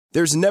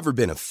There's never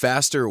been a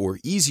faster or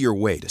easier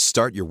way to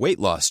start your weight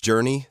loss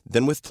journey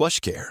than with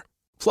PlushCare.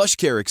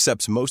 PlushCare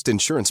accepts most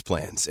insurance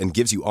plans and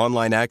gives you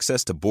online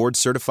access to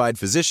board-certified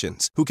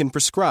physicians who can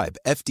prescribe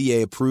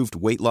FDA-approved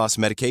weight loss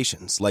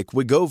medications like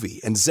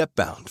Wegovy and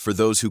Zepbound for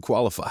those who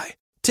qualify.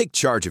 Take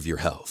charge of your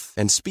health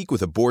and speak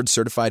with a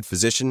board-certified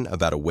physician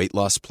about a weight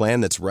loss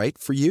plan that's right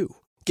for you.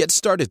 Get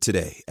started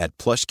today at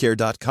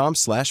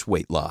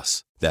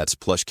plushcare.com/weight-loss. That's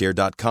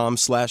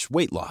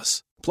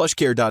plushcare.com/weight-loss.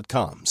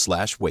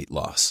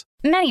 plushcare.com/weight-loss.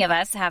 Many of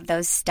us have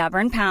those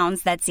stubborn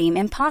pounds that seem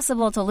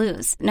impossible to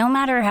lose, no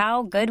matter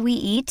how good we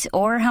eat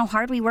or how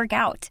hard we work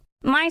out.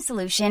 My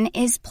solution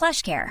is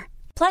PlushCare.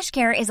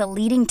 PlushCare is a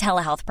leading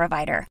telehealth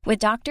provider with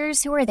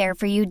doctors who are there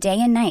for you day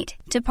and night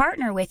to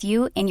partner with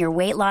you in your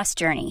weight loss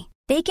journey.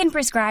 They can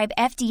prescribe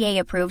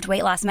FDA-approved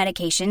weight loss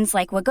medications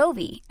like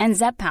Wegovy and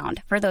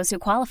Zepbound for those who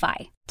qualify.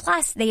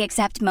 Plus, they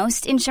accept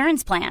most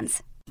insurance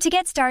plans. To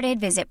get started,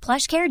 visit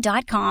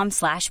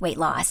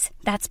plushcare.com/weight-loss.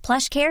 That's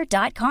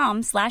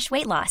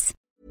plushcare.com/weight-loss.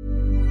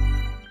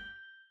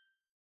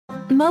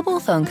 Mobile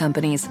phone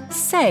companies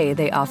say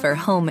they offer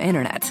home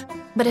internet.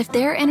 But if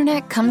their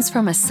internet comes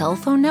from a cell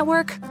phone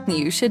network,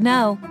 you should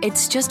know.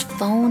 It's just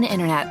phone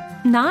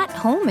internet, not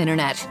home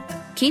internet.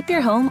 Keep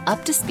your home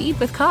up to speed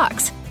with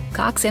Cox.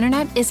 Cox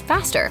internet is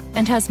faster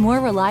and has more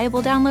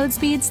reliable download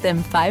speeds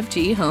than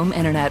 5G home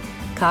internet.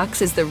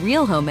 Cox is the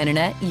real home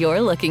internet you're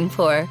looking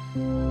for.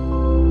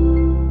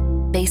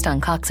 Based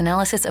on Cox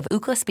analysis of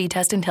Ookla speed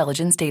test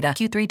intelligence data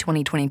Q3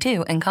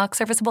 2022 and Cox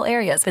serviceable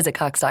areas, visit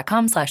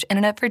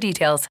cox.com/internet for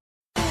details.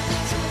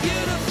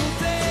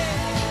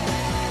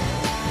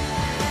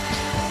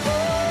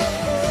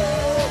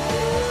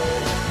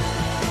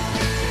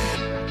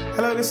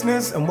 Hello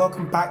listeners, and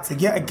welcome back to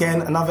yet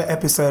again another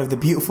episode of the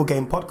Beautiful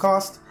Game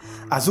podcast.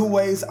 As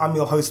always, I'm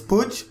your host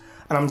Budge,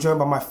 and I'm joined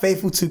by my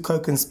faithful two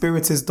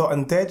co-conspirators, Dot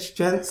and Dej.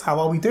 Gents, how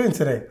are we doing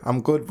today?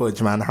 I'm good,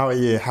 Budge, man. How are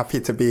you?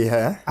 Happy to be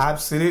here?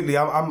 Absolutely.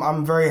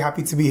 I'm very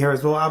happy to be here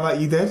as well. How about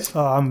you, Dej?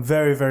 Oh, I'm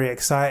very, very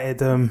excited.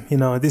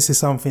 This is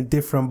something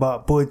different,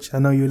 but Budge, I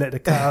know you let the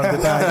cat out of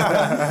the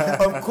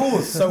bag. Of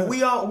course. So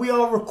we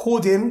are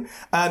recording,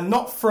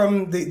 not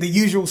from the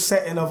usual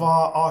setting of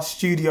our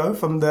studio,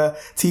 from the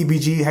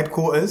TBG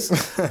headquarters,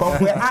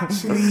 but we're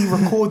actually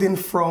recording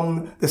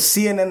from the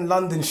CNN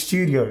London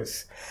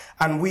studios.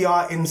 And we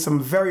are in some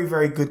very,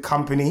 very good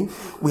company.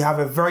 We have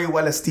a very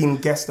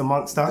well-esteemed guest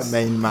amongst us. The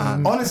main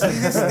man. Honestly,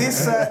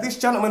 this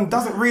gentleman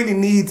doesn't really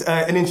need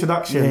an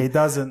introduction. Yeah, he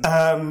doesn't.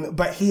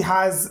 But he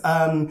has,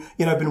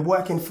 been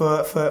working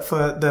for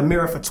the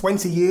Mirror for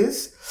 20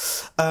 years.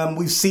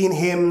 We've seen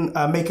him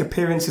make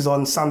appearances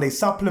on Sunday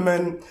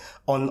Supplement,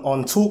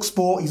 on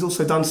TalkSport. He's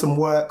also done some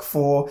work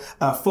for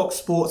Fox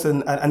Sports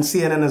and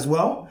CNN as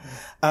well.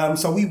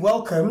 So we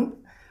welcome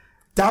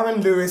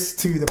Darren Lewis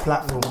to the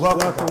platform.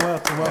 Welcome.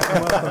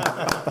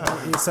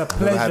 It's a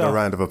pleasure. Never had a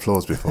round of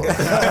applause before. No,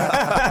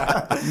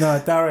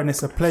 Darren,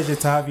 it's a pleasure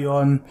to have you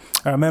on.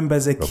 I remember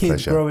as a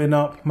kid growing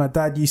up, my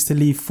dad used to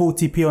leave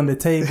 40p on the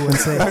table and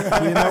say,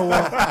 you know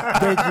what,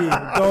 Deji,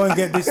 go and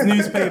get this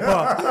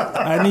newspaper.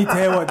 I need to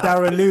hear what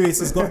Darren Lewis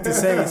has got to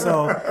say.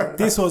 So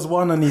this was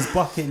one on his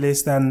bucket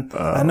list, and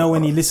I know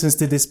when he listens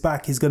to this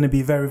back, he's going to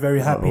be very, very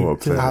happy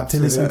to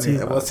listen to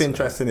you. What's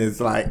interesting is,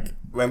 like,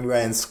 when we were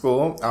in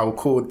school, I would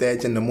call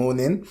Dej in the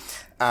morning,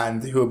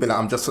 and he would be like,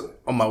 I'm just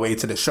on my way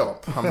to the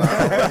shop. I'm like, my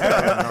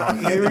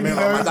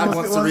dad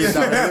wants to read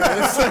that.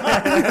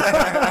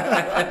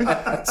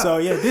 So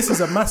yeah, this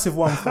is a massive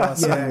one for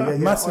us.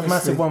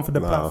 Massive one for the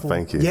platform.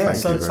 Thank you. Yeah, thank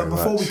so you very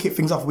before much. we kick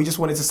things off, we just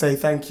wanted to say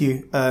thank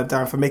you,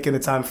 Darren, for making the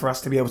time for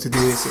us to be able to do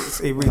this.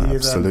 It really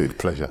is absolute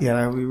pleasure.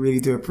 Yeah, we really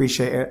do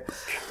appreciate it.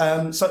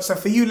 So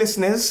for you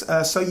listeners,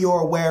 so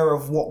you're aware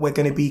of what we're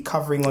going to be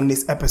covering on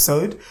this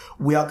episode,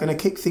 we are going to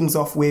kick things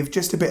off with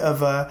just a bit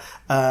of a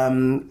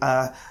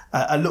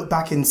look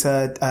back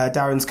into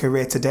Darren's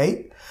career to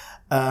date.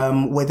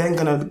 We're then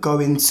going to go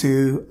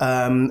into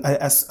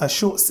a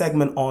short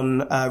segment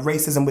on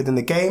racism within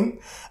the game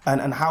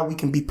and how we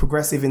can be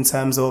progressive in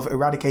terms of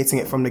eradicating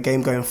it from the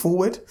game going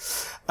forward.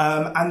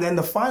 And then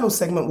the final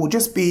segment will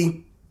just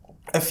be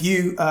a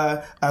few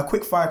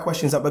quick fire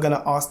questions that we're going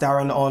to ask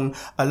Darren on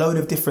a load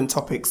of different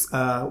topics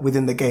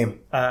within the game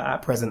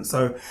at present.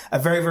 So a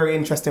very, very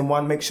interesting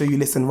one. Make sure you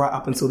listen right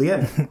up until the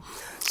end.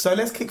 So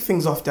let's kick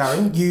things off,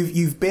 Darren.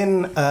 You've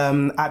been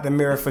at the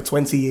Mirror for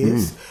 20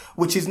 years,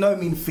 which is no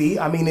mean feat.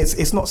 I mean,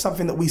 it's not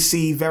something that we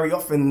see very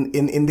often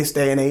in this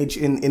day and age.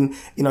 In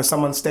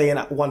someone staying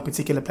at one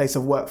particular place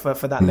of work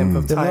for that length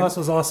of The time. last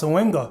was Arsene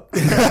Wenger,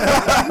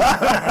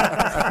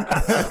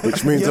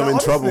 Which means I'm in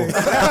trouble.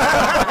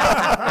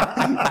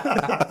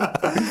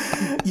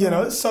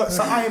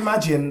 So I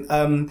imagine,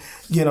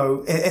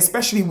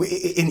 especially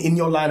in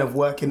your line of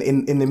work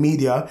in the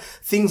media,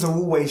 things are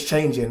always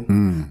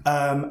changing.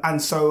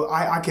 And so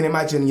I can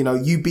imagine,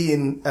 you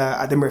being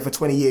at the Mirror for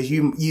 20 years,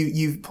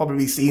 you've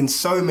probably seen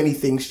so many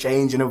things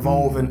change and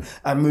evolve and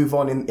move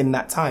on in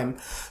that time.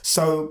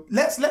 So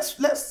let's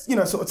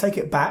sort of take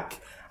it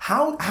back.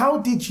 How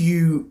did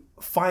you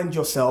find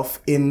yourself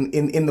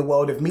in the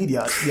world of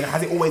media? You know,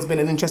 has it always been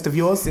an interest of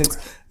yours since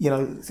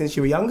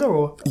you were younger,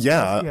 or?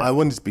 Yeah, I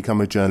wanted to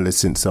become a journalist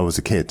since I was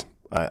a kid.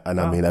 I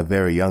mean, a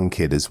very young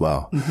kid as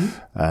well.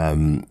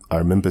 Mm-hmm. I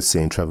remember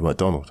seeing Trevor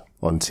McDonald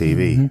on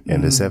TV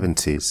in the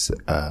 70s,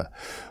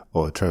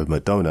 or Trevor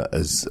McDonald,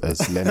 as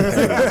Lenny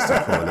Henry used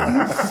to call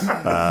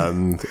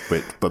him.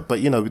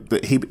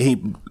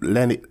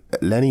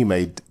 Lenny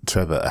made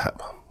Trevor.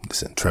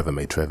 Listen, Trevor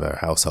made Trevor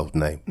a household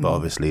name, but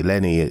obviously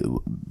Lenny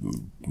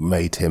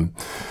made him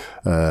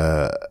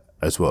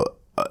as well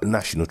a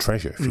national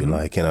treasure, if you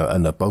like. You know,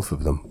 and both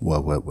of them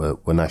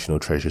were national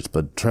treasures.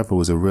 But Trevor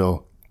was a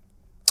real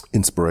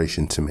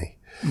inspiration to me,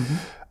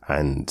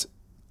 and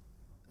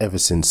ever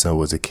since I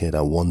was a kid,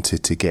 I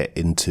wanted to get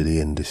into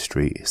the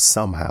industry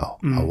somehow.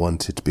 I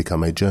wanted to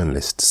become a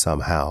journalist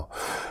somehow,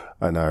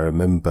 and I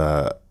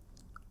remember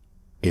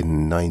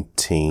in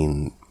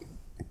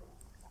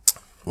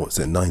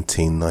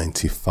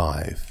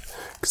 1995,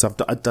 because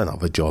I'd done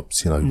other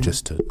jobs, you know,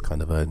 just to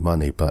kind of earn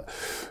money, but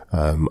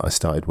I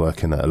started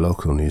working at a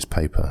local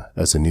newspaper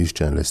as a news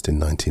journalist in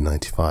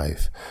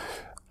 1995,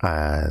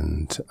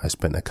 and I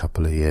spent a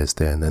couple of years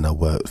there, and then I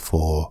worked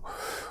for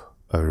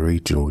a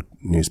regional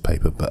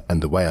newspaper.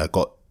 And the way I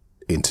got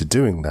into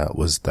doing that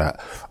was that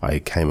I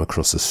came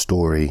across a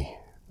story.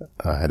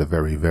 I had a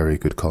very, very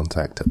good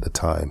contact at the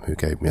time who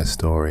gave me a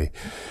story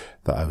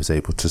that I was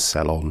able to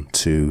sell on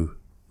to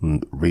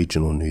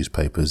regional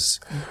newspapers,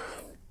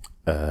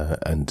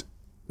 and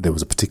there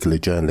was a particular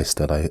journalist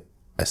that I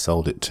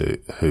sold it to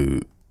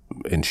who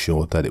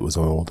ensured that it was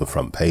on all the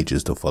front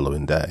pages the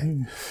following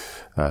day.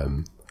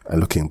 And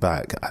looking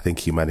back, I think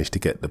he managed to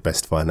get the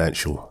best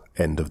financial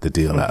end of the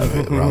deal out of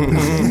it rather than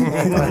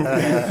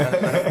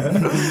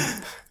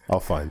I'll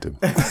find him.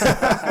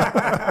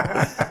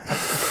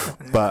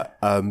 But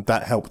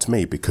that helped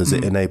me because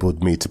it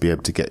enabled me to be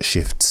able to get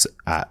shifts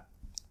at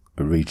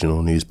a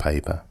regional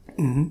newspaper.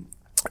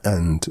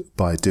 And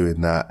by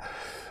doing that,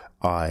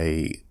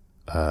 I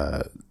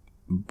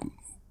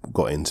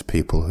got into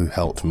people who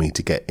helped me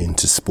to get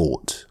into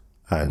sport.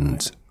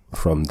 And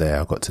from there,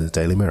 I got to the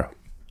Daily Mirror.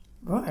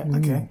 Right.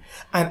 Okay.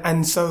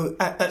 And so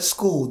at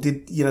school,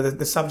 did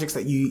the subjects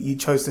that you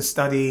chose to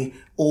study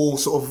all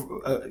sort of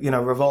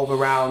revolve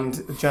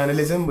around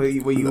journalism? Were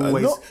you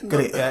always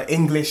good at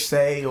English,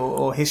 say,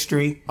 or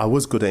history? I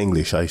was good at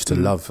English. I used to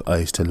love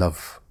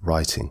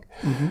writing,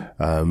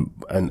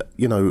 and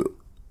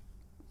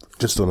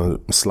just on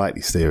a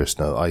slightly serious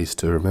note, I used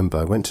to remember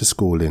I went to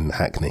school in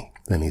Hackney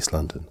in East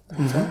London,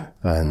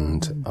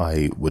 and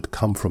I would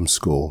come from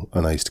school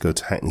and I used to go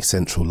to Hackney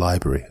Central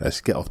Library. I used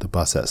to get off the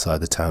bus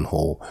outside the town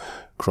hall,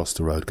 cross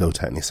the road, go to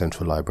Hackney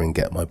Central Library and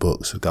get my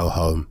books, or go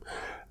home,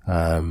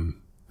 and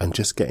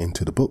just get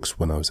into the books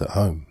when I was at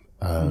home.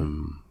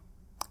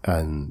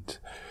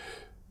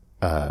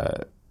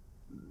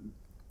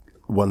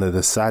 One of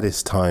the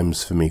saddest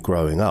times for me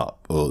growing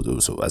up, or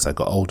as I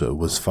got older,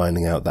 was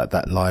finding out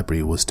that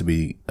library was to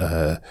be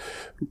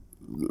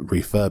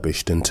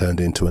refurbished and turned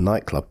into a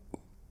nightclub,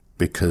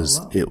 because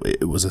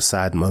it was a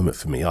sad moment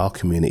for me. Our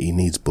community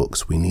needs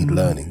books, we need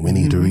learning, we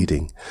need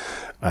reading,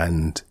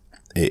 and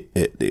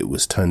it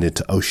was turned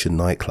into Ocean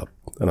Nightclub.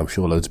 And I'm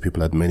sure loads of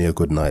people had many a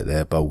good night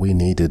there, but we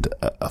needed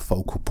a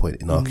focal point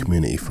in our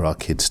community for our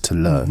kids to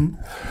learn.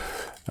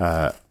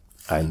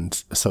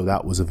 And so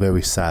that was a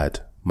very sad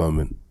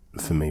moment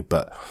for me,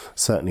 but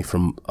certainly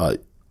from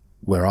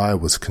where I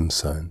was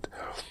concerned,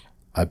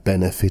 I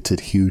benefited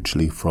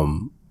hugely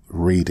from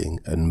reading,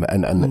 and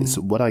it's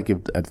what I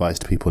give advice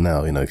to people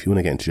now. If you want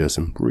to get into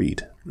journalism,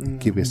 read,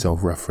 give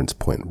yourself reference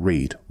point,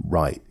 read,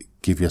 write,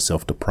 give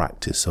yourself the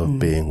practice of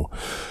being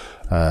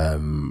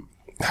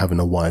having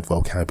a wide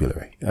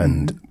vocabulary,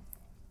 and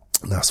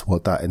that's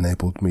what that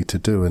enabled me to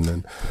do. And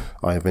then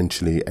I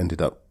eventually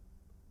ended up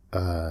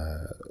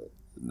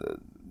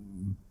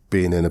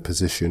being in a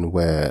position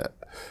where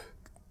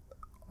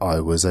I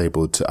was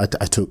able to, I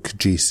took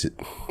you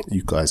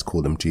guys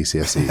call them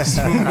GCSEs.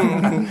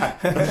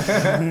 At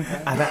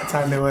that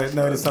time they were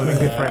known as something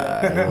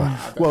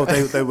different. Well,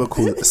 they were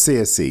called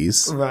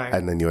CSEs, right.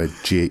 And then you had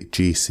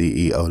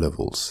GCE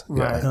O-levels.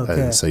 Right. Yeah.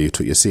 Okay. And so you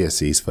took your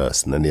CSEs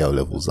first and then the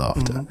O-levels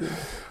after.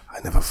 I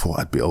never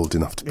thought I'd be old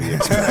enough to be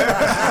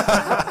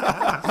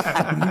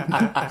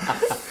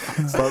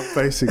But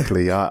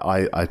basically,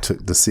 I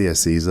took the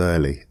CSEs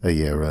early, a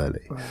year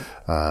early. Right.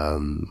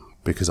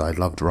 Because I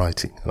loved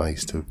writing and I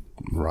used to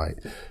write.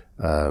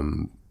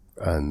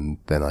 And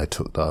then I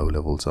took the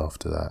O-levels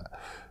after that.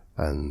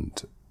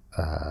 And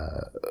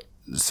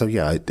so,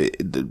 yeah,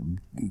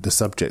 the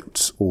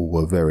subjects all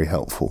were very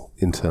helpful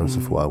in terms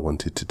of what I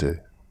wanted to do.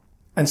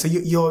 And so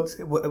you're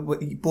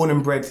born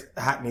and bred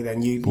Hackney then?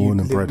 Born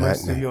and bred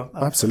Hackney.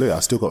 Absolutely.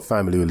 I've still got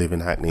family who live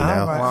in Hackney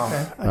now.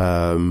 Right, okay.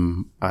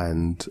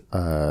 And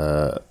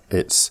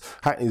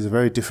Hackney is a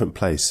very different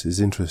place. It's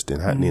interesting.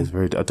 Hackney is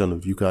I don't know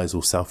if you guys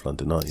all South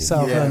London, aren't you?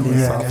 South London,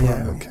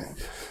 yeah. Okay.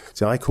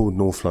 So I called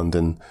North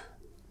London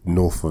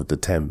north of the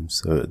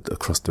Thames,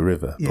 across the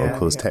river. But of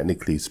course,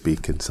 technically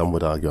speaking, some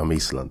would argue I'm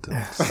East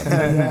London. So.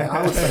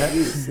 I would say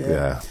East,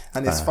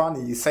 And it's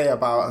funny, you say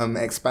about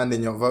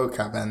expanding your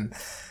vocab, and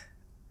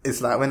it's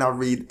like when I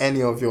read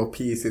any of your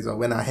pieces or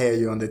when I hear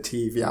you on the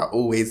TV, I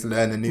always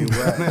learn a new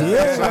word.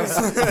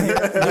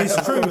 It's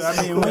true.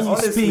 I mean, when you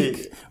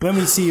speak, when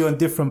we see you on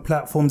different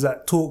platforms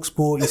like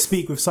TalkSport, you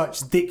speak with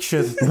such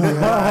diction. Your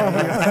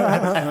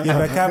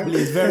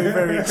vocabulary is very,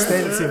 very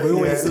extensive. We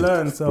always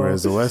learn. So.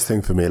 Whereas the worst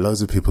thing for me,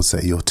 loads of people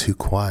say you're too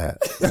quiet.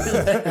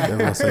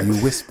 Everyone say you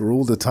whisper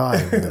all the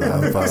time. You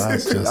know, but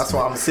that's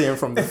what I'm seeing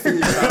from the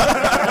feed.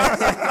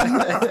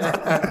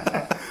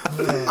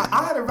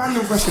 I had a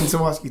random question to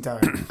ask you,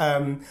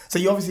 Darren. So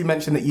you obviously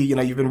mentioned that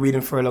you've been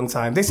reading for a long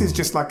time. This is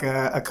just like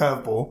a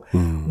curveball.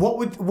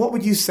 What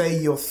would you say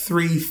your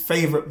 3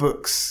 favourite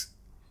books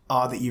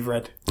are that you've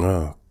read?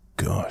 Oh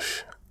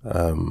gosh.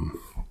 Oh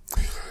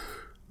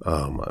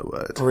my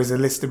word. Or is the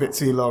list a bit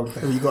too long?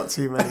 Have you got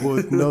too many?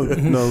 Well,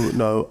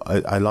 no.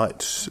 I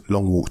liked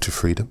Long Walk to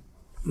Freedom.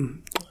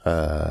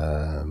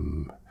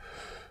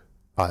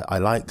 I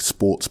like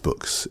sports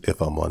books, if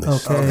I'm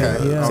honest. Okay.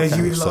 So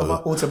you read a lot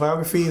of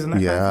autobiographies and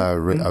that? Yeah, I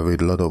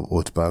read a lot of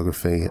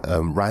autobiography,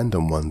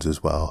 random ones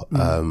as well.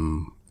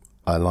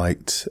 I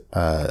liked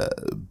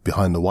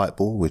Behind the White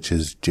Ball, which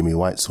is Jimmy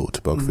White's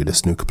autobiography, the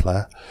snooker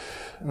player.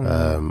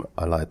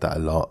 I liked that a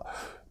lot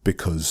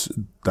because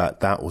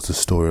that was the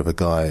story of a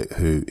guy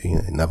who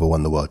never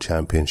won the world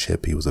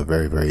championship. He was a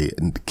very, very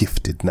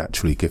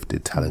naturally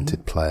gifted,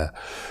 talented player,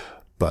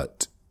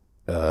 but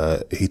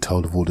he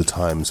told of all the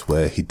times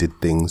where he did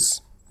things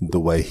the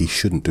way he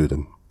shouldn't do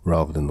them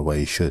rather than the way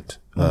he should.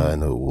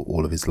 And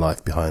all of his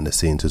life behind the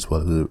scenes as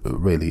well. It was a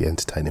really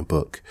entertaining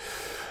book.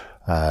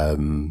 I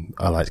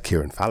liked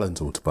Kieran Fallon's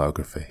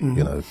autobiography,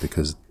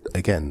 because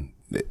again,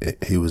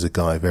 he was a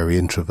guy very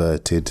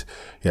introverted.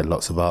 He had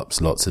lots of ups,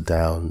 lots of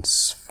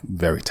downs,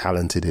 very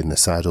talented in the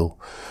saddle.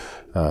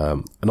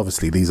 And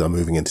obviously these are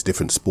moving into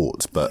different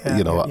sports, but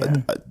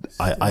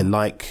I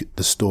like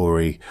the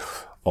story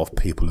of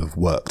people who've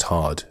worked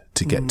hard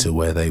to get to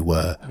where they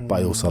were, but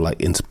I also like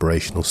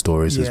inspirational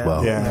stories as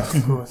well. Yeah,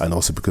 of course. And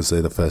also because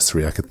they're the first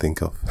 3 I could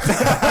think of.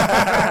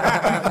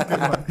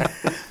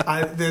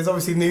 There's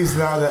obviously news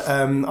now that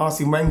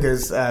Arsene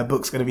Wenger's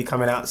book's going to be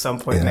coming out at some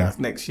point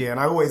next year, and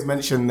I always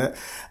mention that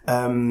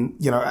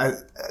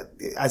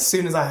as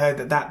soon as I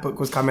heard that book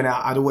was coming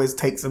out, I'd always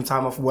take some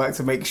time off work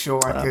to make sure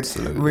I could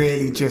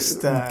really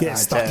just get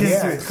stuck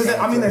into it.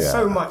 Because there's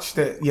so much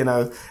that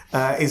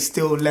is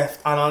still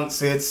left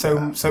unanswered.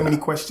 So many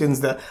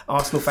questions that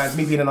Arsenal fans,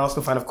 me being an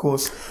Arsenal fan, of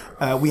course,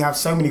 we have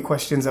so many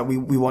questions that we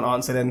want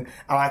answered, and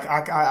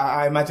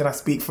I imagine I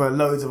speak for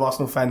loads of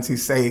Arsenal fans who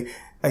say,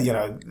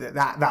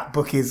 that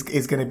book is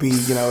going to be,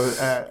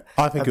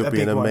 I think it'll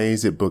be an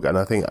amazing book. And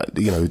I think,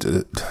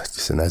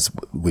 listen, as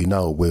we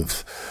know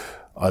with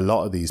a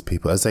lot of these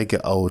people, as they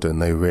get older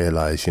and they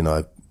realise,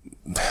 I've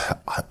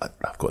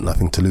got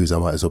nothing to lose, I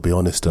might as well be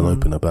honest and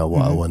open about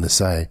what I want to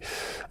say.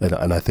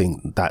 And I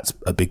think that's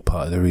a big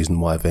part of the reason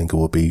why Wenger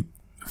will be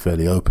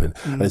fairly open.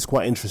 And it's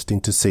quite interesting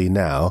to see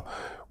now,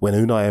 when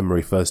Unai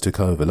Emery first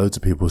took over, loads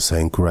of people were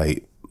saying,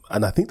 great.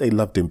 And I think they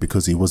loved him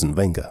because he wasn't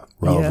Wenger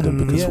rather than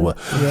because of what.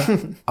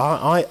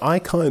 I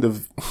kind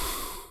of,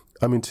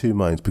 I'm in two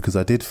minds because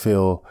I did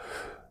feel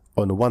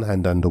on the one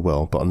hand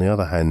underwhelmed, but on the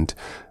other hand,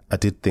 I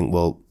did think,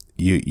 well,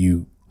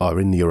 you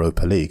are in the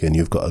Europa League and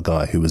you've got a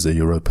guy who was a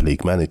Europa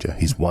League manager.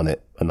 He's won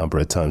it a number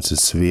of times with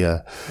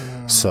Sevilla.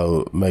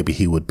 So maybe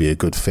he would be a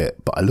good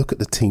fit. But I look at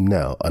the team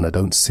now and I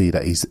don't see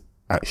that he's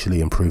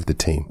actually improved the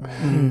team.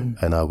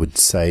 And I would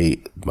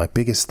say my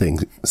biggest thing,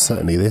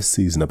 certainly this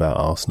season about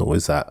Arsenal,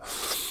 is that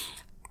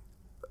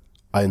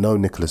I know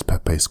Nicolas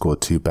Pepe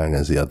scored 2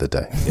 bangers the other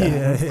day.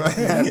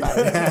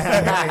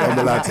 I'm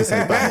allowed to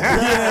say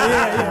bangers.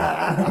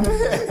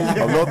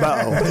 I'm not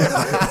that old.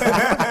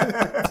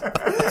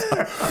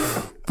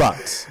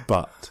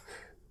 But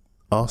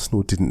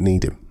Arsenal didn't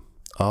need him.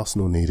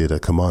 Arsenal needed a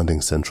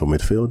commanding central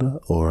midfielder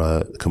or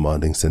a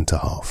commanding centre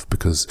half,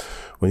 because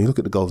when you look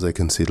at the goals they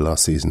conceded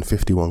last season,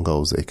 51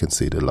 goals they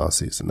conceded last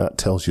season, that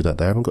tells you that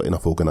they haven't got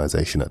enough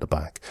organisation at the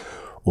back,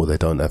 or they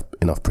don't have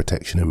enough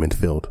protection in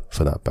midfield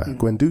for that back.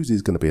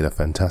 Guendouzi's going to be a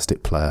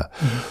fantastic player,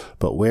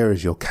 but where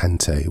is your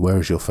Kante? Where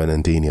is your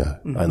Fernandinho?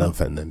 I know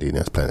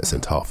Fernandinho's playing at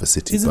centre half for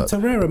City. Isn't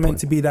Torreira meant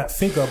to be that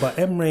figure, but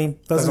Emery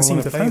doesn't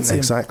seem to fancy him.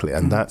 Exactly,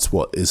 and that's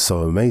what is so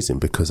amazing,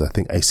 because I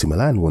think AC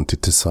Milan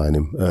wanted to sign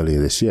him earlier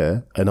this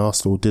year, and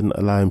Arsenal didn't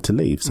allow him to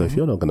leave. So if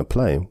you're not going to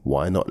play him,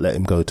 why not let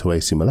him go to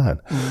AC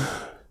Milan?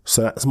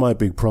 So that's my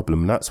big problem,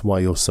 and that's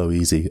why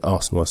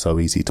Arsenal are so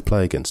easy to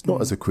play against.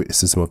 Not as a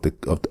criticism of the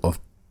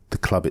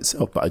club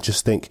itself, but I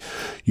just think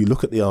you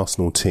look at the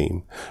Arsenal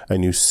team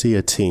and you see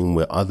a team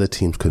where other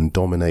teams can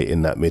dominate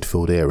in that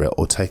midfield area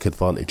or take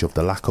advantage of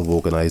the lack of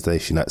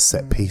organisation at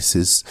set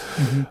pieces.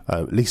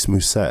 Lys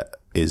Mousset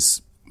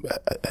is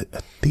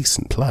a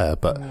decent player,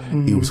 but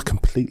he was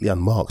completely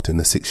unmarked in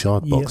the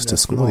 6-yard box to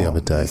score the other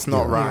day. It's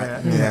not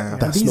right.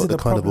 That's not the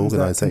kind of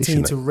organisation.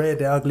 Continue to rear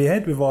their ugly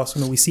head with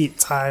Arsenal. We see it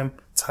time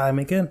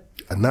again.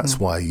 And that's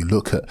why you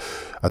look at,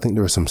 I think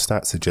there are some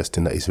stats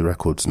suggesting that his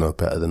record's no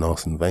better than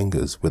Arsene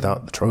Wenger's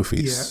without the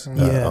trophies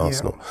at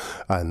Arsenal.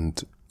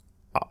 And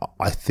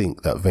I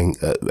think that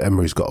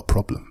Emery's got a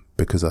problem,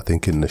 because I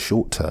think in the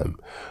short term,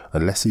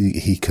 unless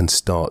he can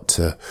start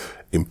to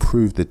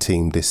improve the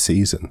team this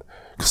season,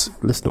 because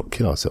let's not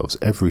kid ourselves,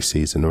 every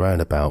season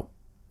around about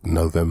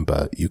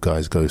November, you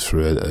guys go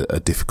through a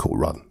difficult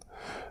run.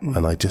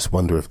 And I just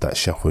wonder if that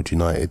Sheffield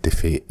United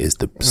defeat is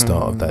the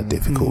start of that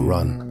difficult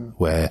run,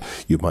 where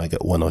you might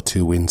get 1 or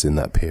 2 wins in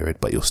that period,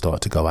 but you'll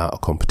start to go out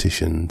of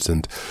competitions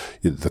and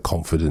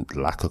the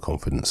lack of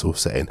confidence will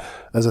set in.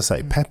 As I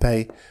say,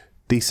 Pepe,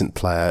 decent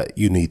player,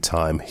 you need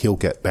time, he'll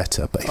get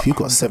better. But if you've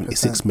got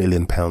 £76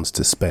 million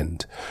to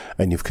spend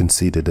and you've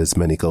conceded as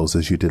many goals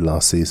as you did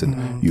last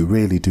season, you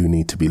really do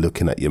need to be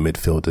looking at your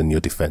midfield and your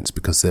defence,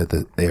 because they're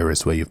the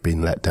areas where you've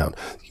been let down.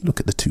 You look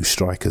at the 2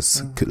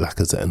 strikers,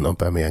 Lacazette and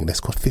Aubameyang, they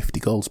scored 50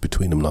 goals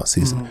between them last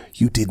season.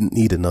 You didn't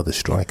need another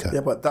striker.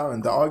 Yeah, but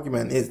Darren, the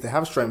argument is they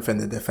have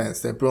strengthened the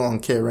defence. They brought on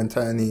Kieran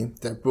Tierney,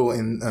 they brought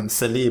in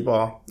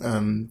Saliba,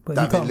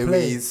 David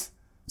Luiz.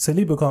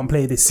 Saliba can't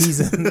play this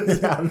season.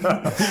 Yeah, I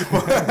know.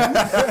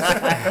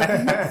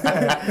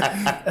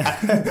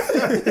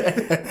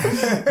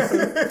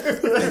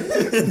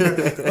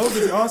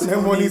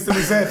 Everyone needs to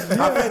be said.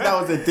 I think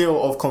that was a deal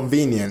of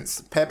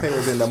convenience. Pepe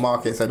was in the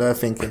market, so they're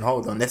thinking,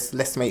 hold on,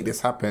 let's make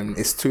this happen.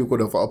 It's too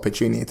good of an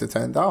opportunity to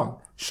turn down,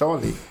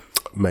 surely.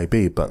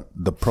 Maybe, but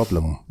the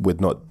problem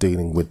with not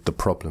dealing with the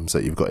problems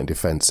that you've got in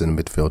defence and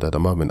midfield at the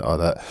moment are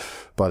that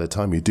by the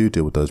time you do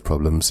deal with those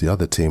problems, the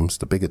other teams,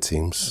 the bigger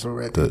teams,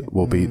 that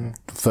will be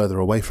further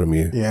away from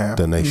you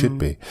than they should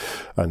be.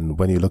 And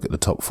when you look at the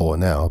top 4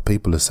 now,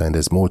 people are saying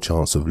there's more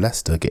chance of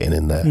Leicester getting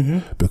in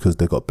there because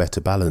they've got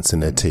better balance in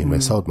their team. They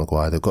sold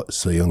Maguire, they've got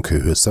Soyuncu,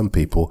 who some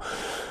people,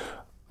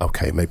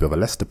 okay, maybe of a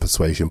Leicester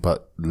persuasion,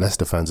 but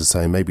Leicester fans are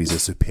saying maybe he's a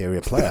superior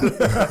player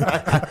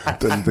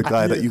than the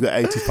guy that you got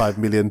 £85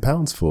 million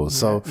for.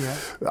 So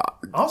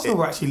Arsenal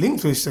were actually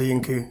linked with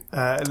Soyuncu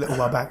a little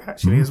while back,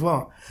 actually, as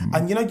well.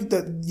 And you know,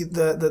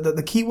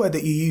 the key word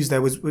that you used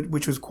there,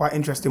 which was quite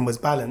interesting, was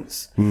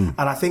balance. And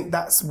I think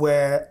that's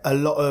where a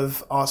lot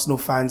of Arsenal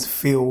fans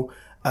feel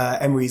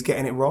Emery's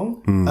getting it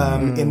wrong,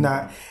 in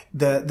that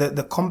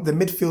the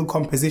midfield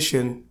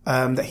composition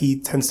that he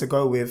tends to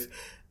go with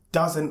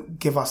doesn't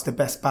give us the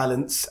best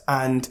balance,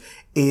 and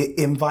it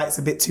invites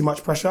a bit too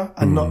much pressure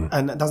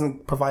and it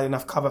doesn't provide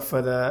enough cover for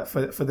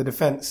the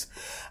defense.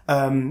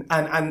 And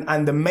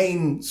the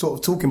main sort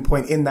of talking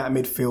point in that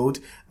midfield,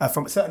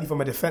 certainly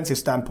from a defensive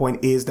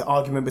standpoint, is the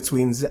argument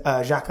between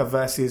Xhaka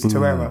versus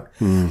Torreira.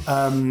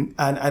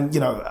 And you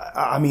know,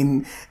 I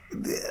mean,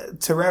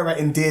 Torreira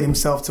endeared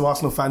himself to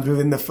Arsenal fans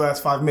within the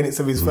first 5 minutes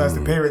of his first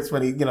appearance,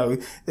 when he, you know,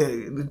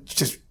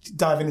 just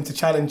diving into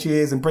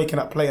challenges and breaking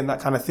up play and that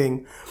kind of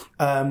thing.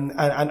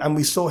 And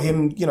we saw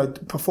him, you know,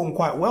 perform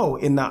quite well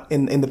in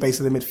the base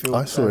of the midfield.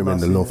 I saw him in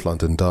the North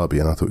London derby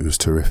and I thought he was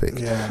terrific.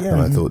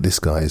 And I thought this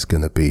guy is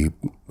going to be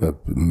a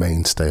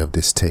mainstay of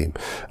this team.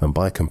 And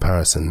by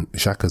comparison,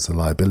 Xhaka's a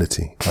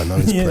liability. I know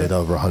he's played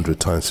over 100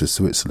 times for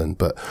Switzerland,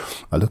 but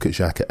I look at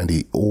Xhaka and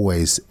he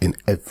always, in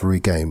every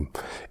game,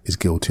 is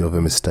guilty of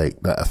a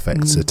mistake that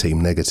affects the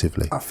team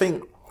negatively. I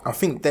think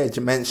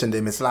Dej mentioned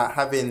him. It's like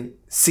having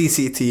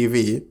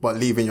CCTV but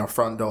leaving your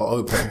front door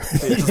open.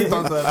 It just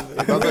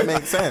doesn't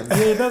make sense. Yeah,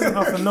 it doesn't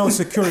offer no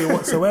security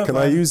whatsoever. Can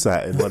I use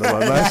that in one of my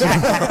matches?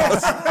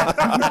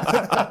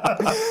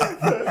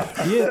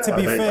 Yeah, to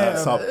be fair,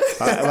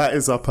 that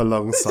is up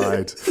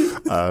alongside.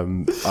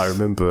 I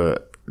remember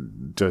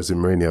Jose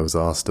Mourinho was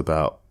asked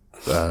about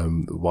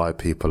why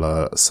people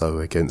are so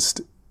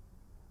against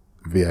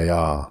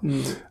VAR,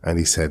 and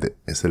he said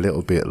it's a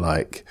little bit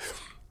like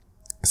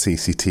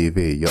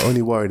CCTV. You're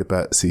only worried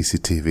about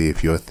CCTV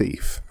if you're a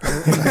thief.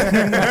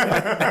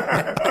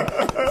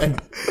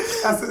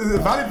 That's a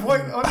valid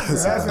point, honestly.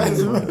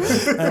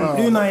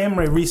 Unai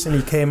Emery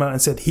recently came out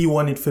and said he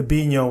wanted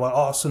Fabinho at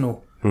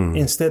Arsenal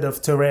instead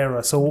of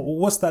Torreira. So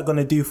what's that going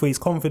to do for his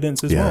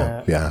confidence as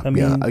well? Yeah,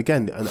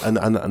 Again,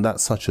 and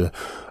that's such an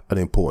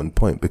important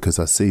point, because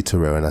I see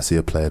Torreira and I see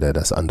a player there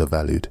that's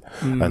undervalued.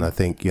 And I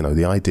think, you know,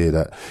 the idea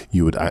that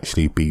you would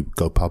actually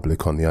go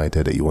public on the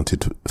idea that you wanted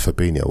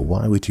Fabinho,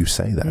 why would you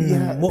say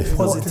that? What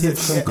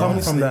positives can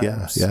come from that?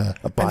 Yeah.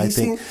 But I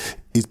think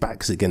his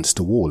back's against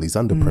the wall. He's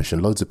under pressure.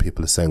 Loads of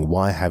people are saying,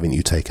 why haven't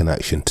you taken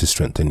action to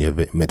strengthen your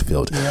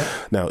midfield?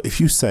 Now, if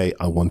you say,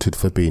 I wanted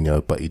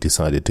Fabinho, but he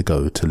decided to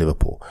go to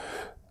Liverpool,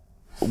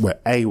 where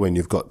A, when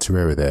you've got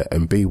Torreira there,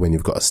 and B, when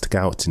you've got a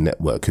scouting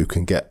network who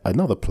can get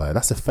another player,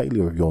 that's a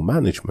failure of your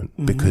management,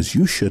 because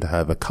you should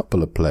have a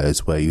couple of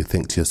players where you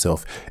think to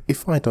yourself,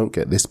 if I don't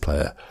get this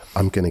player,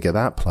 I'm going to get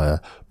that player,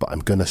 but I'm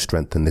going to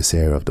strengthen this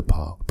area of the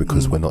park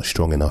because we're not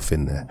strong enough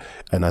in there.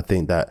 And I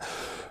think that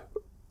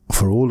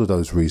for all of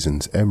those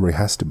reasons, Emery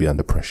has to be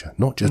under pressure,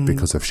 not just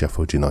because of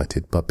Sheffield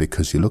United, but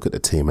because you look at the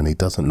team and he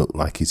doesn't look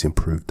like he's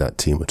improved that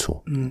team at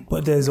all.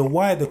 But there's a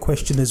wider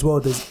question as well.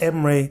 Does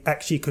Emery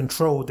actually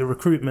control the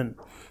recruitment?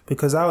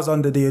 Because I was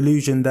under the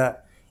illusion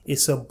that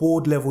it's a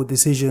board level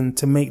decision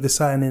to make the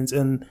signings,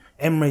 and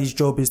Emre's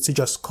job is to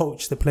just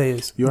coach the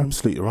players. You're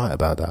absolutely right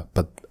about that.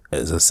 But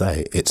as I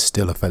say, it's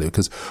still a failure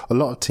because a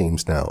lot of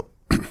teams now,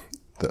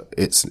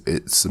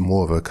 it's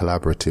more of a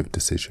collaborative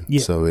decision.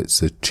 Yeah. So it's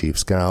the chief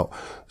scout,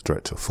 the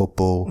director of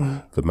football,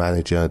 the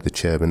manager, the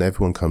chairman,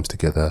 everyone comes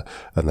together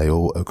and they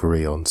all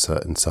agree on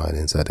certain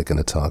signings that they're going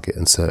to target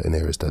and certain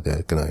areas that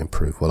they're going to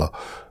improve. Well,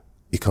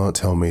 you can't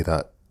tell me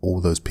that all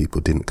those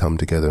people didn't come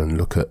together and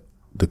look at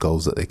the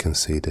goals that they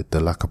conceded, the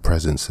lack of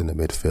presence in the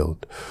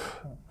midfield,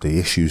 the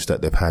issues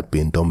that they've had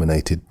being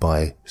dominated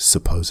by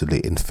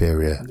supposedly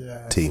inferior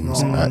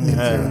teams at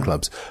inferior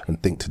clubs,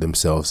 and think to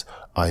themselves,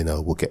 I know,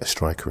 we'll get a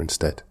striker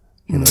instead.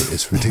 You know,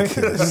 it's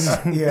ridiculous.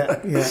 Yeah.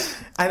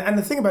 And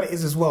the thing about it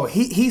is as well,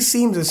 he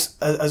seems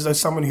as though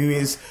someone who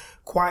is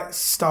quite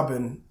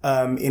stubborn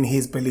in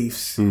his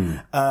beliefs,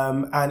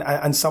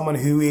 and someone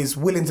who is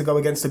willing to go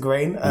against the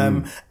grain,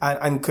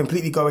 and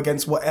completely go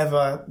against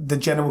whatever the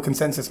general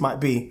consensus might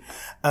be.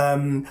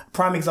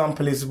 Prime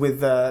example is with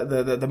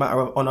the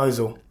matter on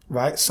Ozil,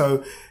 right?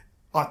 So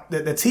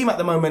the team at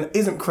the moment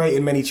isn't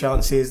creating many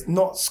chances,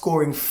 not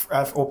scoring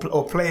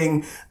or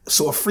playing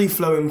sort of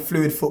free-flowing,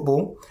 fluid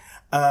football.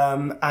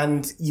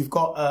 And you've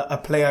got a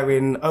player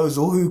in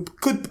Ozil who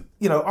could,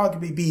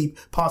 arguably be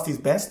past his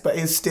best, but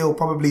is still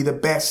probably the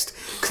best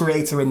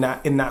creator in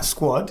that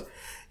squad.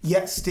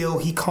 Yet still,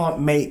 he can't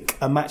make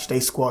a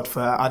matchday squad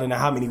for I don't know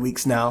how many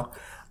weeks now.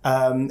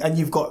 And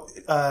you've got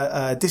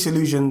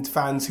disillusioned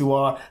fans who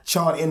are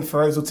chanting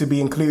for Ozil to be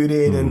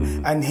included,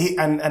 and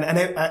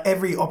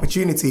every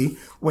opportunity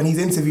when he's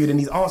interviewed and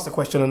he's asked a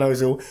question on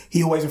Ozil,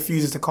 he always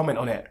refuses to comment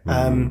on it.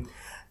 And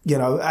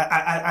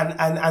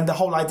the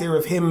whole idea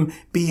of him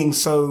being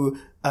so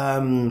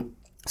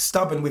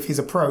stubborn with his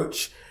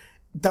approach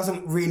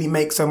doesn't really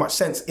make so much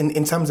sense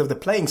in terms of the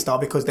playing style,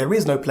 because there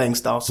is no playing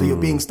style. So you're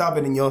being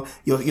stubborn and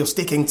you're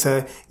sticking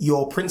to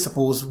your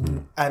principles,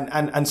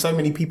 and so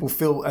many people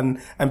feel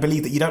and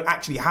believe that you don't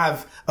actually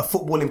have a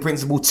footballing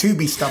principle to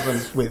be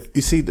stubborn with.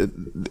 You see,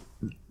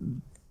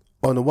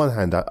 on the one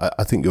hand,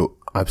 I think you're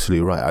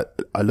absolutely right.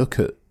 I look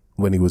at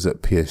when he was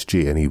at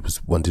PSG and he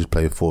wanted to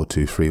play a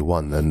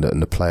 4-2-3-1,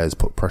 and the players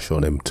put pressure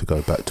on him to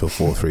go back to a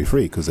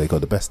 4-3-3 because they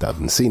got the best out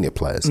of the senior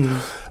players.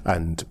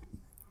 And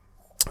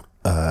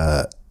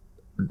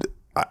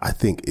I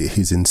think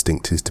his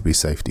instinct is to be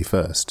safety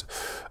first,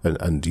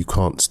 and you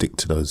can't stick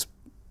to those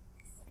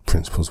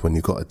principles when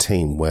you've got a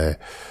team where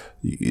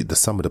the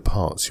sum of the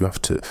parts, you have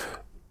to.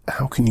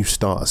 How can you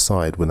start a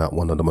side without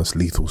one of the most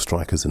lethal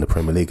strikers in the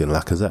Premier League and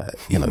Lacazette?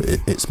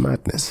 It's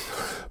madness.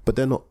 But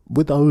they're not.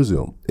 With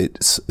Ozil,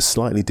 it's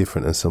slightly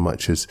different in so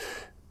much as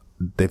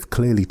they've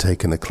clearly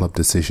taken a club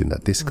decision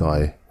that this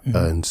guy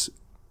earns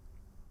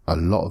a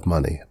lot of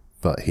money,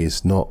 but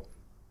he's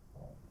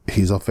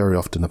very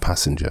often a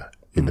passenger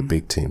in the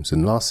big teams.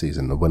 And last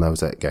season, when I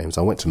was at games,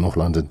 I went to North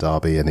London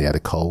Derby and he had a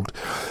cold.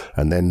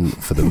 And then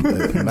for the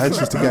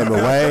Manchester game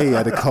away, he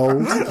had a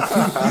cold.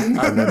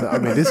 And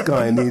then, this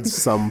guy needs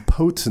some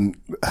potent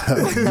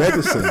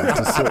medicine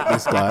to sort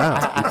this guy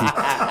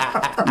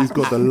out. He's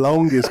got the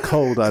longest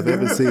cold I've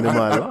ever seen in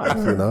my life,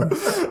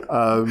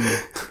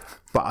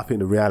 But I think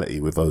the reality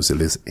with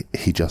Ozil is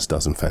he just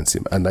doesn't fancy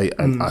him.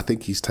 And I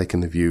think he's taken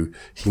the view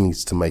he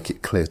needs to make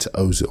it clear to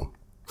Ozil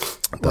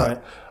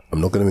that I'm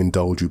not going to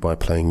indulge you by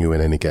playing you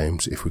in any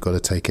games. If we've got to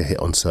take a hit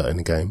on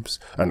certain games,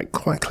 and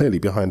quite clearly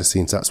behind the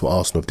scenes, that's what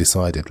Arsenal have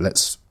decided.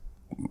 Let's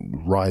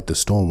ride the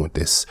storm with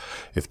this.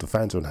 If the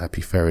fans are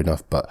unhappy, fair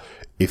enough. But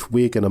if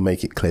we're going to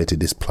make it clear to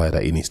this player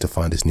that he needs to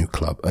find a new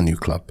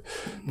club,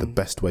 the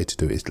best way to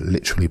do it is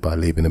literally by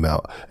leaving him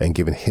out and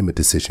giving him a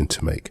decision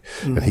to make.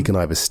 And he can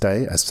either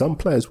stay, as some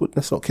players would,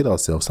 let's not kid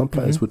ourselves, some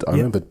players would. I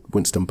remember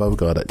Winston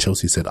Bogarde at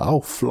Chelsea said,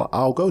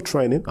 I'll go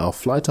training, I'll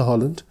fly to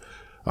Holland,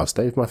 I'll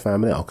stay with my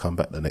family, I'll come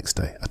back the next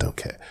day. I don't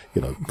care,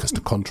 because the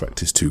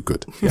contract is too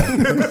good. Yeah.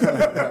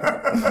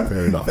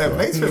 Fair enough. Fair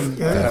play to him.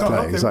 Fair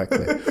play,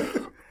 exactly.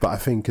 But I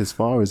think as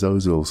far as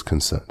Ozil's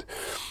concerned,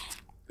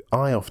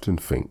 I often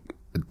think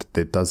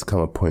there does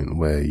come a point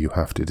where you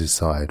have to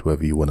decide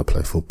whether you want to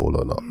play football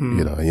or not, and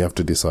you have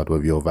to decide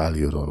whether you're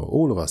valued or not.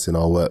 All of us in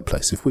our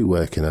workplace, if we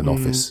work in an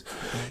office,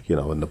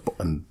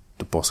 and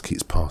the boss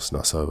keeps passing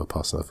us over,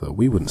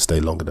 we wouldn't stay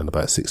longer than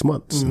about 6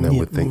 months, and then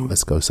we'd think,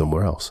 let's go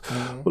somewhere else.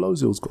 Well,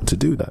 Ozil's got to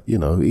do that.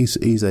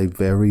 He's a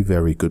very,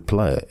 very good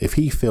player. If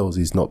he feels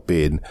he's not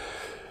being,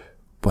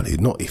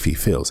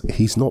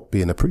 he's not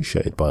being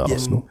appreciated by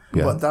Arsenal.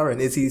 Yeah. But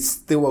Darren, is he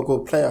still a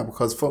good player?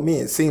 Because for me,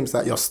 it seems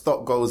that your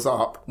stock goes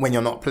up when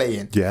you're not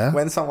playing. Yeah.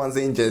 When someone's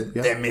injured,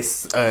 they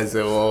miss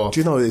Ozil. Do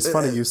you know, it's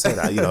funny you say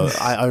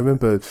that. I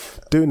remember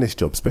doing this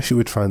job, especially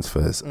with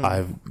transfers.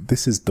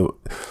 This is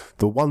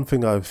the one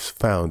thing I've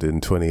found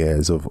in 20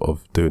 years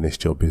of doing this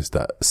job is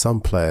that some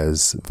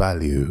players'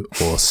 value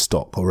or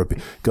stock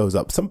goes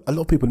up. A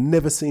lot of people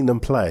never seen them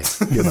play,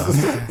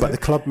 but the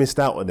club missed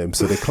out on them,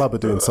 so the club are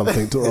doing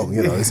something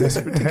wrong. It's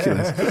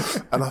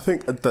ridiculous. And I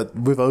think that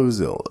with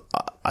Ozil,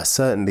 I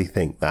certainly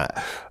think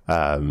that,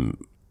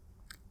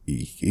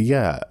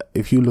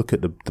 if you look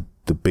at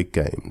the big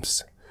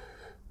games,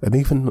 And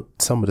even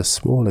some of the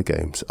smaller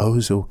games,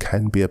 Ozil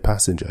can be a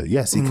passenger.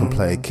 Yes, he can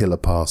play a killer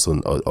pass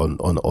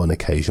on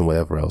occasion,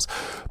 whatever else.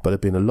 But there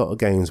have been a lot of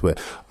games where,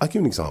 I'll give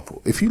you an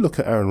example. If you look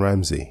at Aaron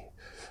Ramsey,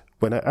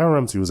 when Aaron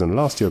Ramsey was in the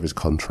last year of his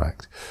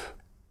contract,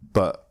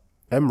 but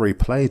Emery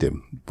played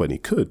him when he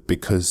could,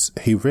 because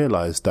he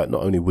realised that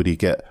not only would he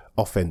get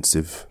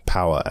offensive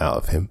power out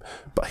of him,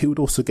 but he would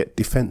also get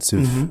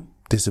defensive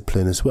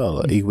discipline as well.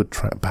 Like, he would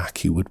track back,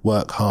 he would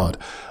work hard.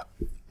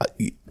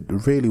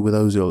 Really, with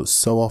Ozil,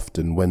 so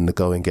often when the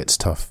going gets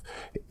tough,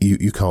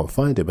 you can't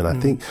find him. And I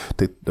think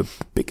the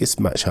biggest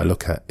match I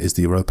look at is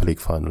the Europa League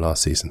final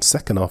last season.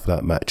 Second half of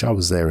that match, I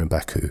was there in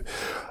Baku,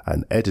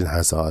 and Eden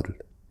Hazard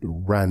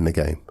ran the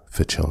game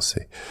for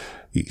Chelsea.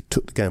 He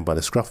took the game by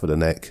the scruff of the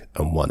neck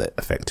and won it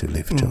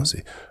effectively for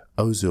Chelsea.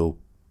 Ozil,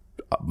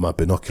 my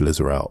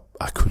binoculars are out.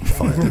 I couldn't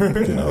find him.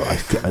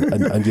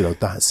 And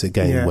that's a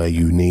game where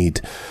you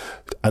need.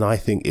 And I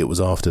think it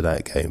was after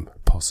that game,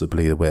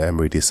 possibly, where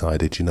Emery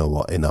decided, you know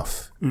what,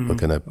 enough. We're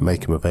going to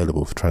make him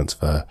available for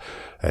transfer.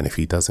 And if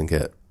he doesn't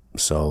get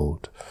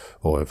sold,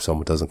 or if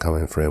someone doesn't come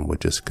in for him, we're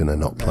just going to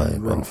not play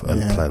him and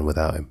plan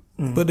without him.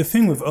 But the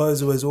thing with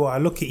Ozil as well, I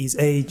look at his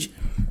age,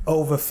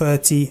 over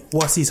 30.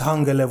 What's his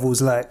hunger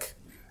levels like?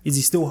 Is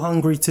he still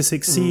hungry to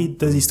succeed?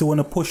 Does he still want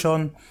to push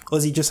on? Or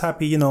is he just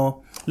happy,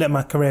 let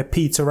my career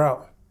peter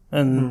out?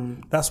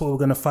 And that's what we're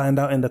going to find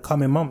out in the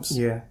coming months.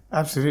 Yeah,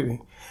 absolutely.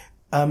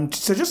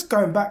 So just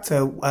going back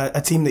to a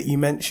team that you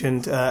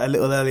mentioned a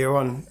little earlier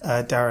on,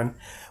 Darren,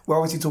 we're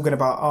obviously talking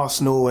about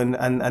Arsenal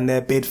and their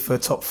bid for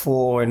top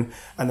four and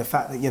the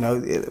fact that,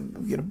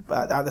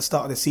 at the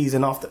start of the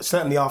season,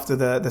 certainly after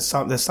the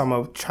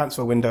summer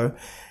transfer window,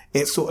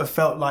 it sort of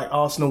felt like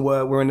Arsenal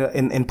were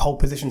in pole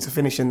position to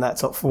finish in that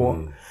top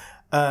four.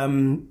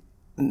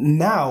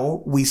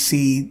 Now we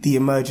see the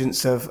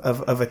emergence of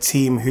a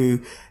team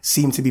who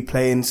seem to be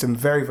playing some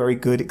very, very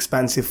good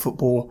expansive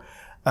football,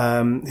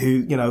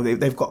 who,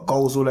 they've got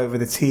goals all over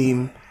the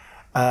team.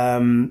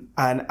 And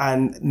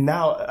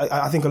now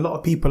I think a lot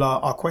of people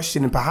are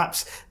questioning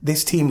perhaps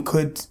this team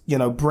could,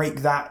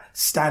 break that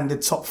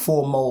standard top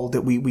four mold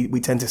that we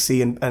tend to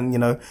see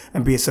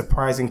and be a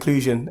surprise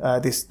inclusion,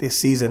 this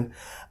season.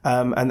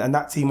 And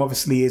that team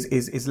obviously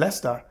is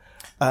Leicester.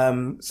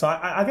 So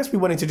I guess we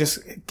wanted to just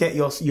get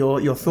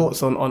your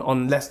thoughts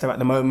on Leicester at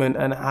the moment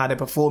and how they're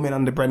performing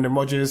under Brendan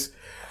Rodgers.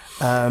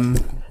 Are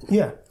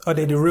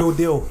they the real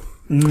deal?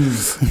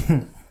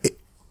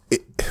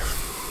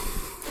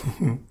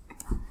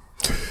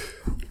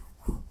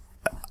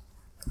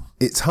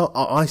 It's hard.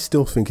 I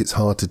still think it's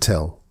hard to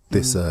tell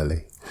this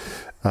early,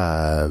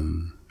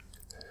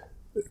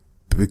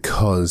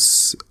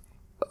 because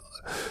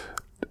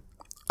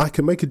I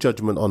can make a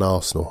judgment on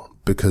Arsenal,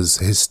 because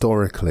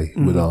historically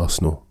with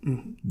Arsenal,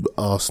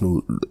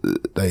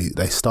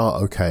 they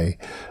start okay,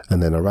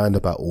 and then around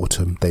about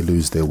autumn they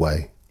lose their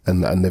way,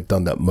 and they've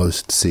done that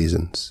most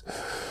seasons,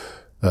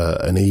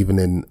 and even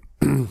in.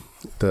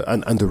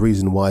 The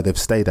reason why they've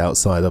stayed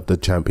outside of the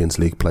Champions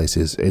League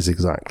places is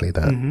exactly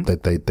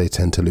that. They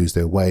tend to lose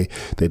their way.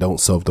 They don't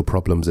solve the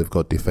problems they've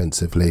got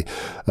defensively.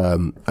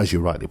 As you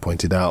rightly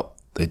pointed out,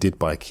 they did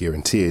buy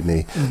Kieran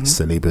Tierney.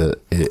 Saliba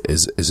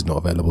is not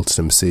available to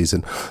them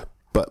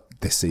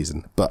this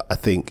season. But I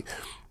think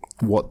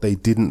what they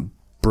didn't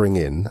bring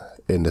in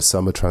the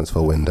summer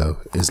transfer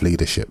window is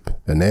leadership,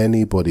 and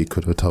anybody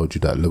could have told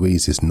you that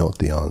Luiz is not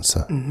the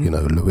answer.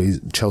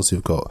 Chelsea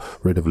have got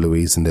rid of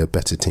Luiz and they're a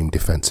better team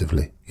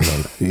defensively.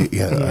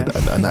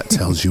 And that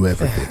tells you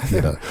everything.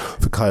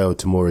 Fikayo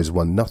Tomori's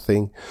won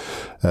nothing.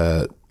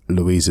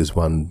 Luiz has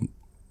won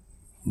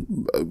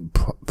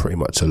pretty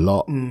much a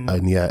lot,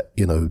 and yet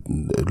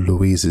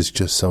Luiz is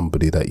just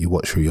somebody that you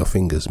watch through your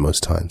fingers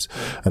most times.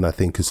 And I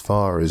think as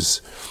far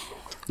as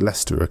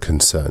Leicester are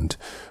concerned,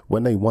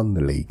 when they won the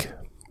league,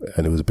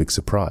 and it was a big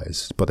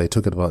surprise, but they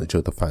took advantage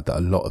of the fact that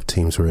a lot of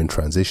teams were in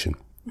transition.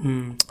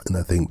 And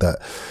I think that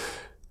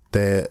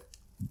their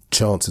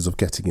chances of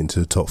getting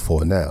into the top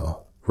four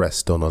now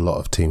rest on a lot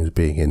of teams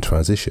being in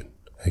transition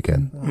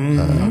again.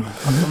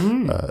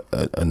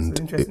 And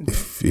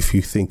if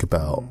you think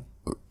about,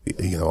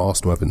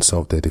 Arsenal haven't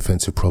solved their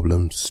defensive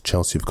problems.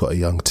 Chelsea have got a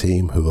young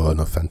team who are on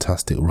a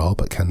fantastic roll,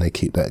 but can they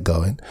keep that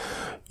going?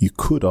 You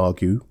could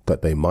argue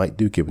that they might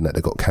do, given that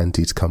they've got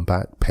Kanté to come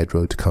back,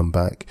 Pedro to come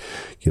back.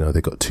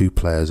 They've got two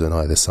players on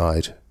either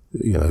side.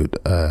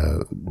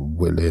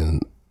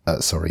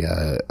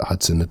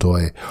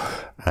 Hudson-Odoi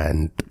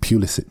and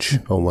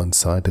Pulisic on one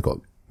side. They've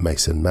got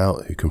Mason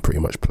Mount, who can pretty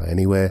much play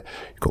anywhere.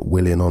 You've got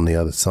Willian on the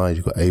other side.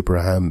 You've got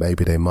Abraham.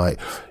 Maybe they might,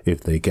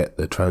 if they get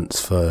the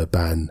transfer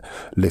ban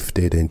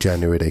lifted in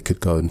January, they could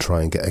go and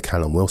try and get a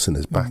Callum Wilson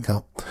as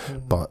backup.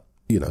 But,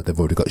 they've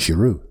already got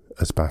Giroud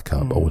as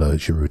backup, although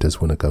Giroud does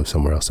want to go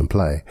somewhere else and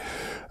play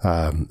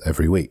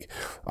every week.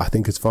 I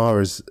think as far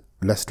as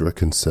Leicester are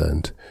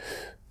concerned,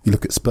 you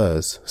look at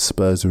Spurs.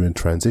 Spurs are in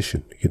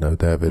transition.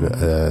 They're having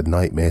a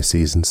nightmare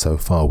season so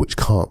far, which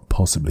can't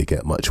possibly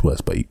get much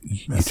worse. But you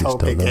just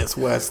don't know. It gets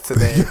worse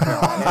today.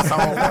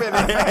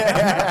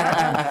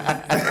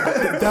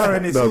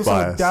 Darren, it's No also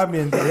bias.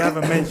 damning that you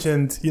haven't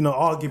mentioned,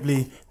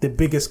 arguably the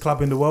biggest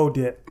club in the world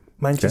yet.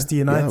 Manchester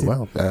United. Yeah,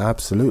 well,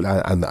 absolutely.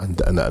 And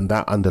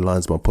that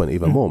underlines my point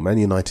even more. Man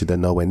United are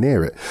nowhere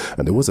near it.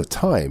 And there was a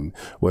time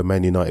where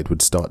Man United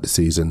would start the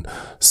season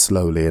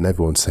slowly and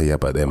everyone would say, yeah,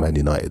 but they're Man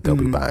United, they'll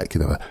be back.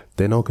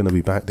 They're not going to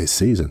be back this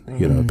season,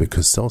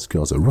 because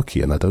Solskjaer's a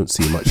rookie and I don't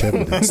see much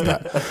evidence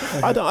that...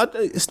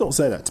 it's not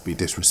saying that to be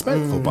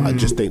disrespectful, but I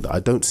just think that I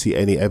don't see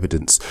any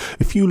evidence.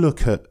 If you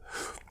look at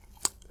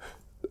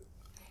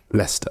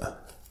Leicester,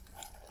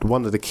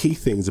 one of the key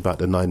things about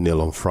the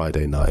 9-0 on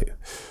Friday night,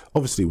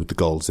 obviously with the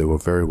goals, they were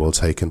very well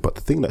taken, but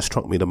the thing that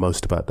struck me the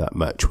most about that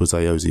match was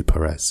Ayoze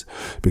Perez,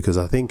 because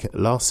I think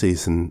last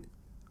season,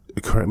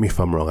 correct me if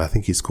I'm wrong, I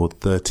think he scored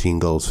 13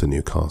 goals for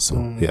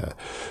Newcastle.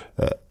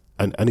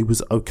 And he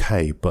was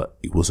okay, but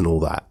it wasn't all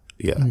that.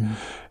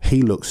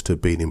 He looks to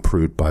have been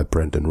improved by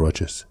Brendan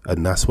Rodgers,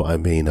 and that's what I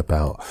mean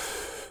about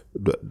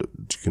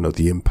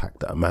the impact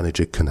that a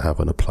manager can have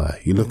on a player.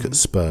 You look at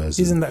Spurs.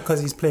 Isn't that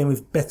because he's playing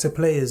with better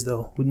players,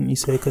 though? Wouldn't you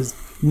say? Because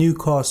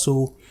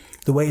Newcastle,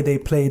 the way they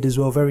played as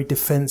well, very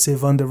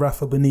defensive under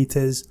Rafa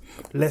Benitez.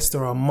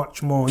 Leicester are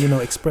much more,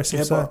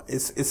 expressive side. But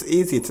it's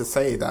easy to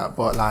say that,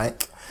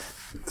 but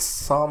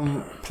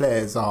some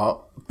players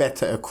are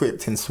better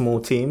equipped in small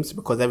teams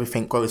because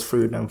everything goes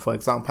through them. For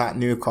example, at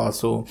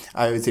Newcastle,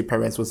 Ayoze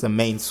Perez was the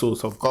main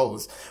source of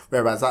goals,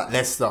 whereas at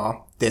Leicester,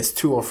 there's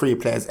 2 or 3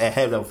 players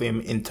ahead of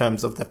him in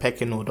terms of the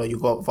pecking order. You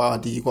got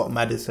Vardy, you got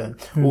Maddison.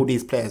 All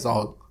these players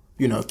are,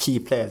 key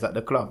players at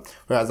the club.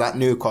 Whereas at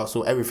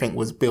Newcastle, everything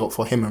was built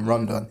for him and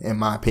Rondon, in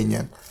my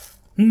opinion.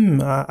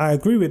 I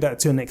agree with that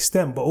to an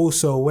extent, but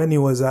also when he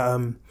was at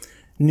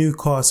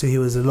Newcastle, he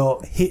was a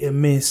lot hit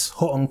and miss,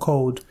 hot and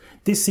cold.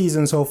 This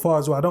season so far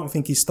as well, I don't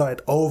think he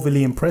started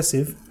overly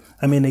impressive.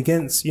 I mean,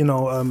 against,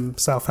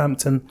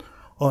 Southampton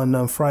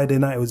on Friday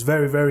night, it was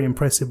very, very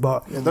impressive.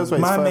 But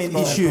my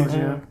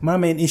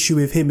main issue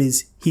with him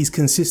is his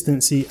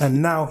consistency,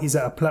 and now he's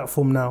at a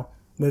platform now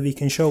where he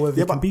can show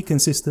whether he can be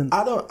consistent.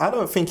 I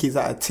don't think he's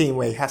at a team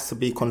where he has to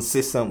be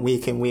consistent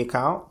week in, week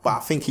out, but I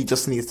think he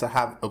just needs to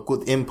have a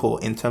good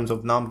input in terms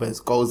of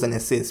numbers, goals and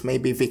assists.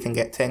 Maybe if he can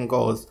get 10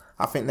 goals,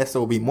 I think Leicester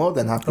will be more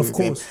than happy with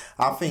him.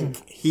 I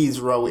think his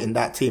role in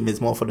that team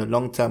is more for the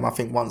long term. I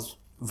think once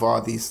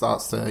Vardy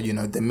starts to,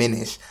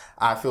 diminish,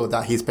 I feel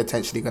that he's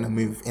potentially going to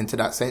move into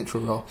that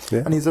central role.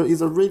 Yeah. And he's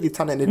a really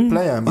talented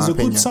player, in my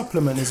opinion.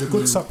 He's a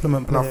good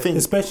supplement player,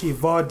 especially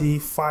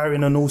Vardy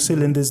firing on all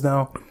cylinders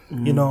now.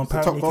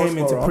 Apparently came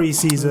into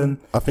pre-season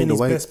in his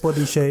best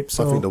body shape.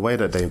 So I think the way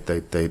that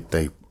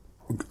they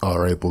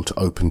are able to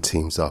open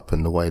teams up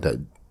and the way that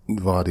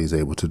Vardy is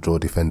able to draw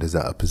defenders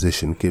out of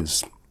position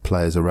gives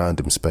players around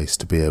him space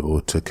to be able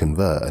to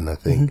convert, and I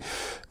think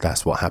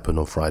that's what happened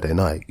on Friday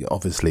night.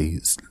 Obviously,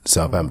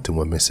 Southampton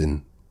were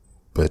missing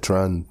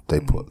Bertrand.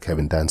 They put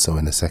Kevin Danso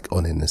in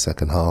the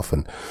second half,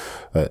 and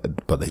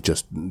but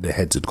their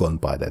heads had gone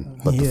by then.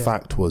 But the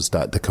fact was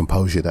that the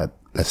composure that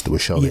Leicester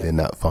was showing in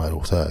that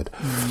final third,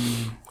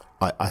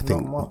 I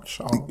think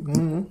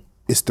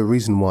it's the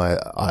reason why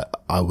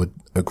I would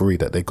agree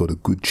that they got a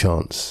good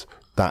chance.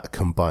 That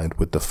combined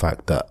with the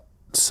fact that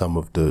some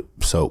of the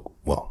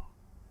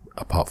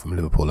apart from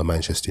Liverpool and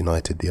Manchester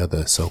United, the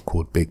other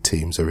so-called big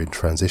teams are in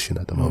transition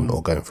at the moment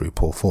or going through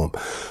poor form.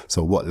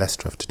 So what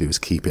Leicester have to do is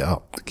keep it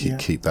up,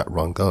 keep that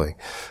run going.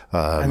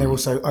 And they're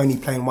also only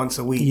playing once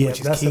a week, which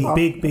is that's key. A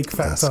big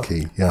factor. That's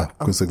key,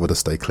 because they've got to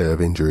stay clear of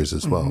injuries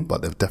as well.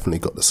 But they've definitely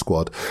got the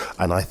squad.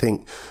 And I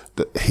think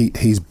that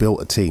he's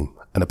built a team.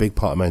 And a big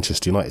part of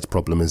Manchester United's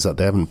problem is that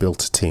they haven't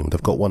built a team.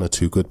 They've got 1 or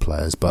 2 good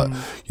players. But,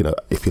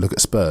 if you look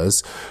at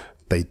Spurs,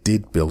 they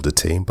did build a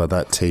team, but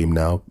that team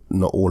now,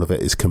 not all of it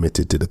is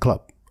committed to the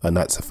club. And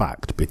that's a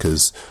fact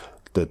because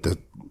the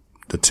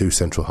 2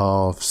 central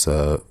halves,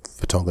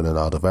 Vertonghen and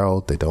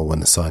Alderweireld, they don't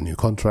want to sign new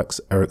contracts.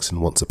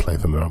 Eriksen wants to play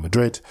for Real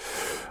Madrid.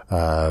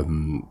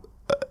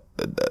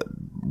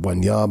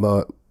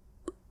 Wanyama,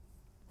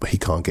 he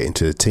can't get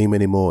into the team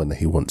anymore and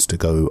he wants to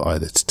go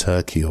either to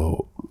Turkey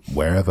or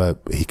wherever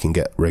he can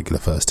get regular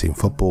first team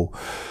football.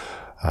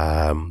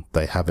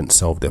 They haven't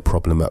solved their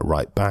problem at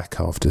right back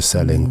after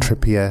selling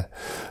Trippier.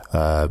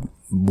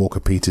 Walker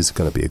Peters is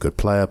going to be a good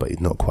player, but he's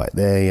not quite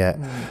there yet.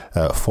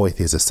 Foyth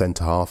is a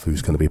centre half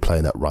who's going to be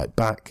playing at right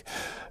back.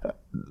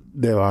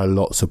 There are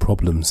lots of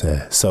problems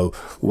there. So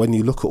when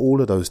you look at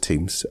all of those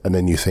teams and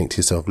then you think to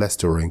yourself,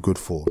 Leicester are in good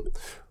form,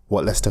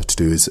 what Leicester have to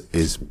do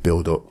is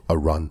build up a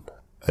run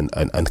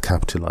and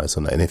capitalise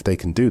on that. And if they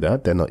can do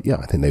that, then I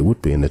think they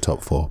would be in the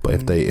top 4.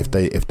 But if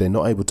they're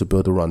not able to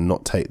build a run,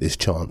 not take this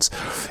chance,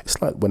 it's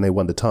like when they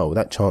won the title.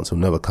 That chance will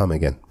never come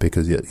again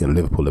because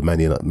Liverpool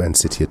and Man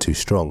City are too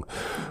strong.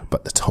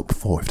 But the top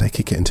 4, if they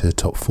could get into the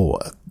top 4,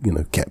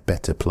 get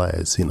better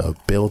players,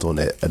 build on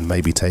it and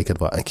maybe take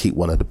advantage and keep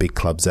one of the big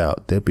clubs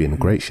out, they'll be in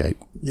great shape.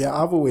 Yeah,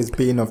 I've always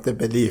been of the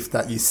belief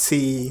that you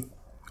see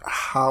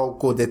how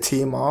good a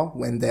team are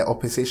when their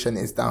opposition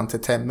is down to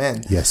 10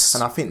 men. Yes.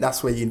 And I think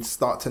that's where you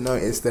start to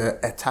notice the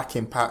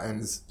attacking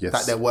patterns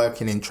that they're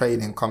working in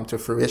training come to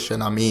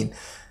fruition. I mean,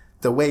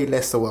 the way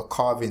Leicester were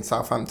carving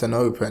Southampton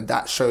open,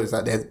 that shows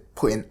that they're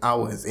putting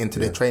hours into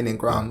the training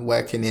ground,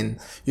 working in,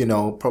 you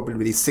know,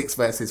 probably 6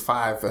 versus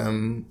 5,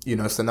 you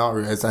know,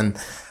 scenarios. And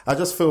I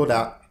just feel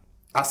that,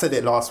 I said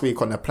it last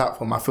week on the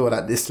platform, I feel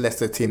that this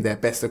Leicester team, they're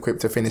best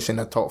equipped to finish in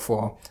the top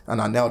 4.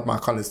 And I nailed my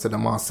colours to the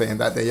mast saying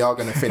that they are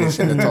going to finish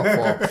in the top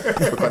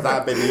 4 because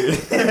I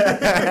believe.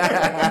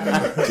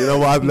 Do you know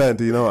what I've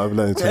learned?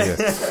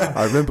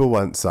 I remember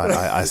once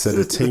I said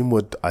a team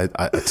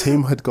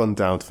had gone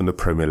down from the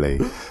Premier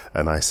League,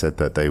 and I said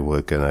that they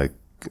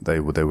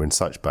were in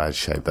such bad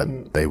shape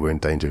that they were in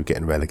danger of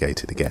getting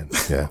relegated again.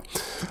 Yeah.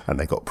 And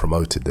they got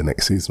promoted the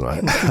next season, right?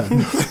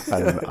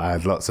 And I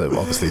had lots of,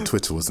 obviously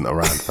Twitter wasn't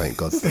around, thank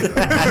God.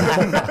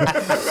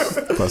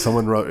 But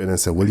someone wrote in and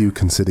said, will you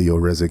consider your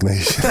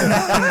resignation?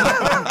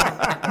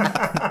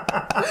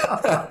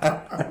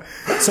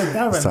 So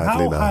Darren,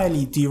 how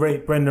highly do you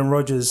rate Brendan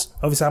Rodgers?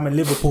 Obviously I'm a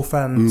Liverpool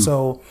fan,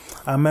 so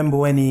I remember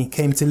when he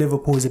came to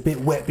Liverpool, he was a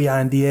bit wet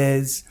behind the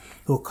ears.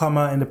 He'll come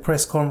out in the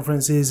press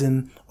conferences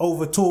and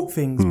over-talk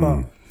things.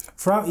 But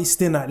throughout his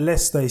stint at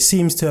Leicester, he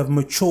seems to have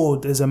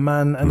matured as a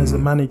man and as a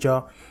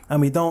manager. And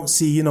we don't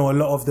see, you know, a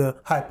lot of the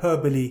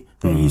hyperbole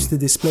that he used to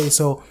display.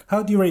 So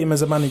how do you rate him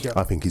as a manager?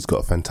 I think he's got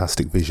a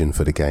fantastic vision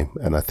for the game.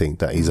 And I think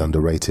that he's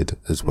underrated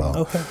as well.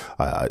 Okay.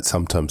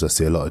 Sometimes I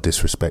see a lot of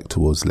disrespect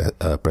towards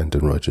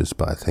Brendan Rodgers.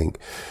 But I think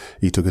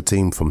he took a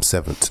team from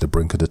 7th to the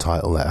brink of the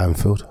title at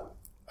Anfield.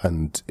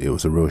 And it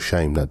was a real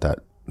shame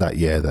that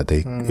year that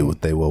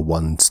they were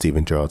one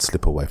Steven Gerrard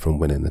slip away from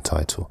winning the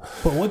title.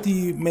 But what do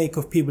you make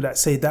of people that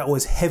say that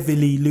was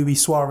heavily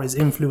Luis Suarez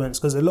influence?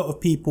 Because a lot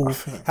of people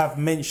have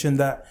mentioned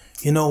that,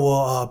 you know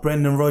what,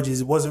 Brendan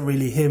Rodgers, it wasn't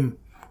really him.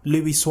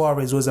 Luis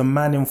Suarez was a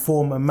man in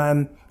form, a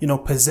man, you know,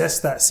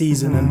 possessed that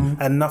season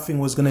and nothing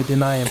was going to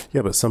deny him.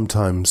 Yeah, but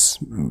sometimes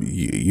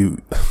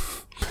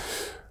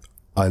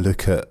I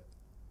look at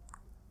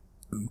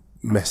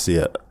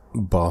Messi at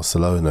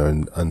Barcelona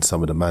and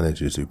some of the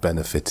managers who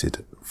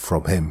benefited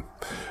from him,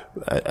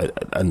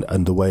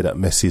 and the way that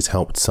Messi's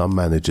helped some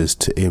managers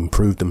to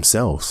improve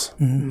themselves,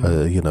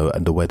 you know,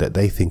 and the way that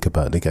they think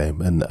about the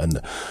game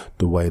and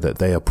the way that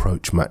they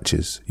approach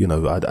matches. You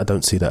know, I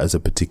don't see that as a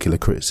particular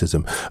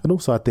criticism. And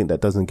also I think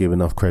that doesn't give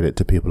enough credit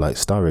to people like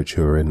Sturridge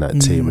who are in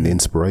that team, and the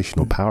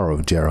inspirational power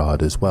of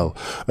Gerrard as well,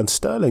 and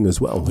Sterling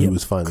as well, who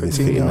was finding his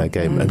feet in that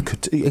game. And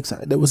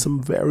there were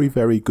some very,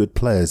 very good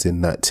players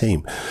in that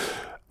team.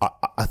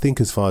 I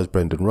think as far as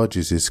Brendan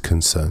Rodgers is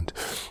concerned,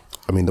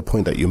 I mean, the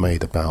point that you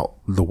made about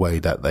the way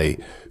that they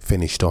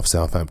finished off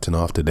Southampton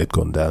after they'd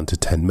gone down to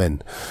 10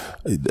 men.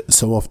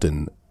 So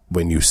often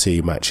when you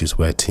see matches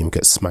where a team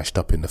gets smashed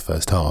up in the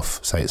first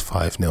half, say it's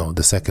 5-0,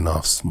 the second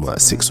half's like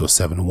 6 or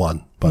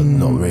 7-1, but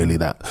not really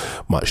that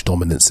much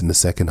dominance in the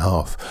second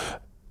half.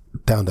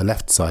 Down the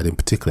left side in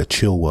particular,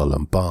 Chilwell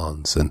and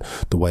Barnes, and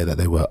the way that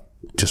they were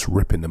just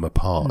ripping them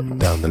apart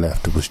down the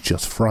left, it was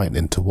just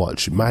frightening to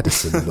watch.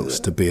 Maddison looks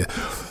to be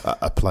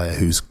a player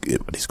he's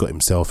got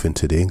himself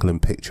into the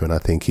England picture, and I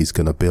think he's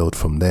going to build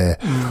from there.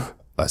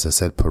 As I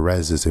said,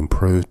 Perez has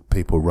improved.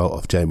 People wrote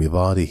off Jamie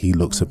Vardy. He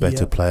looks a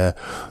better player.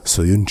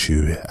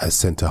 Soyuncu as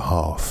centre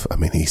half, I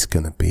mean, he's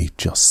going to be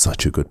just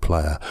such a good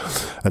player.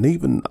 And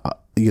even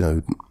you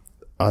know,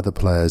 other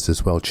players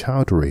as well.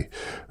 Chowdhury,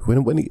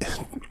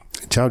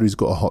 Chowdhury's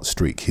got a hot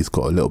streak. He's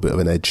got a little bit of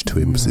an edge to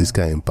him, his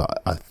game,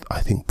 but I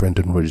think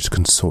Brendan Rodgers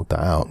can sort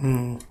that out.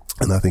 And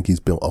I think he's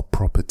built a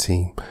proper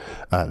team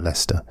at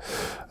Leicester.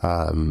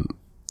 And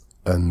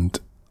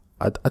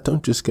I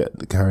don't just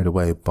get carried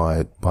away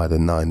by the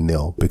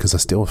 9-0, because I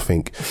still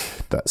think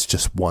that's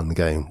just one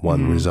game,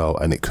 one result,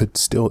 and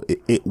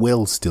it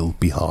will still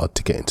be hard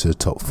to get into the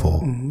top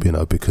 4, you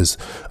know, because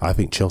I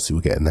think Chelsea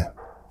will get in there.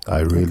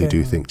 I really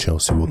do think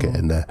Chelsea will get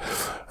in there.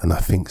 And I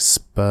think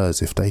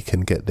Spurs, if they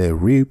can get their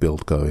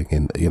rebuild going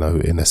in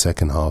the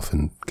second half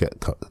and get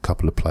a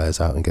couple of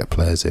players out and get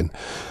players in,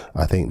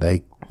 I think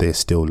they're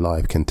still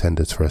live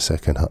contenders for a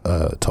second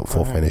top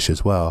 4 finish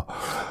as well.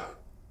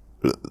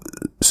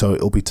 So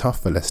it'll be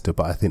tough for Leicester,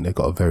 but I think they've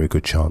got a very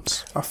good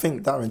chance. I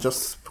think, Darren,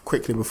 just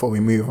quickly before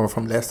we move on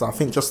from Leicester, I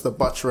think just to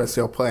buttress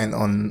your point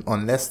on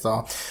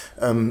Leicester,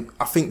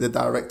 I think the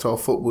director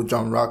of football,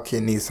 John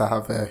Rudkin, needs to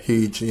have a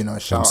huge, you know,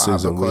 shout out.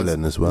 Susan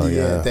Whelan as well,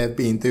 yeah. They've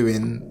been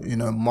doing, you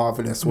know,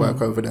 marvellous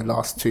work over the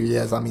last 2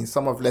 years. I mean,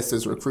 some of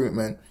Leicester's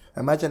recruitment,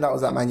 imagine that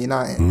was at Man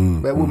United.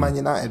 Where would Man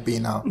United be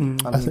now? I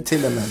mean,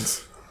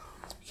 Tielemans.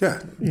 Yeah,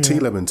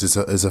 Tielemans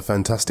is a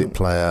fantastic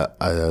player.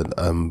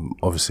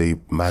 Obviously,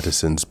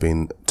 Maddison's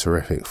been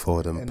terrific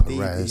for them. Indeed,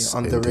 Perez,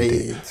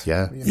 underrated.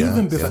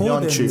 Even before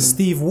then,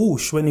 Steve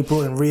Walsh, when he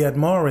brought in Riyad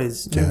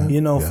Mahrez,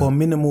 for a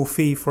minimal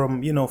fee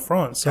from, you know,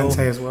 France. So, Kante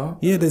as well.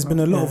 Yeah, there's been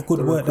a lot of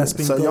good work that's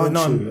been going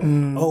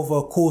on over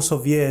a course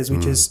of years,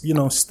 which has, you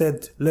know,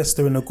 stead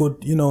Leicester in a good,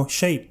 you know,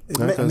 shape.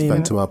 That goes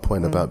back to our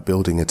point about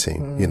building a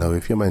team. You know,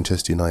 if you're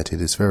Manchester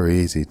United, it's very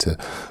easy to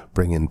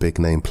bring in big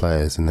name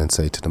players and then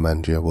say to the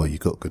manager, well, you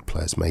got good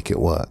players, make it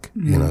work,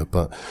 you know,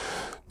 but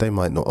they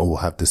might not all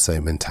have the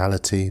same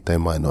mentality, they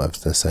might not have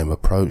the same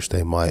approach,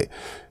 they might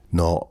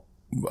not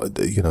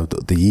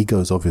the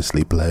egos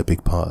obviously play a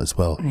big part as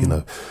well,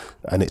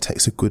 and it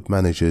takes a good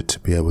manager to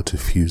be able to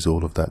fuse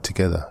all of that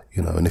together,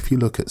 and if you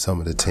look at some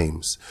of the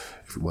teams,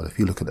 if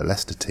you look at the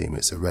Leicester team,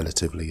 it's a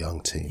relatively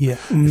young team. Yeah.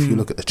 If you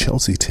look at the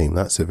Chelsea team,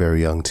 that's a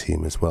very young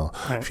team as well.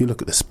 Right. If you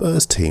look at the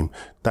Spurs team,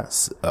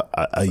 that's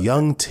a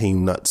young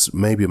team that's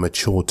maybe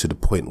matured to the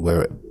point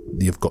where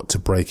you've got to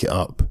break it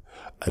up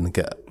and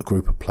get a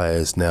group of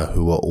players now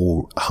who are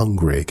all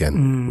hungry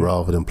again,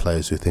 rather than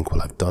players who think,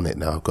 well, I've done it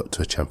now, I've got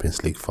to a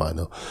Champions League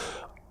final.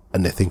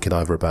 And they're thinking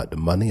either about the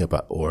money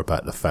or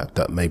about the fact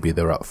that maybe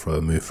they're up for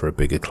a move for a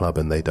bigger club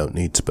and they don't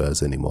need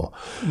Spurs anymore.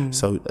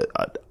 So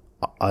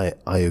I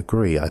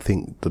agree. I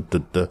think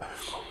the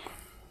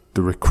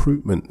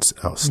recruitment's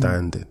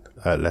outstanding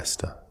at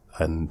Leicester.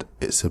 And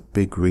it's a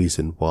big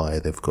reason why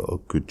they've got a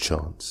good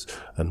chance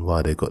and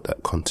why they've got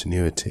that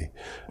continuity.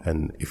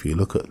 And if you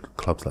look at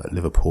clubs like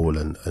Liverpool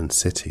and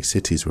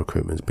City's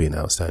recruitment's been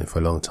outstanding for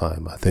a long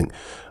time. I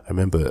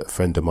remember a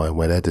friend of mine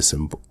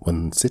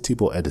when City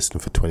bought Edison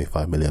for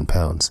 £25 million,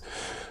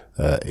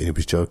 he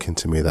was joking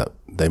to me that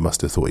they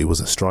must have thought he was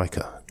a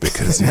striker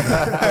because well,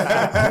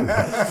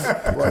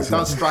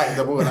 don't strike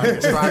the ball like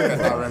a striker,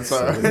 Darren.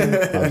 So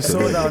we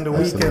saw that on the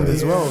weekend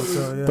as well.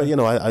 So,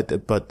 yeah.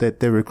 But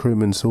their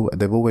recruitment's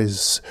they've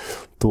always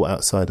thought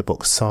outside the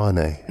box.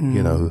 Sane,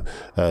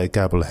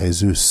 Gabriel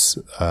Jesus,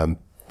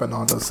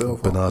 Bernardo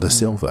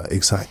Silva,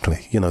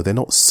 exactly. They're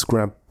not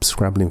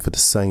scrambling for the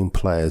same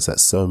players that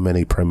so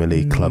many Premier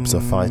League clubs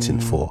are fighting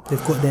for.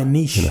 They've got their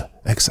niche.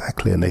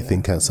 Exactly, and they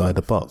think outside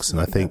the box.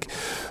 And I think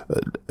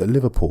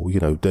Liverpool,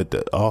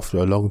 after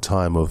a long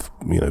time of,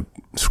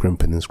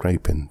 scrimping and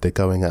scraping, they're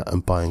going out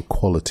and buying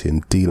quality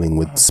and dealing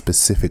with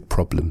specific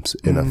problems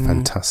in a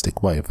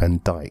fantastic way. Van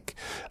Dijk,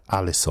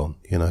 Alisson,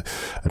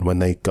 and when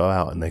they go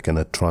out and they're going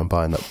to try and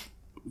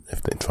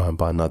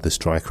buy another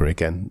striker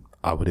again,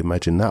 I would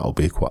imagine that'll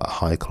be quite a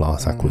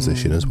high-class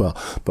acquisition as well.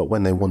 But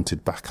when they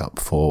wanted backup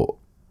for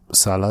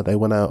Salah, they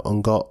went out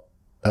and got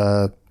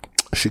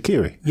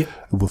Shaqiri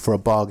for a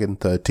bargain,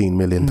 £13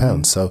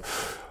 million. So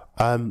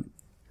I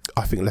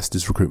think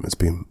Leicester's recruitment's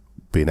been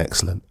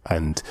excellent,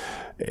 and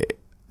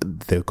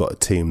they've got a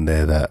team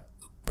there that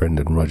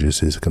Brendan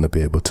Rodgers is going to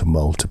be able to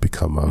mould to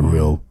become a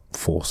real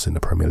force in the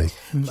Premier League.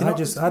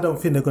 I don't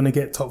think they're going to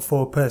get top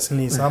 4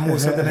 personally, so I'm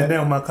also going to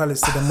nail my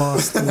colours to the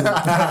mast. Do you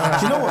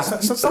know what?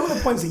 So some of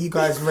the points that you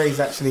guys raised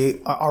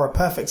actually are a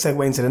perfect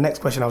segue into the next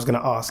question I was going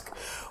to ask,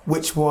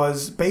 which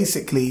was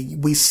basically,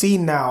 we see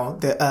now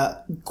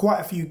that quite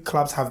a few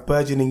clubs have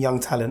burgeoning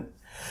young talent.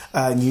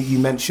 You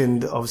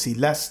mentioned obviously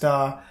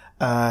Leicester,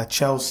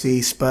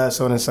 Chelsea, Spurs,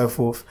 so on and so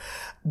forth.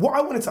 What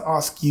I wanted to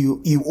ask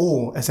you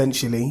all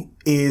essentially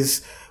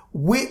is,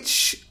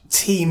 which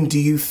team do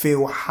you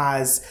feel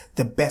has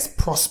the best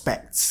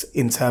prospects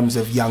in terms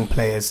of young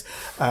players?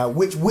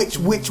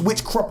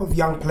 Which crop of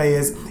young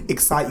players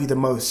excite you the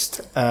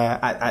most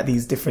at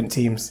these different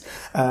teams?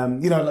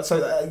 We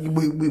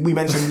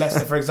mentioned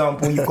Leicester, for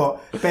example. You've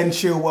got Ben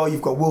Chilwell,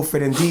 you've got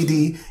Wilfred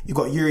Ndidi, you've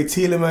got Yuri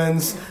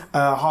Tielemans,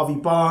 Harvey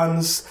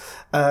Barnes.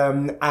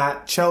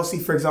 At Chelsea,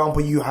 for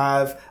example, you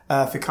have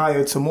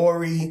Fikayo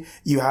Tomori,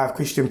 you have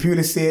Christian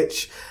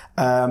Pulisic,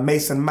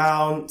 Mason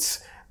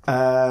Mount,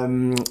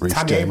 Tammy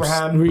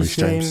Abraham, Reece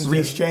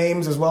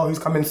James as well, who's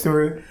coming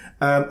through.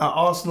 At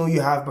Arsenal,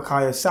 you have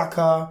Bukayo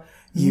Saka,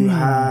 you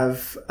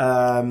have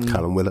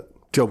Callum Willock,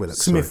 Joe Willock,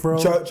 Smith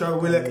Rowe, Joe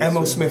Willock,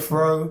 Emil Smith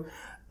Rowe.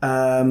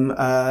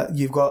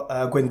 You've got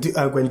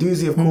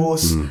Guendouzi, of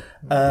course.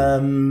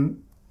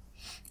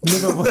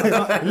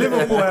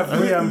 Liverpool have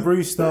Ryan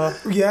Brewster,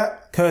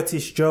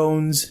 Curtis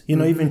Jones,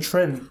 even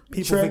Trent.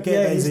 People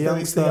forget that he's a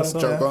youngster.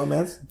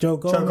 Joe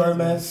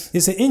Gomez.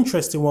 It's an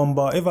interesting one,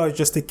 but if I was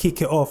just to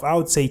kick it off, I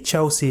would say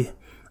Chelsea.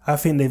 I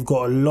think they've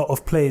got a lot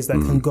of players that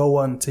can go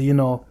on to,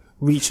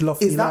 reach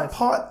lofty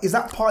heights. Is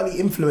that partly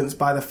influenced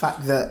by the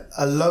fact that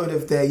a load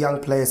of their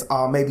young players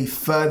are maybe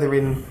further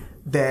in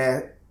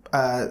their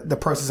the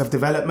process of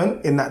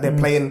development, in that they're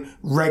playing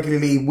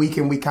regularly week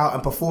in, week out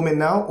and performing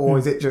now, or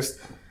is it just...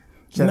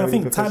 I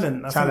think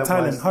talent.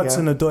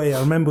 Hudson-Odoi, I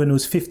remember when he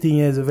was 15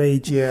 years of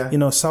age,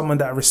 someone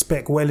that I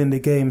respect well in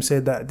the game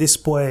said that this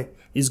boy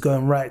is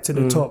going right to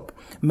the top.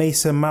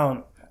 Mason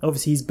Mount,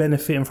 obviously he's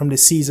benefiting from the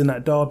season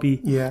at Derby,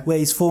 where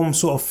his form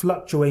sort of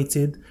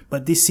fluctuated,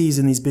 but this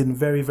season he's been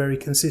very, very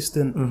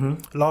consistent.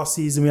 Last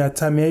season we had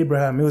Tammy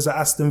Abraham, he was at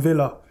Aston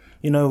Villa.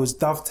 It was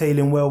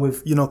dovetailing well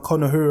with,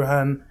 Conor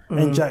Hourihane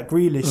and Jack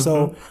Grealish.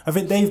 So I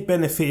think they've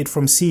benefited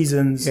from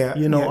seasons,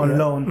 on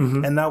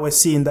loan. And now we're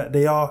seeing that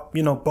they are,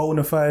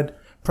 bona fide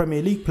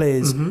Premier League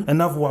players.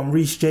 Another one,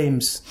 Reece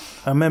James.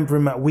 I remember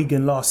him at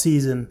Wigan last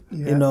season,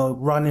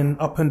 running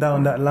up and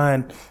down that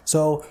line.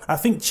 So I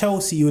think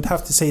Chelsea, you would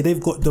have to say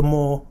they've got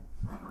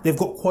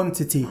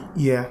quantity.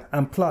 Yeah.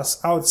 And plus,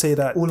 I would say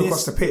that... all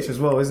across the pitch as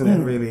well, isn't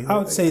it, really? I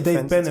would say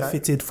they've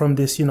benefited from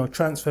this,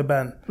 transfer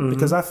ban.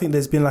 Because I think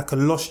there's been like a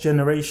lost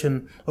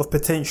generation of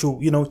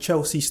potential,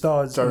 Chelsea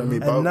stars.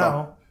 And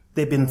now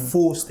they've been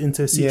forced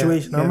into a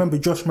situation. I remember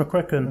Josh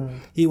McCracken.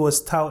 He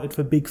was touted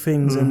for big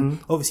things and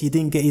obviously he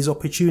didn't get his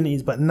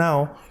opportunities. But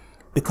now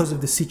because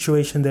of the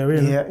situation they're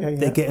in,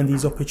 they're getting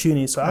these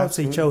opportunities. So I would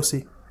say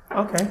Chelsea.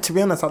 Okay. To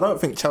be honest, I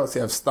don't think Chelsea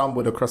have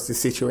stumbled across this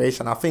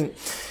situation. I think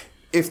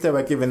if they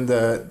were given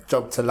the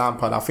job to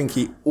Lampard, I think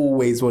he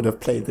always would have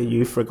played the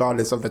youth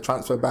regardless of the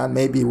transfer ban.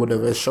 Maybe he would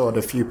have assured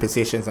a few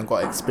positions and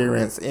got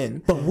experience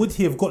in. But would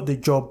he have got the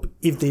job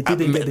if they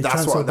didn't get the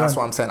transfer ban? That's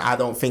what I'm saying. I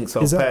don't think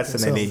so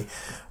personally.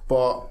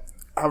 But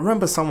I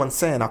remember someone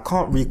saying, I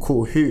can't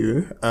recall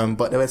who,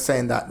 but they were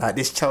saying that like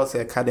this Chelsea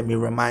academy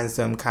reminds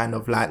them kind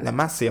of like La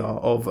Masia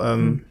of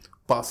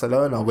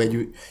Barcelona, where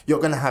you're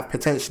going to have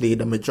potentially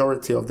the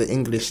majority of the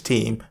English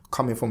team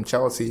coming from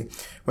Chelsea.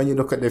 When you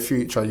look at the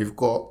future, you've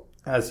got,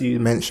 as you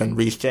mentioned,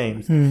 Reece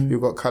James,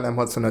 you've got Callum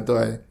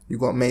Hudson-Odoi, you've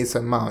got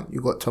Mason Mount,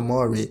 you've got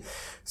Tomori.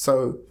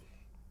 So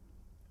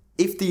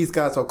if these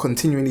guys are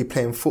continually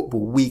playing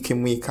football week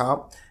in, week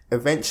out,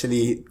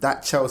 eventually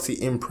that Chelsea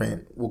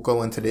imprint will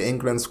go into the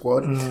England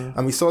squad.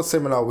 And we saw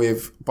similar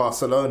with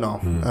Barcelona,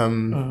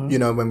 you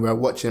know, when we were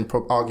watching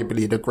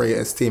arguably the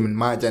greatest team in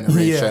my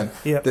generation,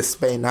 the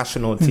Spain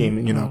national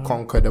team, you know,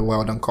 conquer the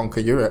world and conquer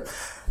Europe.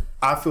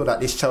 I feel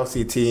that this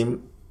Chelsea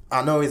team,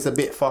 I know it's a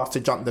bit fast to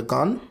jump the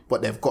gun,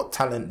 but they've got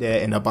talent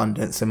there in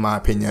abundance, in my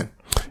opinion.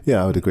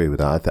 Yeah, I would agree with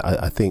that.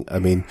 I think,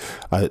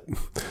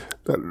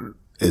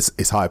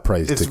 it's high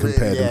praise to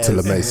compare them to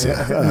La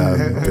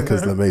Masia,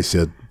 because La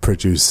Masia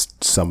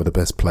produced some of the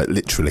best play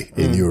literally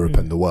in Europe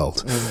and the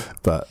world.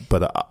 But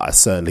I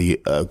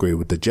certainly agree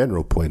with the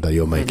general point that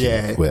you're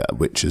making,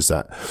 which is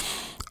that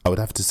I would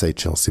have to say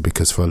Chelsea,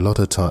 because for a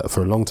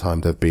long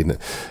time they've been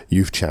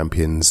youth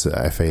champions,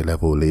 FA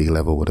level, league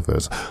level, whatever it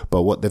is.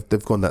 But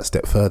they've gone that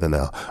step further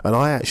now, and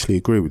I actually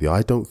agree with you.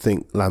 I don't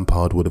think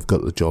Lampard would have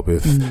got the job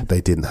if they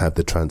didn't have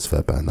the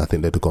transfer ban. I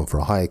think they'd have gone for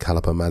a higher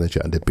caliber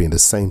manager, and they'd be in the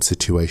same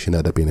situation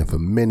that they've been in for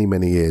many,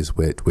 many years,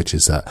 which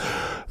is that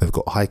they've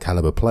got high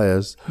caliber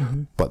players,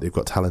 but they've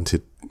got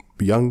talented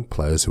young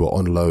players who are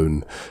on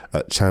loan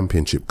at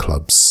championship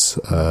clubs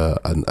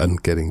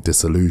and getting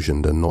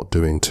disillusioned and not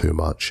doing too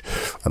much.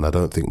 And I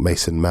don't think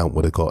Mason Mount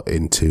would have got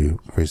into,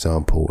 for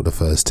example, the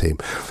first team.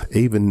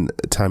 Even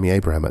Tammy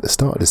Abraham at the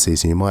start of the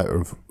season, you might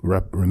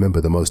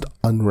remember the most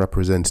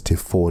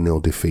unrepresentative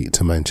 4-0 defeat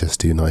to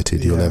Manchester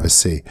United you'll ever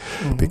see.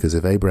 Because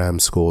if Abraham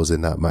scores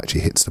in that match,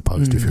 he hits the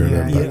post, if you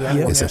remember.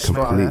 It's a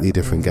completely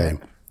different game.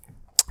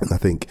 And I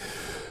think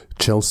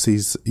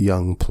Chelsea's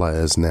young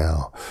players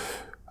now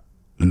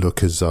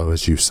look as though,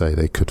 as you say,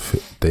 they could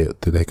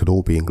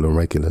all be England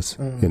regulars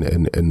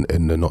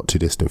in the not too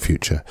distant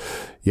future.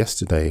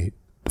 Yesterday,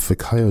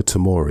 Fikayo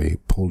Tomori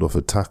pulled off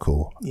a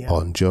tackle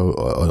on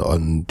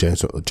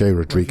Jay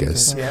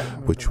Rodriguez,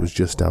 which was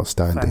just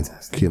outstanding.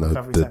 Fantastic. You know,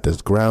 the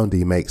ground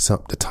he makes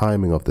up, the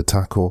timing of the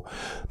tackle,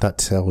 that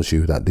tells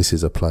you that this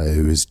is a player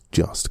who is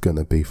just going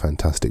to be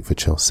fantastic for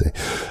Chelsea.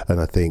 And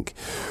I think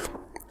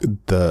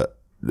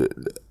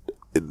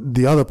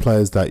the other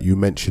players that you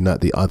mentioned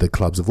at the other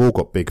clubs have all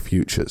got big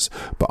futures.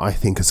 But I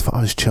think as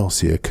far as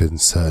Chelsea are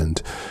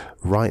concerned,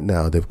 right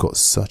now they've got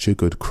such a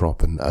good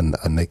crop and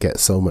they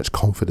get so much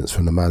confidence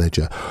from the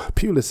manager.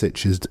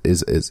 Pulisic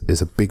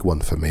is a big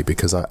one for me,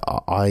 because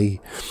I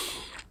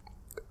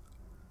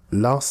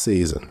last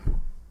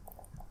season,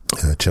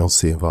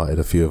 Chelsea invited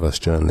a few of us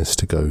journalists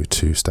to go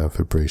to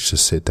Stamford Bridge to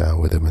sit down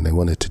with him, and they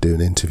wanted to do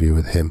an interview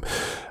with him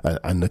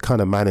and to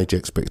kind of manage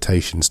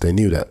expectations. They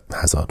knew that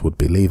Hazard would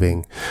be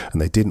leaving, and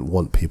they didn't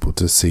want people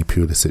to see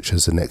Pulisic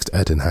as the next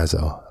Eden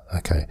Hazard.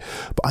 Okay.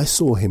 But I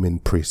saw him in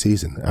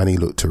pre-season and he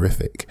looked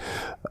terrific.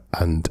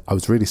 And I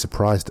was really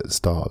surprised at the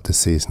start of the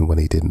season when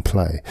he didn't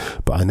play.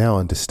 But I now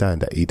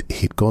understand that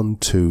he'd gone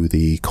to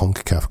the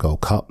CONCACAF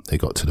Gold Cup. They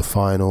got to the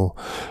final.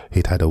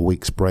 He'd had a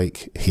week's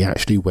break. He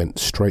actually went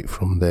straight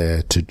from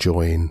there to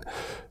join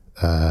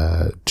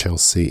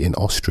Chelsea in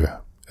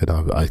Austria. And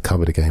I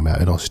covered a game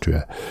out in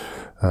Austria.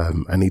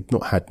 And he'd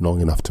not had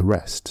long enough to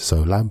rest.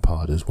 So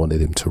Lampard has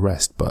wanted him to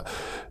rest. But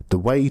the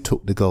way he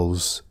took the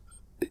goals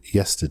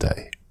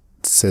yesterday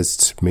says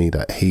to me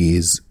that he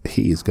is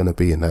going to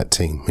be in that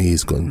team. He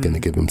is going to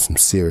give him some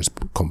serious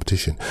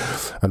competition.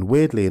 And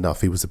weirdly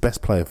enough, he was the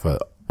best player for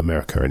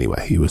America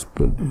anyway. He was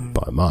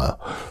by a mile.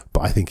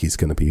 But I think he's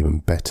going to be even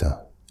better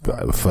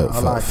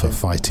for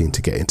fighting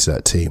to get into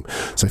that team.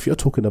 So if you're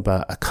talking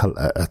about a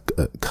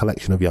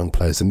collection of young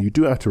players, and you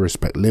do have to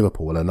respect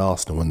Liverpool and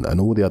Arsenal and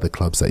all the other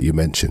clubs that you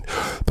mentioned,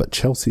 but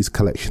Chelsea's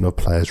collection of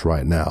players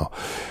right now,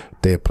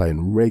 they're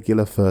playing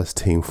regular first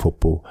team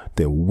football.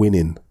 They're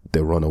winning.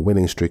 They're on a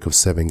winning streak of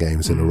 7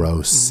 games in a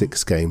row,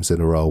 6 games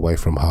in a row away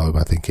from home,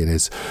 I think it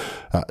is.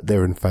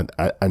 They're in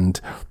and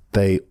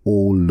they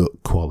all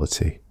look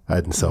quality.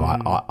 And so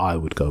I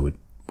would go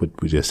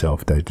with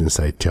yourself, David, and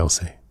say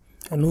Chelsea.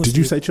 And did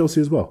you say Chelsea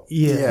as well?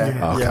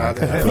 Yeah.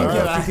 Okay.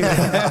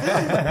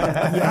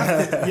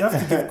 You have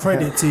to give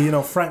credit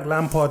to, Frank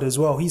Lampard as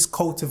well. He's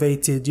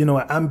cultivated, an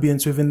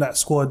ambience within that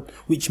squad,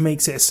 which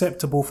makes it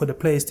acceptable for the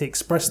players to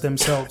express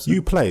themselves.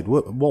 You played.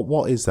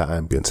 What is that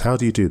ambience? How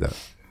do you do that?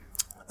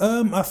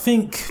 I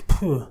think,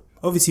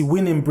 obviously,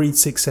 winning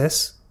breeds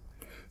success.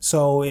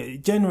 So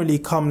it generally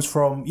comes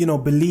from,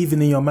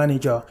 believing in your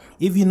manager.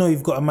 If you know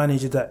you've got a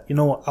manager that,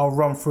 I'll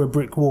run through a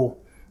brick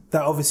wall,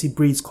 that obviously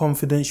breeds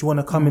confidence. You want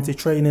to come into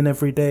training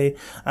every day.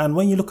 And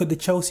when you look at the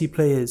Chelsea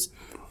players,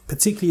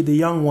 particularly the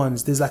young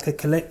ones, there's like a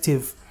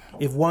collective.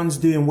 If one's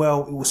doing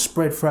well, it will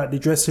spread throughout the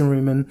dressing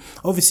room. And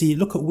obviously,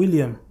 look at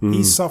William.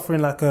 He's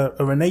suffering like a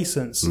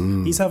renaissance.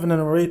 He's having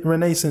a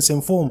renaissance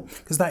in form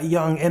because that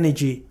young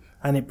energy,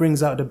 and it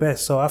brings out the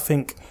best. So I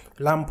think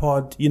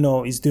Lampard,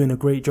 is doing a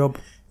great job.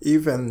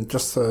 Even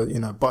just to,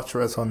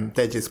 buttress on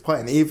Deji's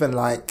point, even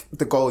like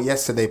the goal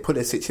yesterday,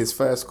 Pulisic's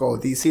first goal,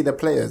 do you see the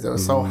players? They were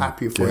so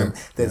happy for him.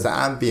 There's an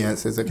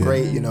ambience, there's a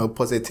great,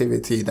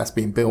 positivity that's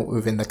been built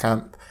within the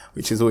camp,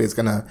 which is always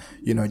going to,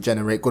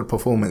 generate good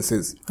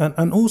performances.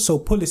 And also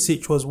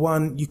Pulisic was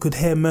one, you could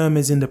hear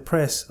murmurs in the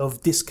press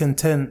of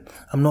discontent.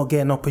 I'm not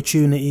getting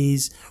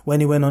opportunities. When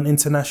he went on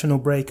international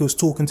break, he was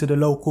talking to the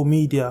local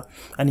media,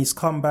 and he's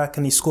come back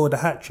and he scored a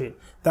hat-trick.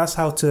 That's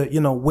how to,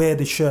 wear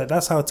the shirt.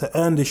 That's how to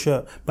earn the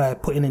shirt, by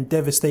putting in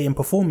devastating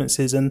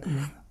performances. And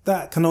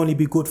that can only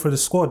be good for the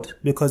squad,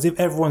 because if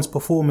everyone's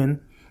performing,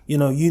 you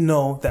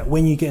know that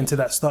when you get into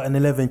that starting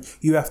 11,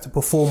 you have to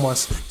perform, or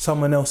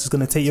someone else is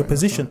going to take your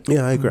position.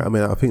 Yeah, I agree. I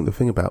mean, I think the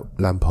thing about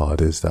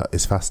Lampard is that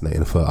it's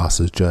fascinating for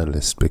us as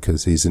journalists,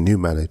 because he's a new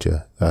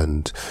manager,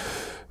 and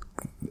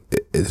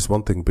it's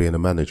one thing being a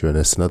manager, and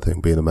it's another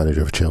thing being a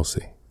manager of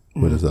Chelsea,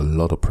 where there's a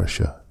lot of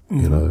pressure,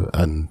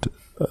 and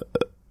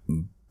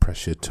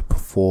pressure to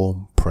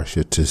perform,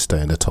 pressure to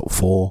stay in the top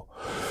 4,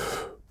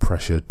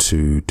 pressure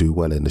to do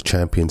well in the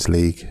Champions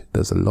League.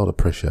 There's a lot of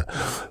pressure.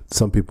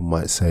 Some people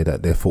might say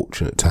that they're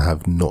fortunate to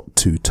have not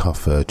too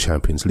tough a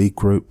Champions League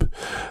group,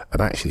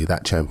 and actually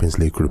that Champions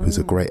League group is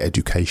a great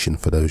education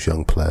for those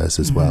young players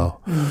as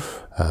well.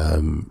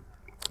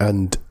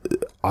 And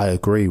I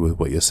agree with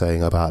what you're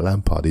saying about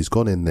Lampard. He's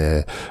gone in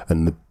there,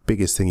 and the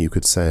biggest thing you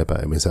could say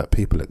about him is that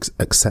people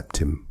accept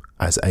him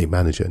as a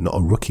manager, not a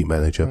rookie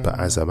manager, but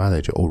as a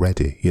manager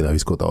already.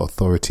 He's got the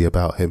authority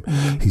about him.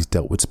 He's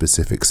dealt with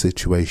specific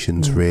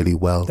situations really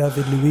well.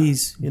 David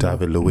Luiz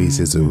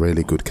is a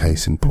really good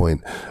case in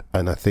point.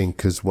 And I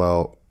think as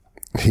well,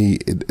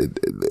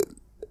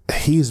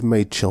 he's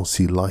made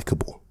Chelsea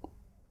likeable.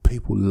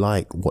 People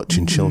like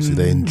watching Chelsea.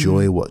 They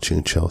enjoy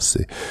watching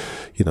Chelsea.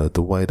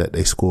 The way that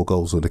they score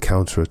goals on the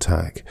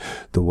counter-attack,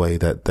 the way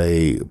that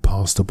they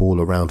pass the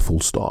ball around full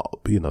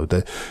stop.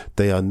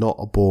 They are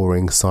not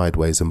boring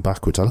sideways and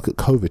backwards. I look at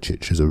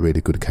Kovacic as a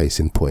really good case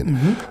in point.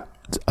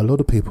 A lot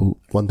of people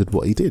wondered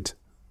what he did.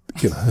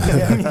 They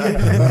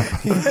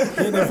thought he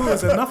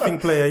was a nothing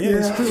player.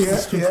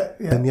 It's true.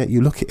 And yet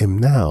you look at him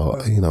now,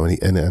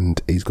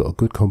 and he's got a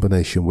good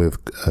combination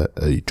with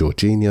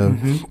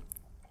Jorginho.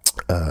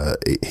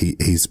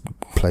 He's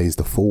plays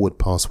the forward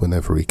pass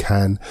whenever he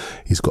can.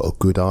 He's got a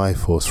good eye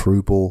for a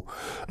through ball.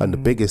 And the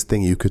biggest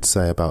thing you could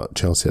say about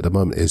Chelsea at the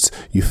moment is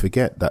you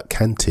forget that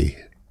Kante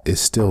is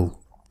still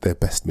their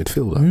best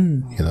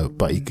midfielder.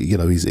 But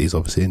he's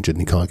obviously injured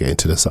and he can't get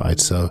into the side.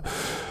 So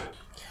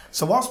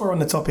whilst we're on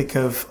the topic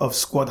of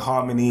squad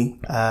harmony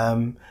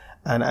and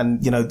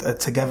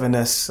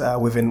togetherness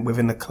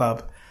within the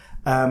club,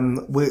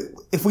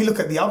 if we look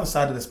at the other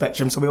side of the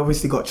spectrum, so we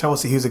obviously got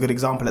Chelsea, who's a good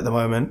example at the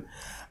moment.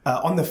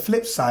 On the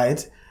flip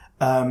side,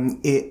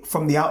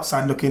 from the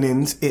outside looking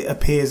in, it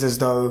appears as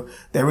though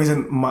there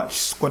isn't much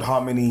squad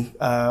harmony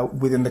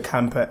within the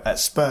camp at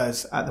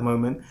Spurs at the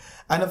moment.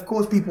 And of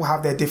course, people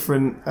have their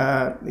different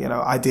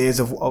ideas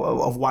of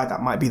why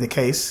that might be the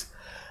case.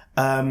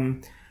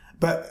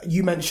 But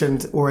you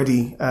mentioned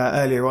already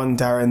earlier on,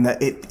 Darren,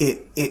 that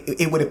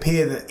it would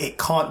appear that it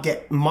can't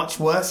get much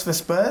worse for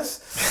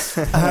Spurs.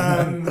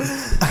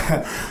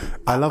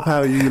 I love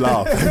how you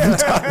laugh every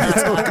time you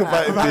talk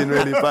about it being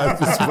really bad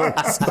for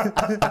Spurs.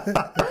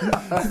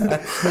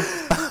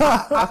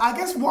 I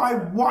guess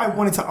what I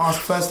wanted to ask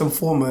first and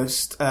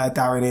foremost,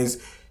 Darren,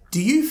 is do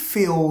you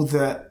feel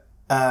that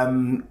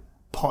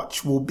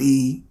Poch will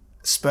be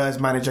Spurs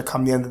manager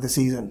come the end of the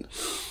season?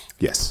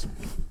 Yes,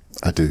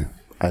 I do.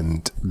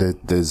 And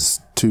there's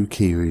two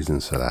key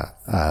reasons for that.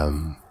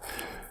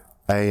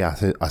 I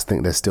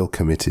think they're still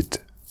committed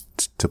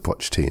to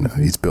Pochettino.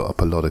 He's built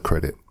up a lot of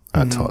credit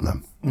at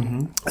Tottenham.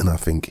 And I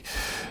think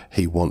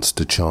he wants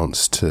the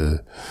chance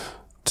to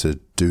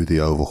do the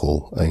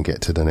overhaul and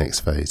get to the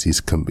next phase.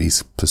 He's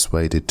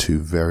persuaded two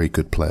very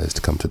good players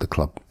to come to the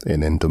club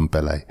in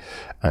Ndombele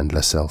and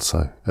Lo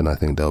Celso. And I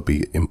think they'll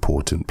be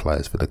important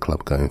players for the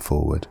club going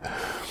forward.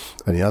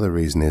 And the other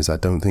reason is I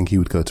don't think he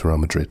would go to Real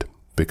Madrid,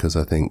 because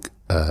I think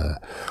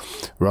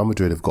Real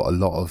Madrid have got a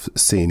lot of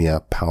senior,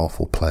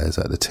 powerful players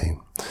at the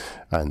team,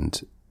 and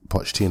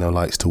Pochettino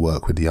likes to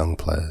work with young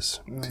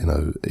players.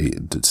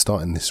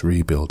 Starting this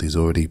rebuild, he's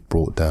already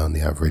brought down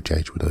the average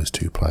age with those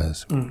two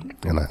players,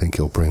 and I think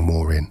he'll bring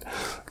more in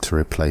to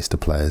replace the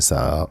players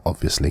that are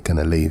obviously going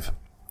to leave.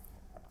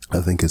 I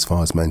think as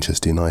far as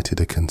Manchester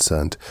United are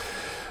concerned,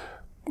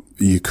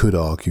 you could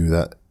argue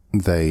that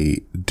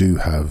they do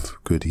have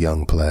good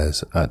young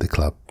players at the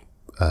club.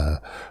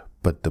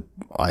 But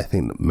I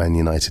think that Man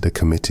United are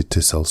committed to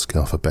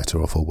Solskjaer for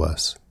better or for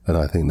worse. And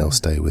I think they'll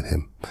stay with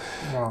him.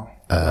 Wow.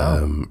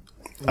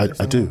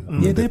 I do.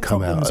 Yeah, their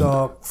problems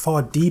are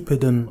far deeper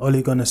than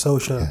Ole Gunnar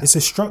Solskjaer. Yeah. It's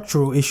a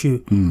structural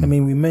issue. I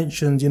mean, we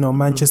mentioned,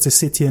 Manchester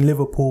City and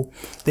Liverpool,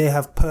 they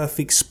have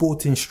perfect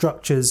sporting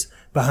structures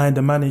behind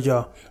the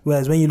manager.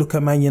 Whereas when you look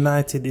at Man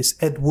United, it's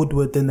Ed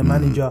Woodward and the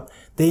manager.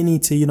 They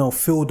need to,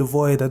 fill the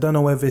void. I don't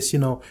know whether it's,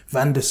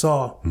 Van der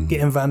Sar,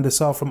 getting Van der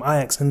Sar from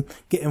Ajax and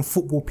getting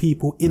football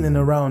people in and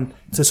around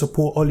to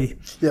support Ole.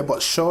 Yeah,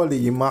 but surely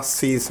you must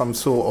see some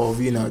sort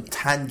of,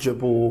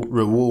 tangible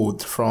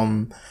reward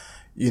from,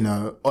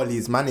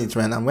 Ole's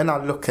management. And when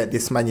I look at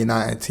this Man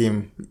United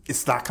team,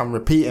 it's like I'm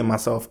repeating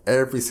myself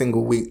every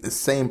single week. The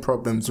same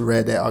problems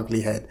rear their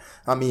ugly head.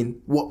 I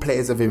mean, what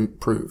players have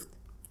improved?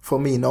 For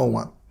me, no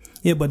one.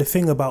 Yeah, but the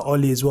thing about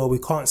Ole as well, we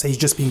can't say he's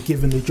just been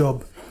given the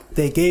job.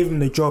 They gave him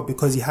the job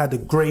because he had a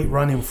great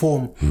run in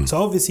form. So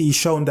obviously he's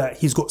shown that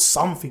he's got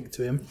something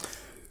to him.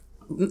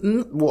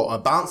 What, a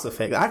bounce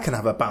effect? I can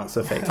have a bounce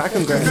effect. I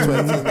can go into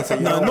a team and say,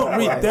 no, not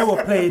really. They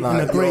were playing in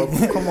a great...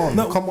 Come on.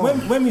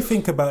 When we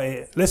think about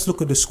it, let's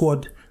look at the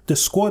squad. The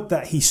squad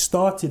that he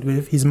started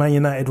with, his Man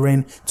United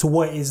reign, to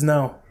what it is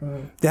now.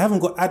 They haven't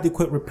got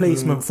adequate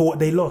replacement for what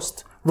they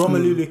lost.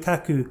 Romelu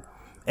Lukaku,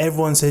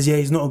 everyone says, yeah,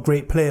 he's not a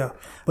great player.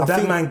 But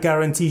that man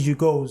guarantees you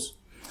goals.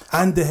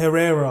 Ander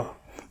Herrera,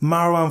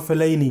 Marouane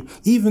Fellaini,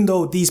 even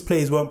though these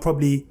players weren't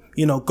probably,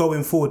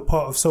 going forward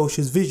part of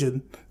Solskjaer's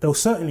vision, they'll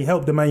certainly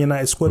help the Man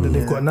United squad that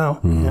they've got now.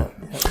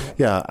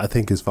 Yeah, I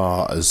think as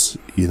far as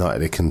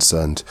United are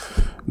concerned,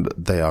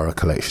 they are a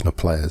collection of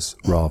players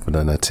rather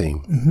than a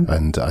team.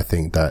 And I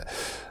think that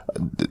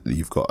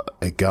you've got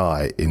a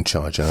guy in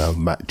charge,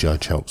 and Matt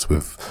Judge helps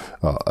with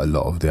a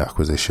lot of the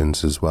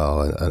acquisitions as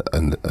well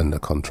and the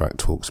contract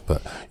talks,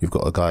 but you've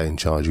got a guy in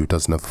charge who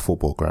doesn't have a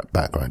football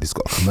background. He's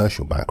got a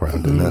commercial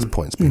background, and there's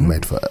points being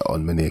made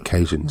on many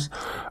occasions.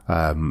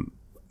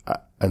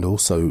 And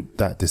also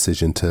that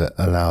decision to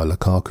allow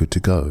Lukaku to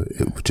go,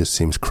 it just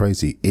seems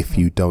crazy if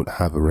you don't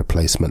have a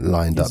replacement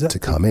lined up to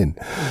come in.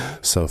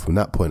 So from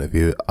that point of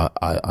view,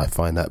 I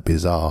find that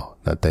bizarre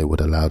that they would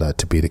allow that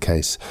to be the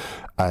case.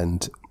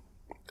 And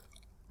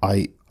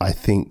I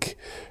think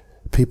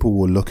people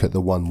will look at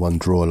the 1-1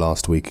 draw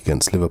last week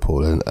against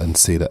Liverpool and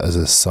see that as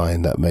a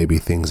sign that maybe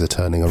things are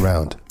turning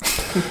around.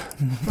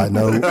 I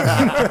know.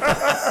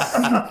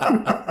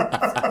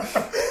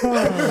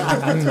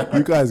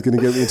 You guys are going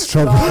to get me into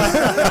trouble.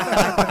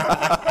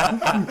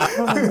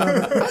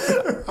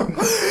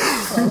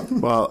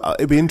 Well,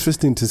 it'd be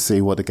interesting to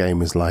see what the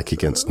game is like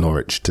against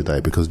Norwich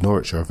today, because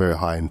Norwich are a very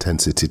high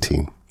intensity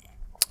team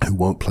who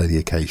won't play the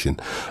occasion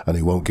and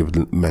who won't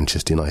give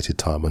Manchester United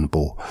time on the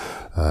ball.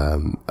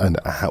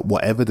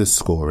 Whatever the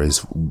score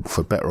is,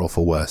 for better or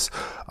for worse,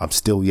 I'm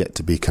still yet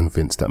to be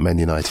convinced that Man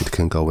United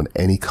can go on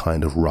any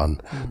kind of run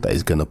that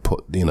is going to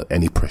put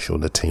any pressure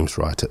on the teams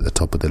right at the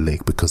top of the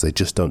league, because they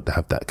just don't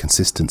have that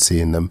consistency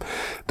in them.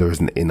 There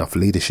isn't enough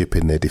leadership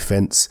in their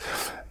defence.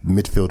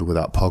 Midfield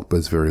without Pogba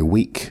is very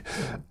weak.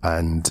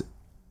 And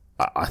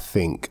I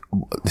think,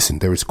 listen,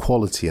 there is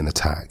quality in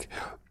attack,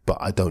 but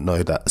I don't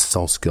know that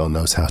Solskjaer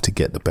knows how to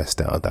get the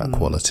best out of that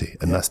quality.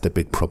 And that's the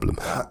big problem.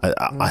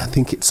 I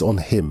think it's on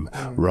him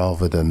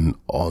rather than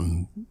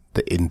on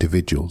the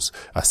individuals.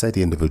 I say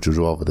the individuals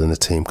rather than the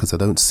team, because I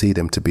don't see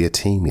them to be a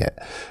team yet.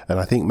 And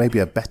I think maybe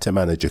a better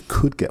manager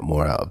could get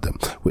more out of them,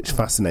 which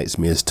fascinates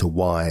me as to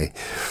why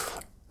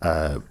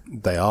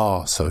they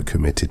are so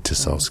committed to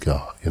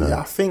Solskjaer.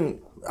 Yeah,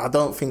 I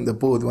don't think the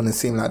board want to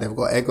seem like they've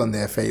got egg on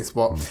their face,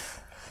 but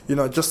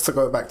just to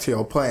go back to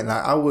your point,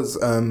 like I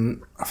was,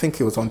 I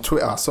think it was on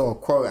Twitter, I saw a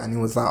quote and it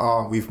was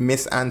like, we've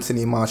missed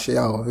Anthony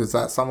Martial. It was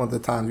like, some of the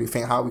times we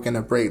think, how are we going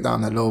to break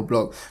down a low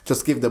block?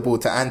 Just give the ball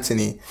to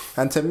Anthony.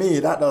 And to me,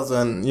 that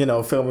doesn't,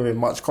 fill me with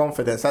much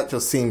confidence. That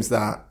just seems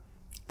that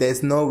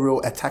there's no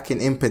real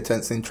attacking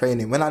impotence in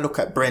training. When I look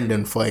at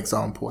Brendan, for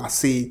example, I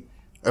see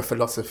a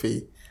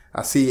philosophy.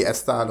 I see a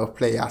style of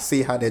play. I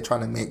see how they're trying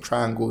to make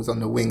triangles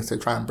on the wings to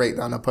try and break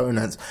down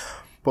opponents.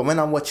 But when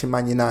I'm watching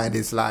Man United,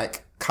 it's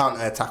like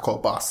counter-attack or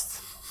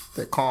bust.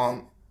 They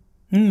can't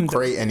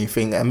create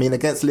anything. I mean,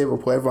 against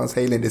Liverpool, everyone's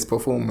hailing this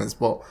performance,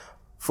 but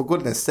for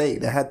goodness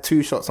sake, they had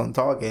 2 shots on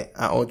target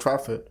at Old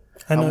Trafford,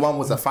 and one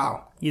was a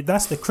foul. Yeah,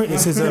 that's the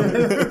criticism.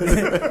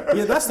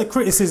 That's the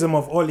criticism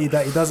of Ole,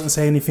 that he doesn't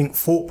say anything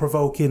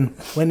thought-provoking.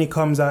 When he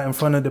comes out in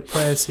front of the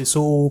press, it's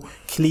all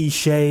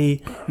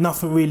cliche,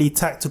 nothing really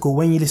tactical.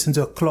 When you listen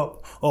to a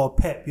Klopp or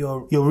Pep,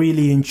 you're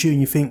really in tune.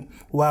 You think,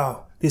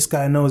 wow, this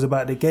guy knows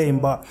about the game.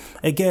 But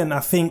again, I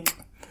think,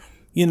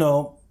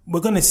 we're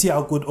going to see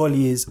how good Ole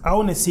is. I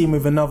want to see him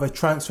with another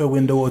transfer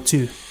window or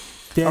 2.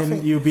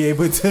 Then you'll be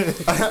able to...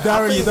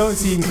 Darren, you don't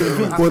see him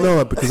convinced. Well,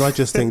 no, because I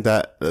just think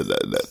that...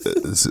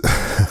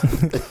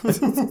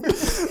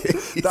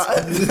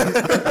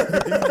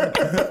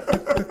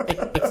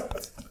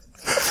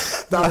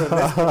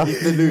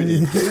 He's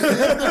deluded.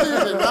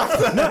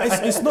 No,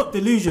 it's not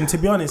delusion, to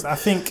be honest. I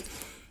think,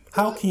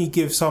 how can you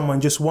give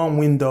someone just one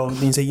window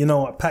and say,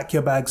 pack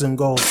your bags and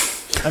go?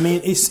 I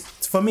mean, it's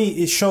for me,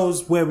 it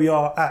shows where we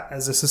are at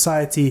as a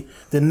society.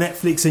 The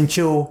Netflix and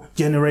chill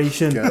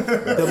generation,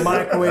 the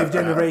microwave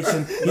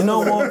generation. You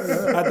know what?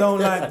 I don't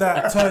like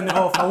that. Turn it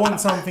off. I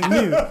want something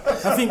new.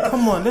 I think,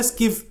 come on, let's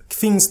give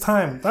things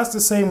time. That's the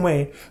same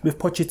way with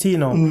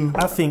Pochettino.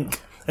 I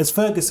think, as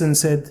Ferguson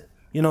said,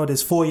 you know,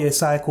 there's 4-year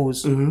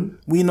cycles.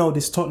 We know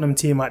this Tottenham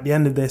team at the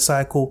end of their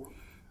cycle.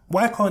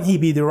 Why can't he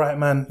be the right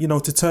man, you know,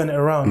 to turn it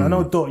around? I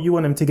know, Dot, you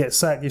want him to get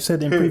sacked. You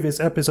said in previous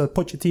episode,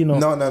 Pochettino.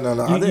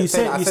 No. You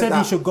said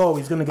he should go.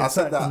 He's going to get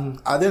sacked.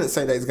 I didn't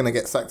say that he's going to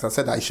get sacked. I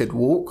said that he should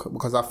walk,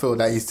 because I feel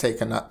that he's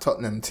taken that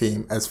Tottenham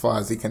team as far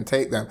as he can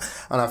take them.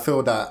 And I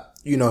feel that,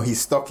 you know, his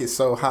stock is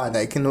so high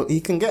that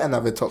he can get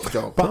another top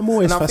job. But I'm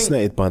always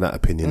fascinated by that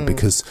opinion,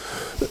 because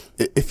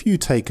if you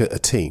take a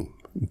team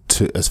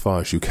to as far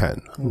as you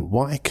can,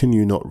 why can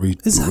you not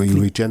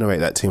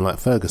regenerate that team like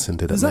Ferguson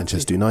did at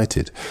Manchester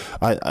United?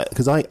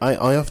 Because I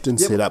often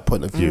see that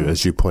point of view,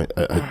 as you point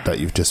that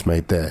you've just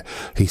made there.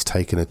 He's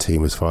taken a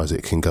team as far as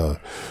it can go,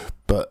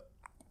 but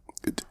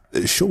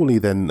surely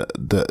then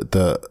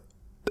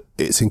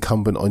it's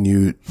incumbent on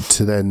you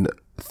to then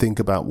think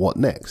about what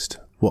next.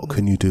 What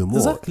can you do more?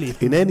 Exactly.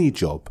 In any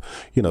job,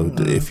 you know,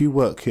 if you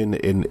work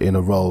in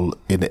a role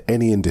in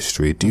any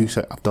industry, do you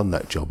say, I've done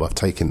that job, I've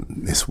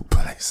taken this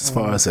place as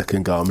far as I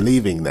can go, I'm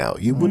leaving now?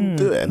 You wouldn't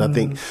do it. And I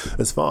think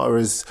as far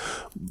as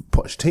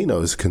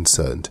Pochettino is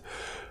concerned,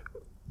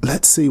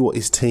 let's see what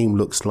his team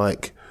looks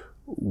like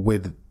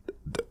with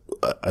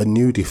a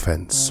new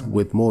defence,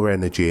 with more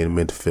energy in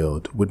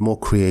midfield, with more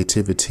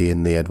creativity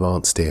in the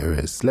advanced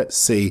areas. Let's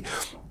see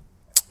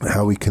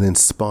how we can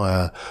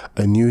inspire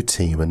a new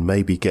team and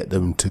maybe get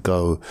them to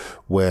go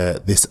where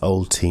this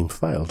old team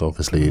failed,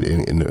 obviously,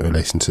 in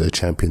relation to the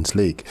Champions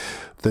League.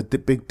 The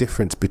big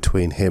difference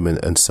between him and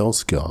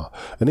Solskjaer,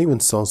 and even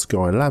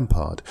Solskjaer and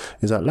Lampard,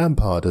 is that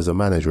Lampard as a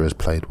manager has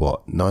played,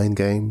 9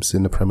 games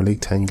in the Premier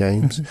League, 10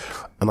 games?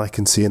 And I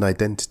can see an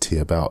identity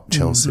about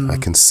Chelsea. I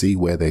can see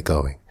where they're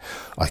going.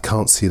 I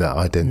can't see that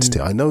identity.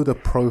 I know the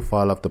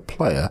profile of the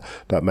player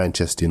that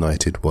Manchester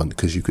United want,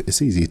 because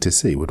it's easy to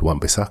see with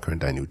Wan-Bissaka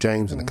and Daniel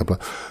James and a couple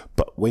of,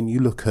 but when you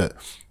look at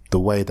the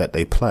way that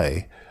they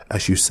play,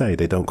 as you say,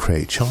 they don't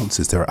create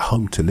chances. They're at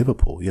home to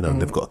Liverpool, you know,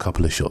 and they've got a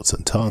couple of shots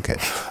on target.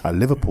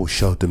 And Liverpool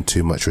showed them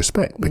too much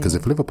respect, because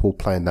if Liverpool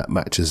playing that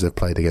match as they've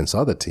played against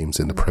other teams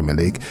in the Premier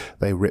League,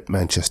 they ripped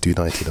Manchester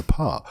United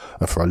apart.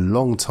 And for a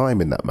long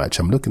time in that match,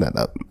 I'm looking at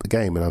that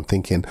game and I'm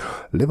thinking,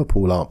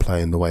 Liverpool aren't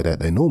playing the way that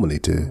they normally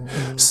do.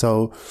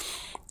 So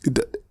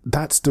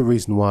that's the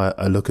reason why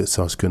I look at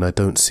Solskjaer and I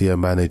don't see a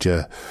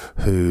manager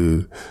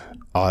who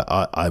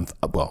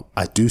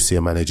I do see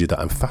a manager that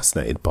I'm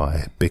fascinated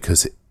by,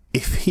 because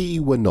if he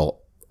were not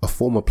a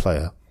former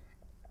player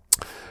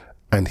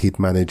and he'd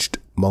managed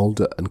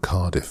Mulder and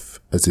Cardiff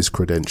as his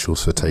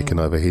credentials for taking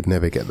over, he'd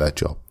never get that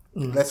job.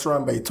 Let's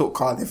remember, he took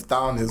Cardiff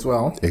down as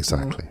well.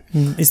 Exactly.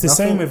 It's the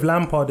same with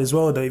Lampard as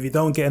well, though. If you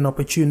don't get an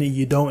opportunity,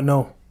 you don't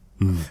know.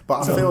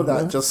 But I feel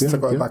that, just to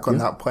go back on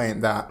that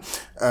point, that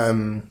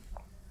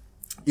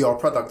you're a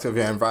product of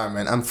your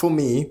environment. And for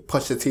me,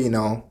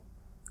 Pochettino,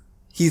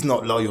 he's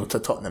not loyal to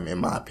Tottenham, in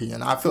my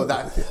opinion. I feel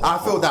that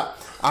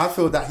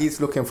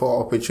he's looking for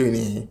an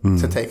opportunity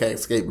to take an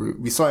escape route.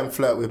 We saw him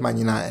flirt with Man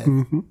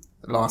United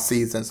last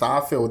season, so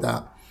I feel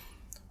that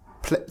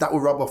that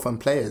will rub off on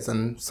players,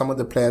 and some of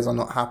the players are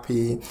not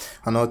happy.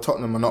 I know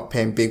Tottenham are not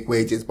paying big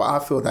wages, but I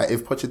feel that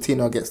if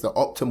Pochettino gets the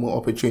optimal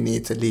opportunity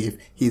to leave,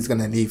 he's going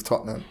to leave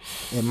Tottenham,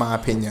 in my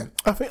opinion.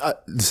 I think,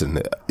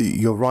 listen,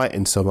 you're right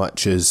in so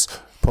much as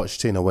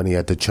Pochettino, when he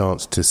had the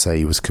chance to say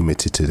he was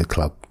committed to the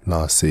club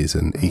last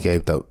season, he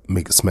gave that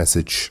mixed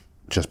message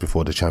just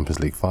before the Champions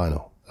League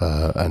final.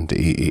 And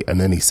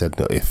then he said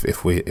that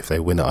if they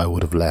win it, I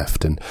would have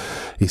left. And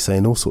he's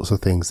saying all sorts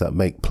of things that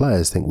make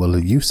players think, well,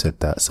 you said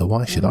that, so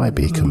why should I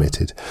be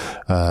committed?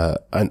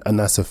 And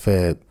that's a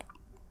fair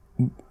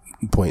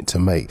point to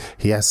make.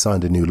 He has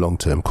signed a new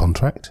long-term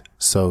contract,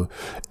 so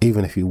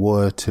even if he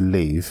were to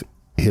leave,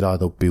 he'd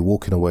either be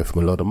walking away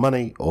from a lot of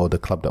money, or the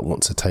club that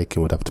wants to take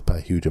him would have to pay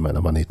a huge amount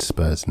of money to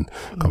Spurs in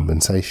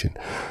compensation.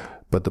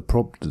 But the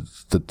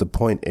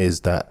point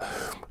is that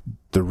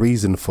the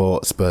reason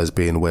for Spurs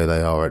being where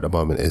they are at the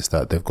moment is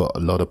that they've got a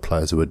lot of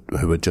players who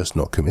are just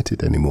not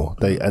committed anymore.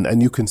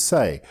 And you can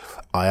say,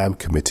 I am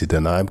committed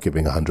and I am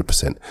giving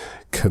 100%.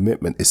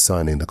 Commitment is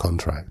signing the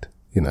contract,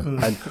 you know.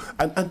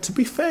 And to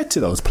be fair to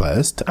those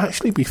players,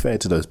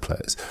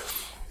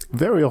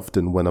 very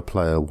often when a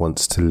player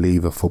wants to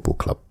leave a football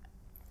club,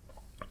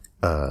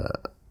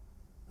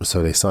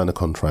 so they sign a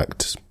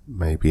contract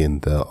maybe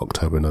in the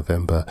October,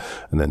 November,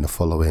 and then the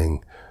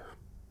following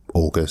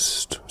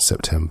August,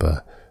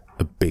 September,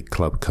 a big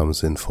club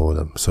comes in for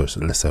them. So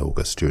let's say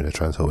August, during the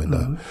transfer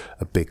window,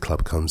 a big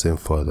club comes in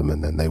for them,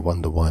 and then they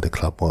wonder why the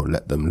club won't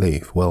let them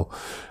leave. Well,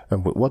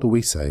 and what do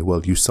we say?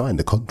 Well, you signed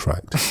the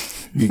contract.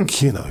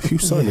 you know, if you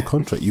sign the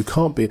contract, you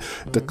can't be,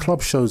 the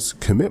club shows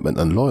commitment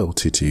and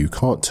loyalty to you. You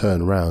can't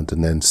turn around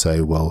and then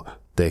say, well,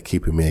 they're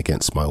keeping me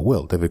against my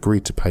will. They've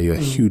agreed to pay you a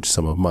huge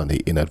sum of money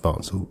in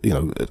advance, you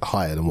know,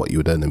 higher than what you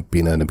would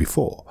been earning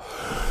before.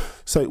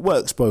 So it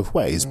works both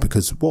ways,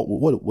 because what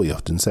we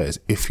often say is,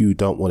 if you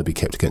don't want to be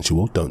kept against your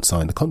will, don't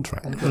sign the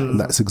contract. And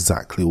that's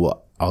exactly what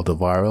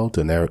Alderweireld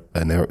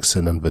and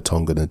Eriksen and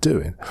Vertonghen are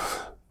doing.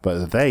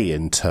 But they,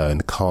 in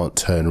turn, can't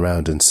turn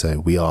around and say,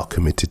 we are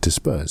committed to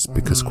Spurs,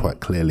 because quite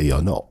clearly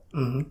you're not.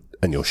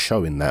 And you're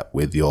showing that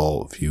with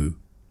your view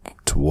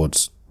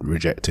towards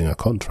rejecting a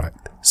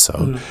contract.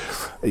 So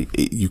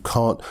you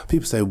can't...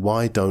 People say,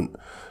 why doesn't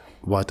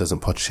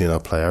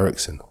Pochettino play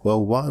Eriksen?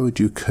 Well, why would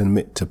you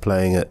commit to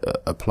playing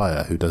a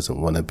player who doesn't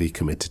want to be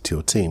committed to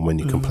your team when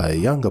you can play a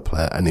younger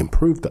player and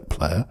improve that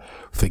player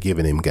for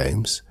giving him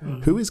games,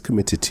 who is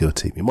committed to your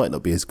team? He might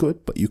not be as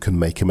good, but you can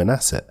make him an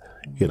asset,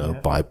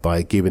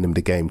 by giving him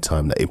the game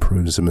time that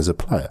improves him as a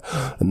player.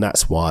 And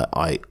that's why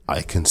I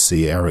can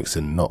see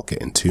Eriksen not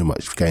getting too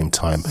much game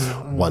time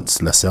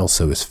once Lo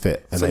Celso is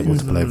fit and able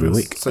to play every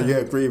week. So you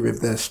agree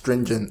with the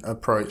stringent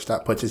approach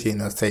that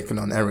Pochettino has taken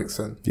on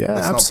Eriksen? Yeah,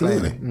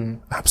 absolutely.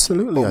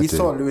 Absolutely, we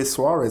saw Luis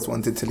Suarez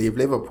wanted to leave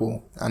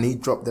Liverpool, and he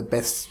dropped the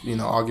best,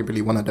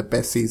 arguably one of the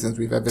best seasons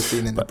we've ever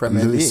seen in the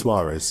Premier League. Luis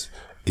Suarez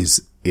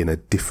is in a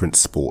different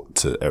sport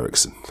to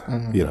Eriksen.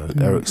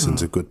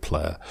 Eriksen's a good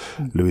player.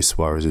 Luis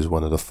Suarez is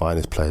one of the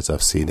finest players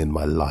I've seen in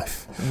my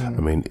life. I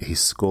mean, he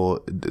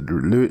scored...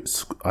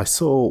 I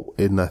saw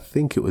I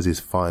think it was his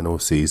final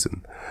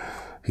season,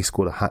 he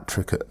scored a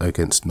hat-trick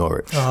against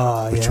Norwich.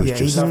 Which was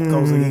just... He loved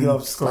goals and he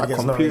loved scoring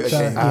against Norwich.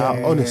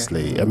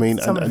 Honestly, I mean...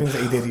 Some of the things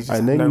that he did, he just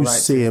and then no you right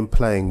see him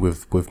playing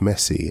with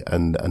Messi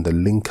and the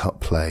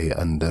link-up play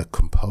and the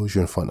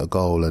composure in front of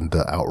goal and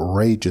the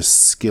outrageous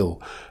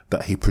skill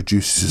that he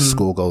produces to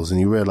score goals,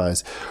 and you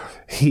realise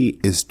he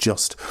is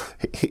just...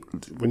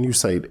 when you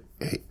say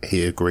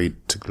he agreed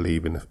to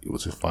leave it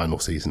was his final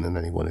season and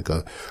then he wanted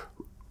to go,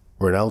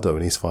 Ronaldo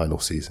in his final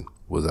season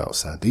was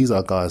outstanding. These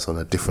are guys on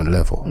a different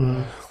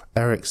level.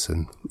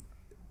 Eriksen,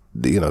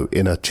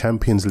 in a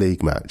Champions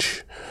League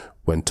match,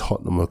 when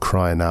Tottenham were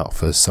crying out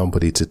for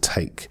somebody to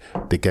take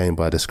the game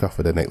by the scruff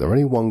of the neck, they're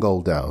only one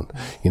goal down.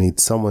 You need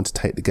someone to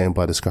take the game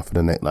by the scruff of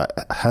the neck, like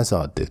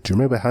Hazard did. Do you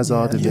remember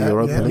Hazard in the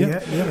Europa League?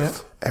 Yeah.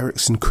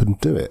 Eriksen couldn't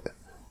do it.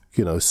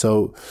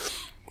 So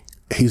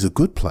he's a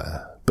good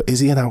player, but is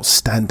he an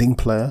outstanding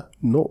player?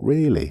 Not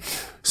really.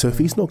 So if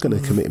he's not going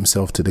to commit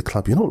himself to the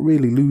club, you're not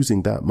really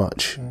losing that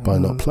much by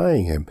not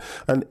playing him.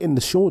 And in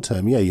the short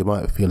term, you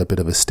might feel a bit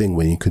of a sting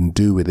when you can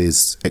do with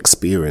his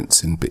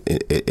experience in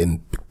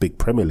big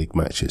Premier League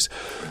matches.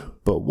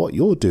 But what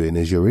you're doing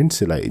is you're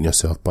insulating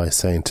yourself by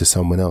saying to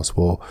someone else,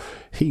 well,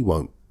 he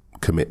won't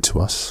commit to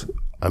us.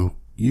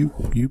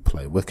 You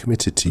play. We're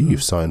committed to you.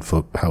 You've signed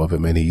for however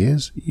many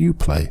years. You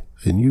play.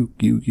 And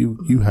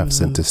you have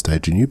centre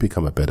stage and you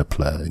become a better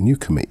player and you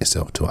commit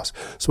yourself to us.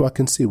 So I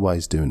can see why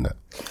he's doing that.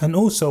 And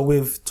also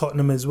with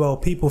Tottenham as well,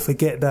 people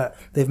forget that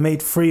they've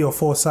made 3 or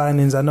 4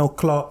 signings. I know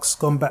Clark's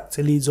gone back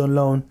to Leeds on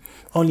loan.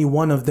 Only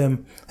one of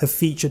them have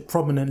featured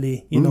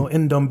prominently, in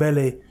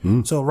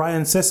Ndombele. So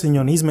Ryan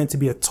Sessegnon, he's meant to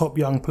be a top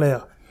young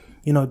player.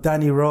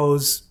 Danny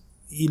Rose,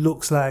 he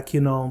looks like,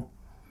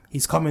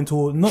 he's coming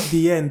to not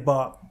the end,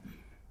 but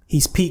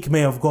his peak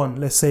may have gone,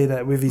 let's say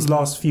that, with his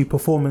last few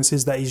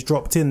performances that he's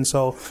dropped in.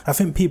 So I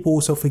think people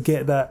also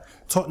forget that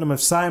Tottenham have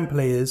signed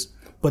players,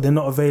 but they're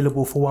not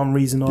available for one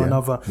reason or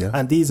another. Yeah.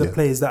 And these are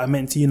players that are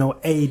meant to,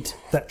 aid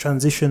that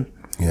transition.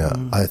 Yeah,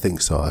 I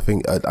think so. I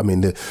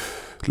mean,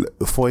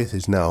 Foyth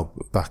is now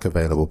back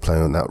available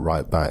playing on that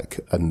right back.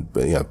 And,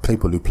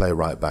 people who play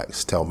right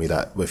backs tell me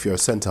that if you're a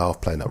centre-half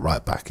playing at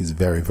right back, it's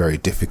very, very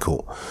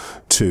difficult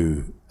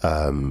to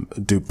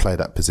play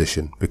that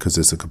position because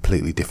there's a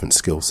completely different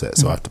skill set.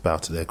 So I have to bow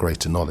to their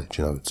greater knowledge,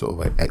 sort of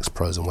like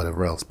ex-pros and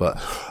whatever else.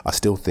 But I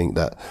still think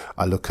that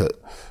I look at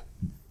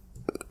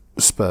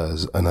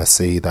Spurs and I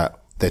see that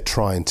they're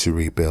trying to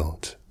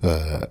rebuild.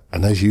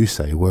 And as you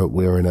say,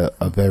 we're in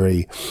a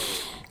very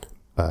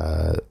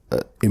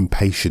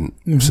impatient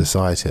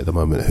society at the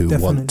moment who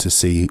want to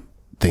see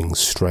things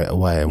straight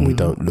away, and we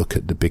don't look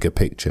at the bigger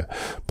picture.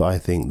 But I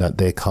think that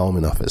they're calm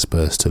enough at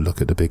Spurs to look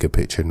at the bigger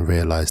picture and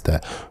realise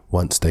that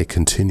once they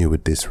continue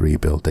with this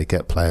rebuild, they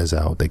get players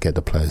out, they get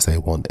the players they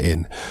want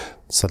in,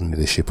 suddenly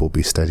the ship will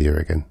be steadier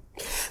again.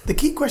 The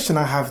key question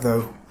I have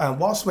though,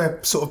 whilst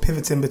we're sort of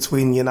pivoting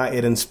between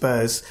United and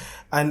Spurs,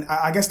 and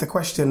I guess the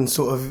question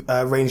sort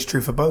of reigns true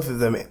for both of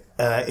them,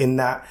 in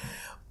that,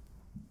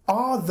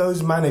 are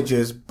those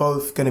managers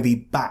both going to be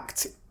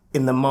backed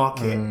in the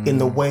market in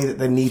the way that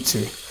they need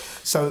to?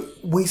 So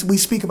we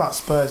speak about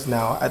Spurs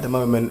now at the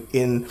moment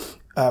in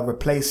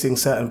replacing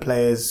certain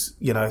players.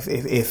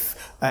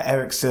 If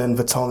Eriksen,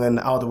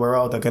 Vertonghen,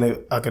 Alderweireld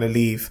are gonna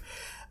leave,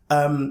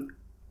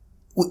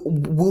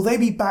 will they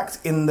be backed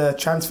in the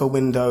transfer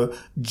window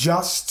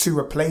just to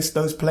replace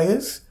those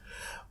players,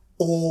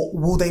 or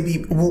will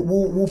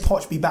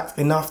Poch be backed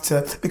enough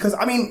to? Because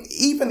I mean,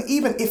 even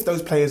if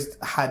those players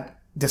had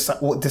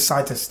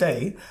decide to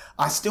stay,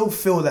 I still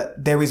feel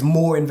that there is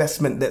more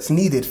investment that's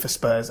needed for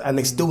Spurs and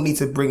they still need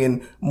to bring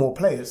in more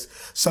players.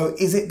 So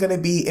is it going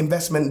to be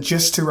investment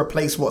just to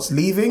replace what's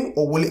leaving,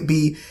 or will it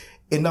be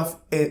enough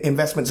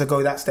investment to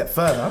go that step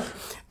further?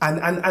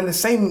 And the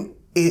same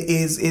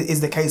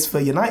is the case for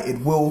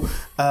United. Will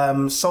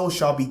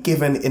Solskjaer be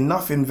given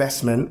enough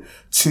investment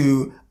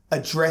to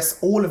address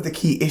all of the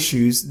key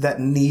issues that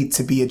need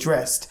to be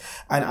addressed?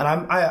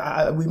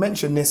 And we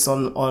mentioned this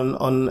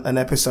on an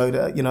episode,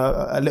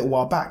 a little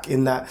while back,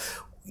 in that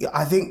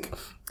I think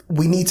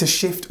we need to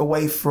shift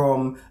away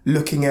from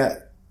looking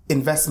at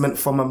investment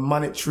from a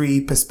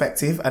monetary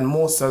perspective and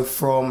more so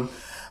from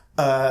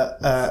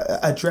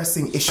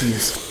addressing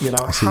issues.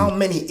 How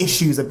many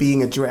issues are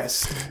being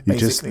addressed? You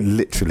just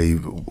literally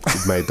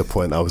made the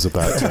point I was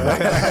about to make.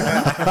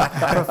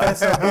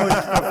 Professor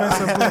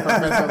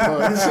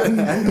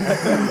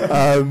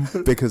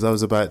Bush. Because I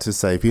was about to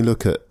say, if you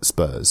look at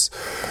Spurs,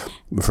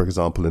 for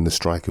example, in the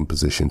striking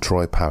position,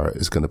 Troy Parrott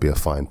is going to be a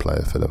fine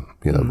player for them.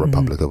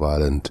 Republic of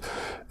Ireland,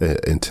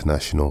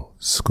 international,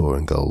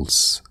 scoring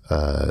goals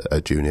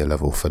at junior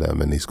level for them,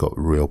 and he's got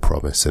real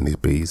promise, and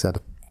he's had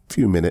a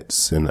few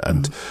minutes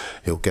and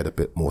he'll get a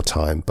bit more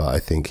time, but I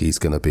think he's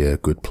going to be a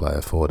good player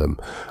for them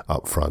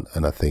up front.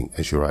 And I think,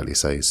 as you rightly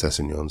say,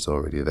 Sessegnon's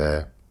already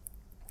there.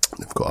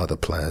 They've got other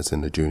players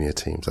in the junior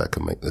teams that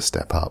can make the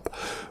step up.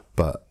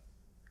 But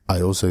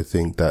I also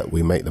think that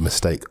we make the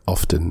mistake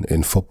often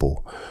in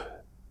football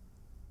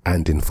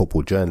and in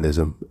football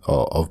journalism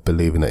of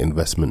believing that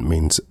investment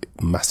means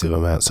massive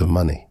amounts of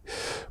money.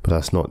 But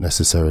that's not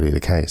necessarily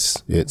the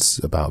case.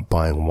 It's about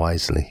buying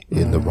wisely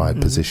in the right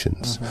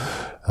positions.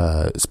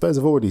 Spurs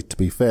have already, to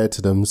be fair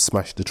to them,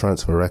 smashed the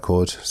transfer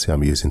record. See,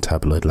 I'm using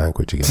tabloid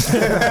language again.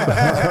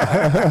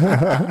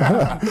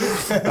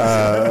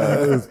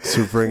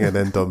 To bring in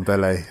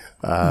Ndombele.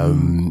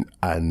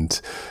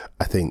 And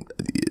I think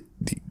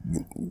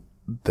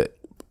that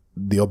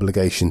the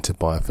obligation to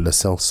buy for Lo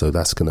Celso,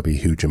 that's going to be a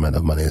huge amount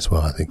of money as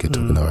well. I think you're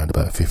talking around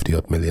about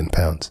 £50 million.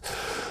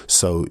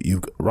 So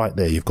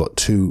you've got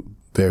two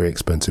very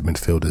expensive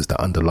midfielders that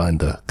underline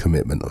the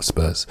commitment of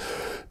Spurs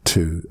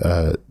to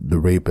the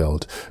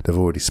rebuild. They've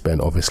already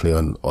spent obviously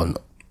on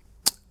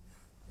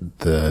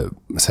the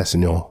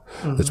Sessegnon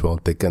as well.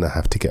 They're going to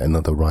have to get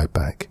another right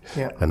back.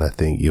 Yeah. And I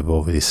think you've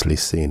obviously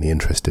seen the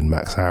interest in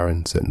Max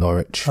Aarons at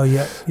Norwich. Oh,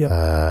 yeah.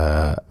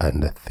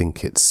 And I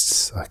think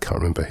I can't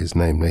remember his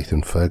name,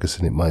 Nathan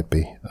Ferguson it might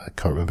be. I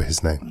can't remember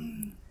his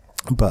name.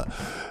 But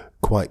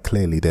quite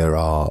clearly there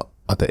are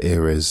other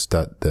areas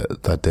that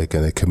they're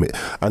going to commit.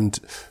 And,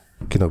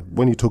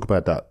 when you talk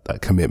about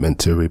that commitment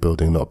to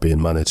rebuilding not being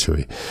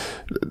monetary,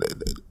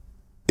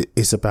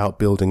 it's about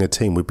building a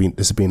team.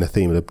 This has been a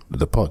theme of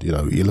the pod.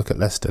 You look at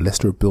Leicester.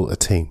 Leicester have built a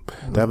team.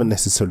 They haven't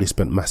necessarily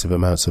spent massive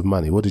amounts of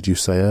money. What did you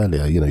say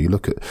earlier? You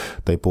look at,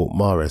 they bought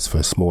Mahrez for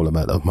a small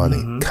amount of money,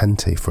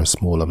 Kante for a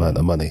small amount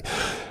of money.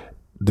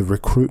 The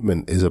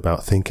recruitment is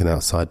about thinking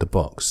outside the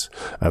box.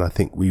 And I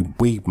think we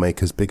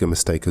make as big a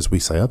mistake as we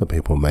say other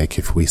people make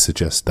if we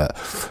suggest that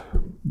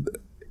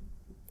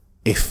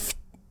if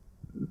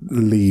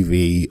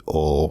Levy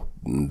or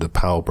the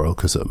power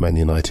brokers at Man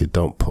United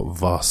don't put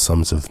vast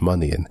sums of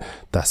money in,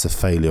 that's a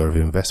failure of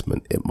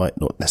investment. It might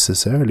not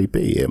necessarily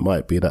be. It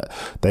might be that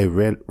they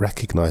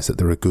recognise that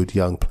there are good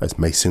young players.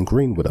 Mason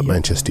Greenwood at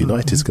Manchester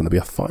United is going to be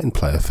a fine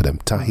player for them.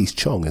 Tahith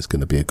Chong is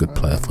going to be a good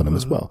player for them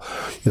as well.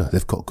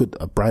 They've got good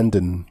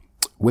Brandon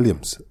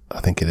Williams, I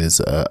think it is,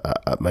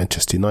 at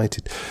Manchester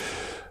United.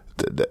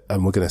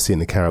 And we're going to see in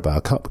the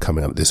Carabao Cup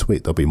coming up this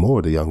week, there'll be more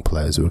of the young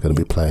players who are going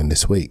to be playing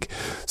this week.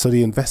 So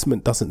the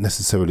investment doesn't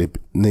necessarily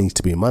need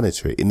to be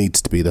monetary. It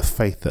needs to be the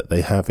faith that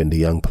they have in the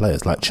young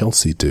players, like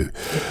Chelsea do,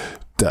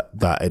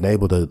 that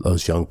enable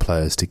those young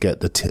players to get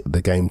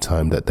the game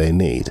time that they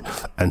need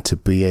and to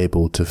be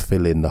able to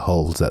fill in the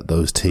holes that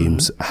those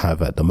teams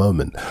have at the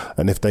moment.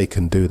 And if they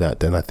can do that,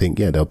 then I think,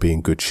 they'll be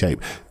in good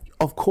shape.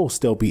 Of course,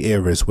 there'll be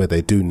areas where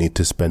they do need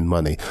to spend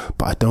money,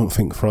 but I don't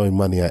think throwing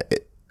money at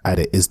it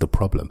is the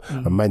problem.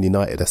 And Man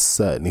United are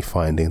certainly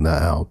finding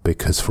that out,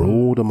 because for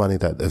all the money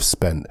that they've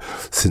spent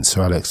since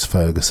Sir Alex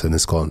Ferguson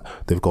has gone,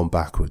 they've gone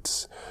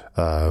backwards.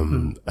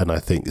 And I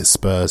think the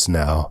Spurs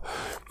now,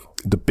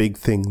 the big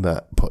thing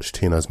that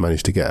Pochettino's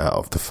managed to get out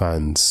of the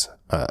fans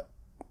at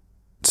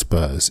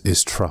Spurs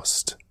is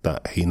trust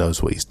that he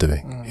knows what he's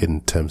doing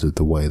in terms of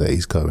the way that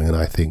he's going. And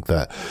I think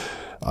that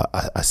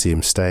I see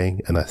him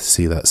staying, and I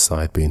see that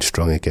side being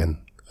strong again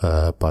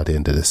by the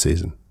end of the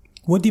season.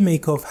 What do you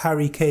make of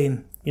Harry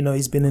Kane?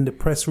 He's been in the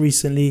press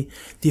recently.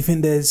 Do you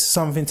think there's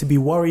something to be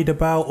worried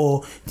about,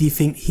 or do you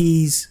think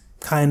his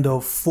kind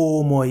of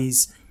form or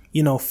his,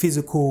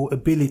 physical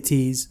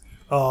abilities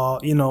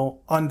are,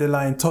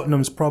 underlying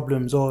Tottenham's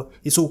problems, or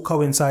it's all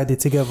coincided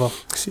together?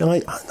 See,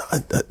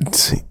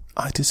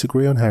 I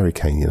disagree on Harry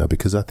Kane,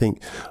 because I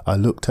think I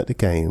looked at the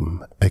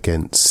game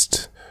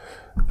against,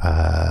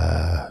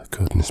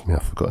 goodness me,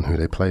 I've forgotten who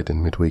they played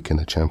in midweek in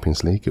the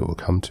Champions League. It will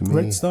come to me.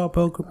 Red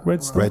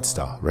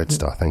Star.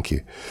 Thank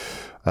you.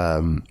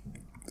 And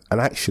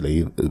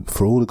actually,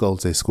 for all the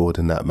goals they scored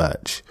in that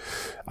match,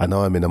 I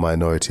know I'm in a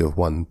minority of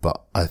one,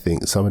 but I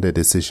think some of their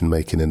decision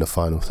making in the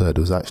final third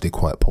was actually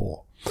quite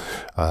poor.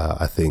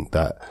 I think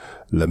that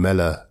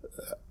Lamela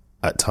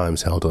at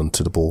times held on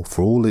to the ball.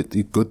 For all the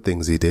good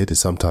things he did,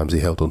 sometimes he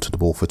held on to the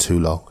ball for too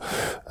long.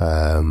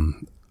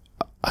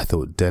 I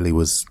thought Delhi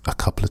was a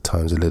couple of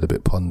times a little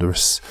bit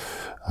ponderous.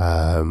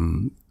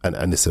 And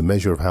it's a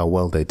measure of how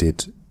well they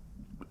did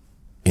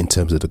in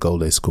terms of the goal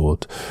they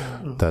scored,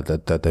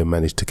 that they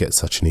managed to get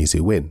such an easy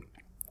win.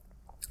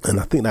 And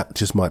I think that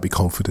just might be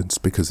confidence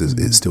because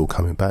it's still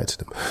coming back to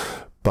them.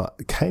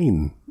 But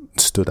Kane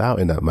stood out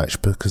in that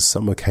match because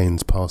some of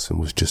Kane's passing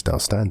was just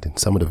outstanding.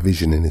 Some of the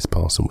vision in his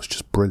passing was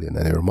just brilliant,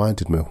 and it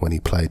reminded me of when he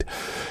played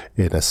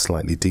in a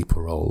slightly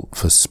deeper role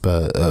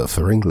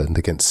for England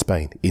against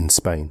Spain, in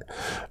Spain,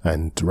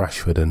 and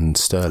Rashford and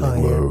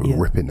Sterling were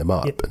ripping them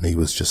up, and he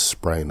was just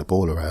spraying the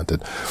ball around.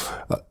 And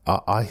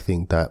I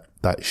think that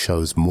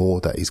shows more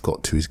that he's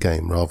got to his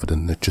game rather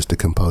than just a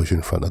composure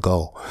in front of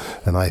goal.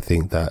 And I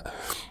think that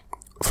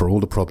for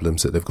all the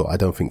problems that they've got, I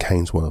don't think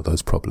Kane's one of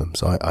those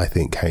problems. I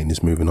think Kane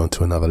is moving on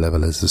to another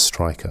level as a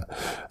striker.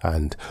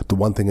 And the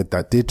one thing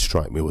that did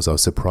strike me was I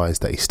was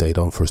surprised that he stayed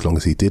on for as long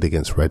as he did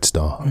against Red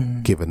Star,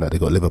 given that they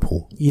got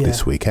Liverpool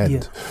this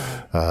weekend.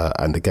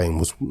 And the game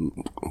was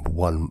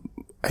won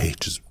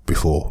ages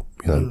before.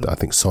 I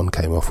think Son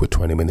came off with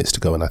 20 minutes to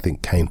go, and I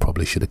think Kane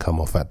probably should have come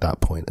off at that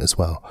point as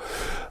well.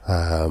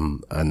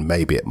 And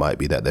maybe it might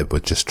be that they were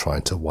just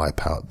trying to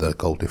wipe out the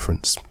goal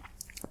difference.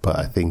 But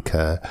I think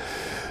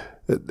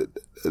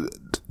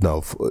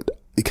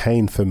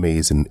Kane for me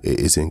is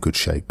in good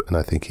shape, and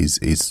I think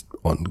he's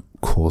on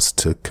course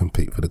to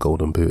compete for the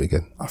Golden Boot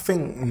again. I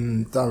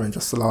think, Darren,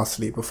 just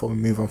lastly before we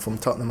move on from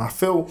Tottenham, I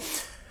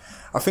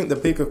think the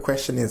bigger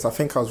question is, I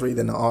think I was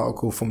reading an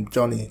article from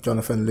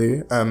Jonathan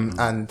Liu,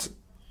 and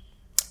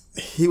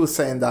he was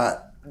saying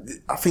that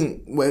I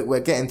think we're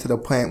getting to the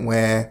point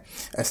where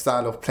a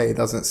style of play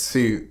doesn't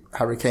suit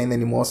Harry Kane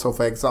anymore. So,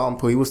 for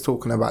example, he was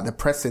talking about the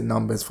pressing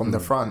numbers from the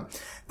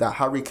front, that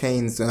Harry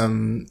Kane's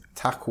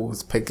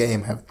tackles per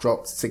game have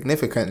dropped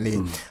significantly,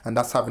 and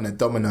that's having a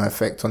domino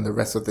effect on the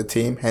rest of the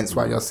team. Hence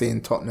why you're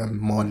seeing Tottenham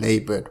more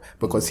laboured,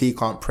 because he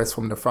can't press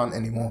from the front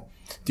anymore.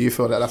 Do you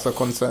feel that that's a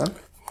concern?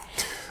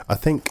 I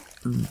think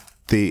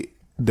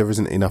there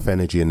isn't enough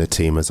energy in the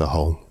team as a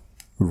whole,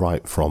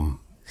 right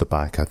from the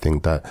back. I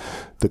think that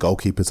the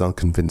goalkeeper's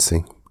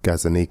unconvincing.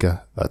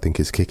 Gazzaniga, I think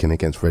his kicking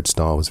against Red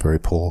Star was very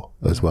poor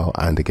as well,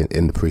 and again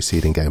in the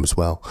preceding game as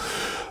well.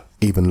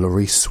 Even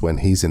Lloris, when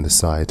he's in the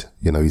side,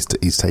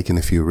 he's taking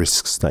a few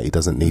risks that he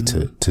doesn't need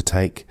to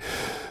take.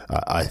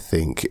 I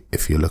think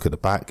if you look at the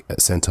back,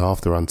 at centre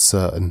half, they're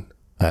uncertain.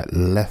 At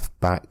left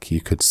back, you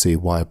could see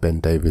why Ben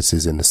Davies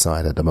is in the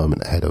side at the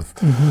moment ahead of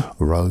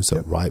Rose.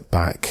 At right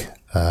back,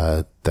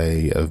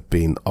 they have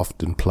been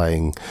often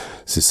playing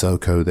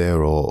Sissoko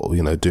there, or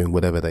doing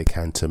whatever they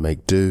can to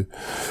make do.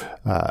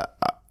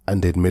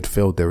 And in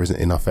midfield, there isn't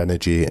enough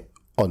energy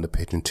on the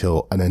pitch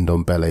until an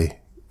Ndombele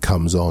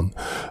comes on.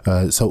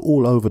 So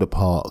all over the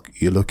park,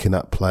 you're looking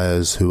at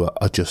players who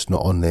are just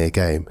not on their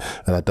game,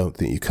 and I don't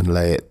think you can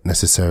lay it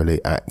necessarily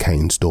at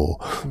Kane's door,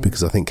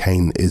 because I think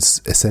Kane is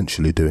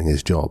essentially doing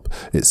his job.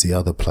 It's the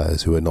other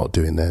players who are not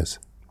doing theirs.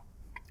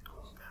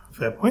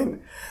 Fair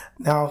point.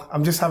 Now,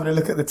 I'm just having a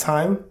look at the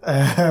time.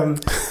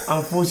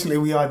 Unfortunately,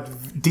 we are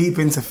deep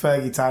into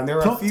Fergie time. There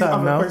are a few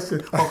other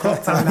questions.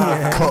 Clock time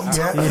now.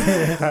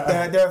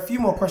 There are a few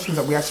more questions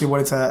that we actually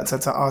wanted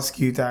to ask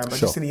you, Darren, but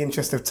just in the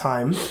interest of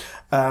time,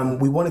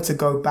 we wanted to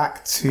go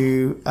back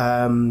to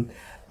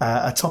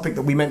a topic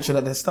that we mentioned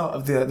at the start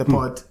of the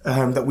pod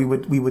that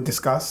we would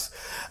discuss,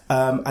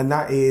 and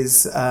that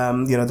is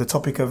the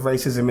topic of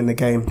racism in the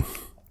game.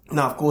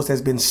 Now, of course,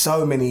 there's been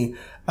so many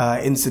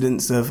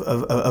incidents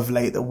of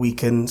late that we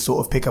can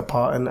sort of pick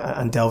apart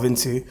and delve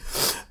into.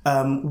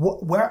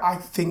 Where I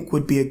think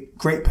would be a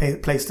great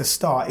place to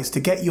start is to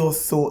get your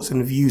thoughts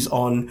and views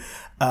on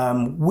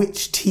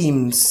which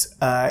teams,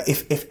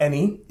 if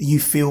any, you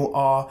feel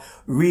are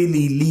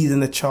really leading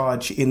the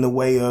charge in the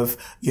way of,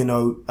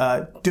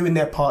 doing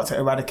their part to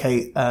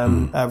eradicate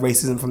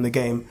racism from the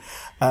game.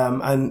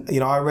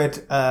 I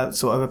read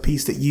sort of a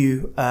piece that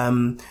you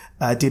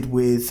did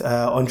with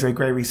Andre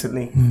Gray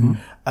recently,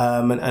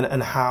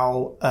 and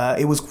how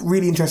it was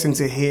really interesting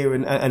to hear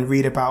and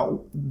read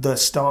about the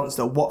stance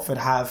that Watford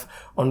have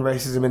on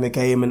racism in the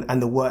game,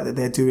 and the work that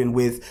they're doing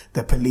with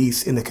the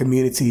police in the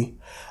community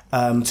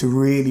to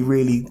really,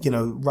 really,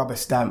 rubber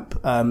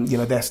stamp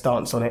their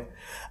stance on it.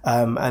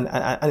 And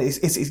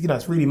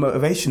it's really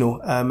motivational,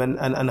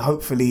 and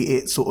hopefully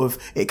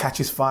it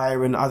catches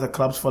fire and other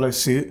clubs follow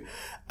suit.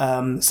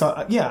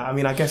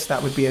 I guess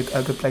that would be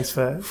a good place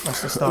for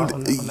us to start.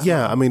 On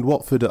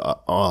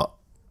that.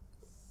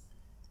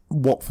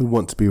 Watford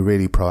want to be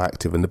really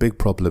proactive, and the big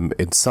problem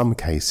in some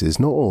cases,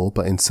 not all,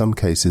 but in some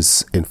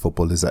cases in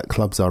football, is that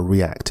clubs are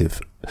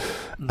reactive,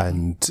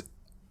 and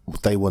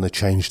they want to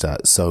change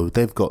that. So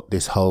they've got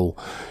this whole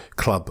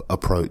club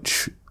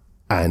approach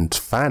and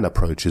fan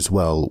approach as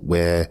well,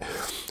 where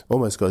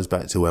almost goes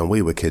back to when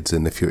we were kids,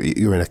 and if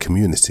you're in a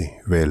community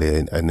really,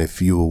 and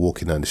if you were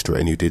walking down the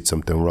street and you did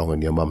something wrong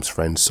and your mum's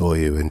friend saw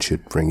you and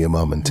she'd bring your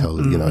mum and tell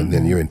and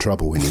then you're in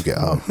trouble when you get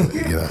up. We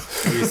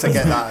used to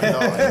get that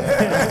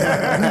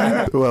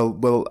a lot.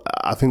 Well,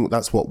 I think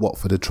that's what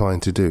Watford are trying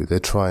to do. They're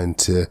trying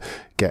to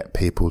get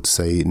people to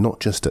say, not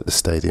just at the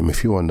stadium,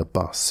 if you're on the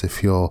bus,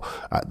 if you're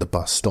at the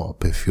bus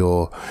stop, if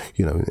you're,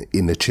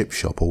 in the chip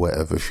shop or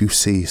whatever, if you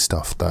see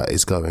stuff that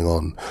is going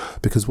on,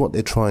 because what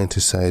they're trying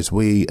to say is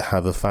we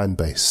have a fan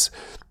base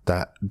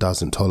that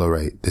doesn't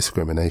tolerate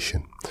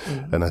discrimination.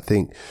 And I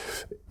think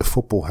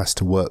football has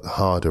to work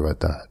harder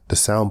at that. The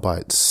sound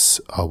bites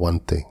are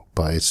one thing,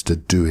 but it's the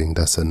doing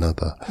that's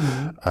another.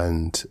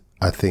 And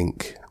I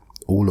think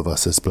all of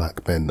us as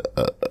black men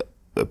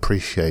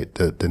appreciate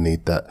the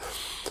need that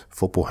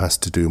football has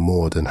to do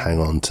more than hang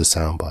on to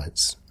sound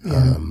bites.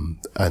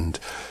 And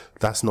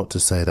that's not to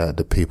say that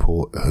the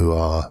people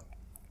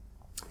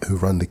who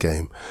run the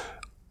game,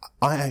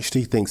 I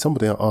actually think,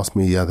 somebody asked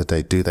me the other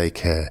day, do they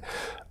care?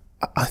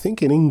 I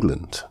think in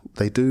England,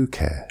 they do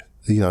care.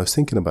 I was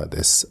thinking about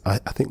this. I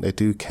think they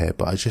do care,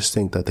 but I just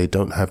think that they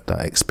don't have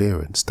that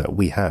experience that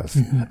we have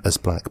as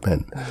black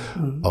men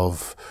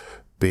of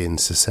being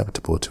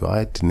susceptible to.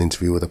 I did an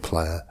interview with a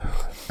player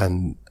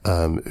and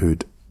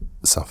who'd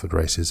suffered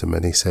racism,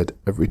 and he said,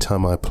 every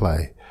time I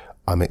play,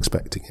 I'm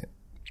expecting it.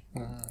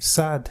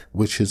 Sad.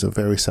 Which is a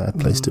very sad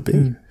place to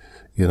be.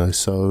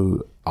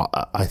 So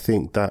I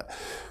think that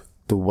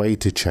the way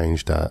to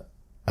change that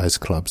as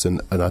clubs,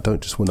 and I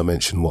don't just want to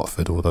mention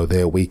Watford, although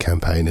their We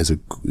campaign is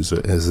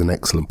an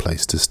excellent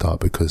place to start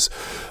because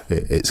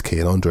it's key.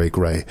 And Andre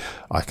Gray,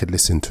 I could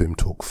listen to him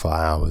talk for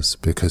hours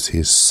because he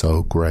is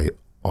so great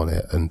on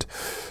it. And,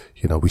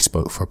 we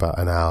spoke for about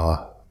an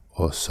hour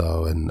or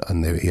so,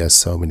 and he has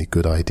so many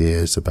good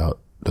ideas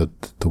about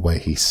the way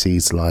he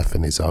sees life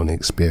and his own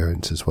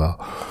experience as well.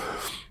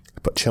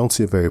 But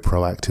Chelsea are very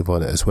proactive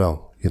on it as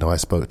well. I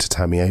spoke to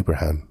Tammy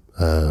Abraham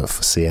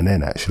for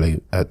CNN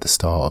actually at the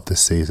start of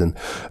this season,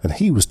 and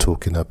he was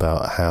talking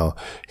about how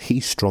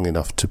he's strong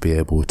enough to be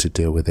able to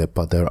deal with it,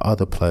 but there are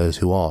other players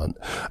who aren't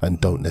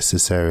and don't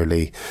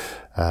necessarily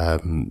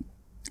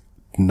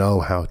know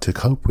how to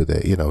cope with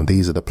it. And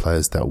these are the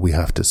players that we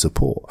have to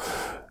support.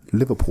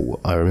 Liverpool,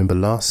 I remember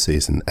last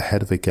season,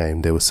 ahead of a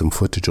game, there was some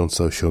footage on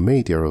social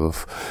media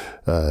of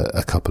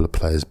a couple of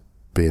players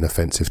being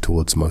offensive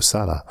towards Mo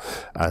Salah,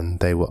 and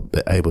they were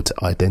able to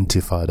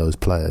identify those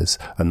players,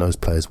 and those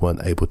players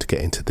weren't able to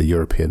get into the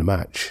European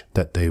match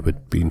that they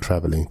would been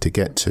travelling to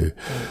get to.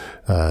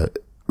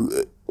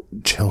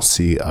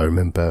 Chelsea, I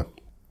remember,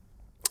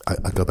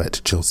 I go back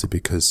to Chelsea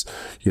because,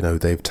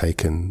 they've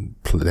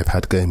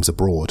had games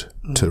abroad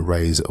to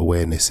raise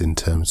awareness in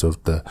terms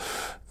of the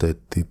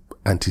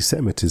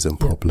anti-Semitism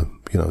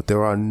problem.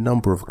 There are a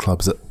number of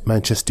clubs that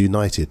Manchester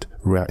United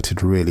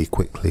reacted really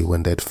quickly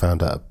when they'd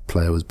found out a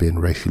player was being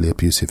racially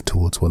abusive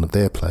towards one of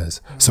their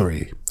players.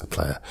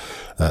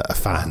 A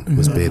fan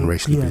was being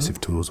racially abusive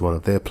towards one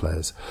of their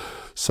players.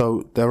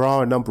 So there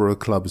are a number of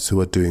clubs who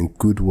are doing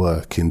good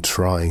work in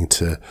trying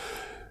to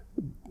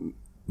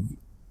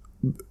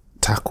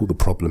tackle the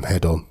problem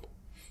head on.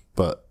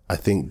 But I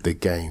think the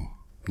game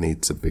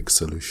needs a big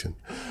solution.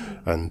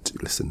 And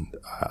listen,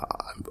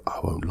 I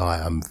won't lie,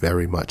 I'm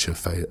very much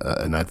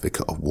an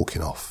advocate of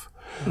walking off.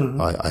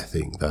 I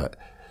think that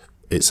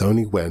it's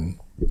only when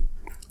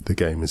the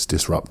game is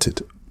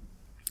disrupted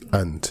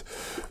and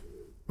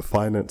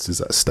finance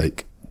is at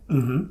stake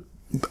and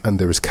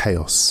there is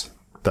chaos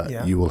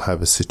that you will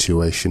have a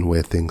situation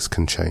where things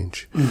can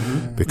change,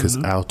 because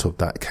out of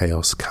that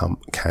chaos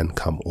can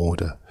come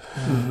order.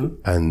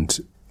 And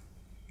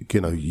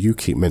you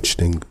keep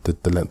mentioning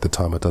the length of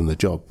time I've done the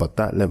job, but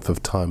that length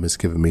of time has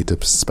given me the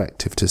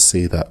perspective to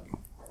see that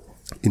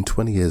in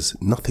 20 years,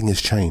 nothing has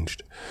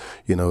changed.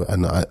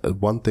 And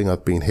one thing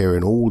I've been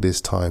hearing all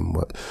this time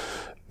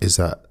is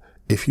that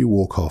if you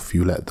walk off,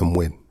 you let them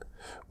win.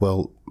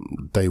 Well,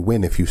 they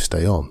win if you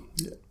stay on,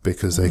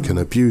 because they can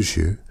abuse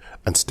you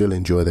and still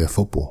enjoy their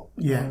football.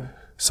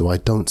 So I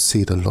don't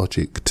see the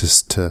logic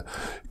to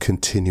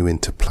continuing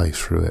to play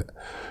through it.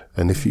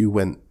 And if you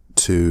went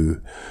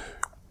to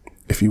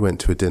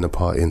a dinner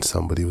party and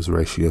somebody was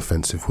racially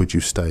offensive, would you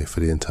stay for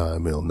the entire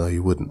meal? No,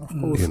 you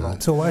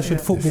wouldn't. So why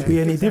should football be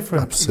any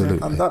different?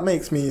 Absolutely. And that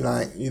makes me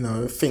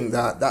think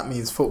that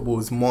means football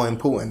is more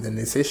important than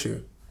this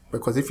issue.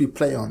 Because if you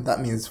play on,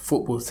 that means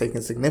football is taking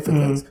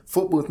significance.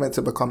 Football is meant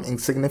to become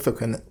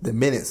insignificant the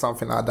minute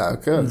something like that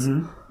occurs.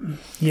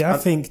 I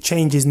think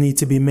changes need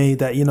to be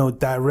made at,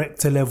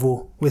 director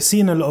level. We're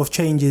seeing a lot of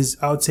changes,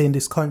 I would say, in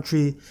this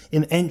country,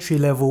 in entry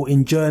level,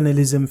 in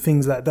journalism,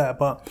 things like that.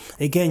 But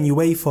again,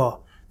 UEFA,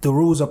 the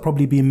rules are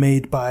probably being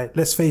made by,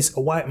 let's face, a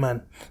white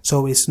man.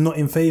 So it's not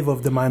in favour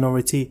of the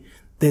minority.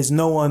 There's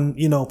no one,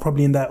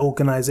 probably in that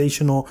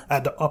organization or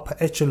at the upper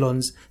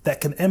echelons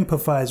that can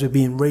empathize with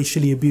being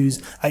racially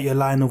abused at your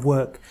line of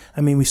work.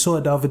 I mean, we saw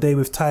it the other day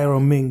with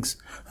Tyrone Mings.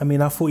 I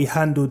mean, I thought he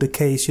handled the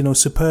case,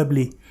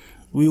 superbly.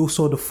 We all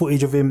saw the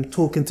footage of him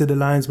talking to the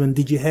linesman.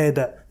 Did you hear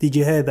that? Did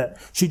you hear that?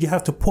 Should you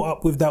have to put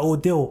up with that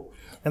ordeal?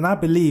 And I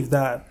believe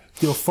that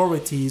the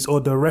authorities or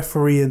the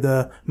referee and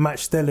the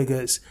match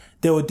delegates,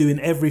 they were doing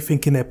everything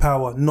in their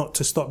power not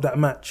to stop that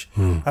match.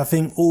 I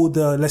think all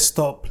the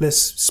let's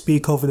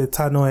speak over the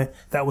tannoy,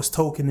 that was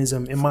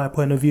tokenism in my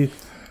point of view.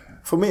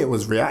 For me, it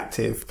was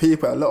reactive.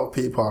 A lot of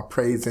people are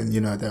praising,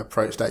 you know, the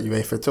approach that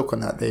UEFA took on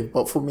that day.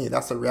 But for me,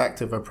 that's a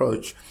reactive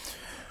approach.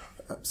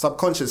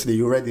 Subconsciously,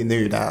 you already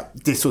knew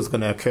that this was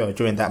going to occur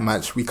during that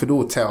match. We could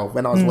all tell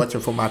when I was watching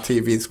from my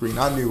TV screen.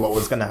 I knew what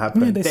was going to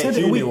happen. Yeah, they said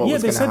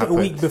it a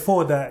week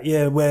before that.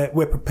 Yeah,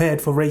 we're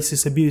prepared for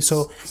racist abuse.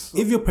 So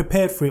if you're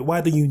prepared for it, why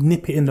don't you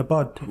nip it in the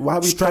bud? Why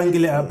we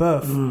strangle it at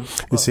birth?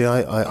 You see,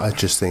 I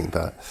just think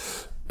that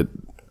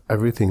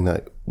everything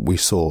that we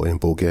saw in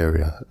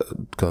Bulgaria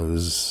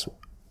goes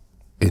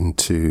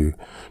into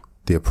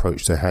the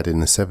approach they had in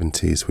the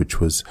 70s,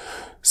 which was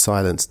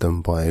silence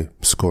them by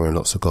scoring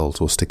lots of goals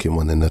or sticking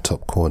one in the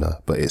top corner.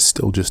 But it's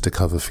still just a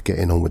cover for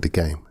getting on with the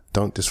game.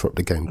 Don't disrupt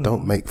the game.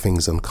 Don't make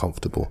things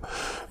uncomfortable.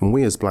 And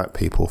we as black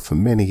people, for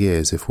many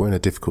years, if we're in a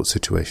difficult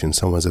situation,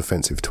 someone's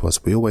offensive to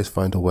us, we always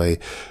find a way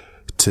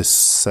to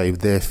save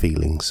their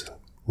feelings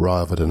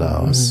rather than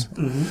ours.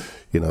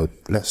 You know,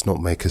 let's not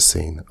make a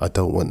scene. I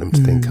don't want them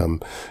to think I'm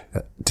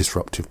a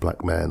disruptive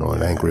black man or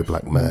an angry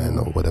black man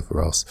or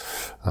whatever else.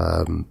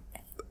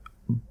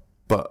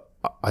 But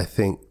I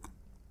think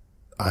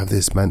I have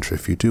this mantra: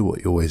 if you do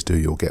what you always do,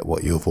 you'll get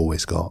what you've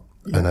always got.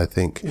 Yeah. And I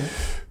think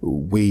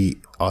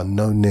we are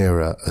no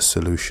nearer a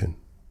solution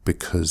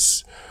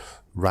because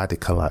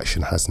radical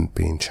action hasn't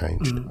been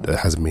changed. It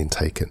hasn't been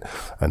taken.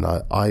 And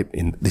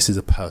this is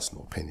a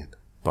personal opinion,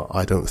 but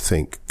I don't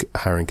think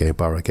Haringey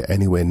Borough get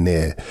anywhere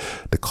near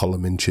the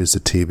column inches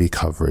of TV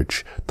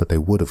coverage that they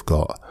would have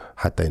got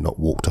had they not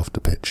walked off the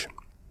pitch.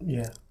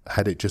 Yeah.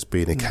 Had it just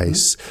been a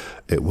case,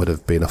 it would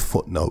have been a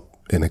footnote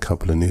in a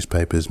couple of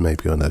newspapers,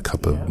 maybe on a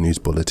couple of news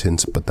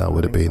bulletins, but that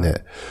would have been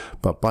it.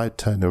 But by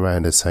turning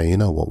around and saying, you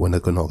know what, we're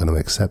not going to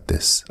accept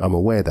this. I'm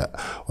aware that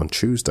on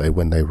Tuesday,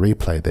 when they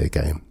replay their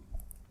game,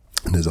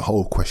 and there's a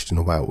whole question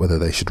about whether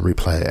they should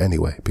replay it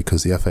anyway,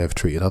 because the FA have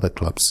treated other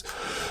clubs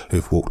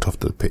who've walked off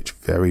the pitch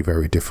very,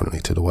 very differently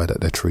to the way that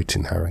they're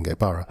treating Haringey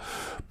Borough.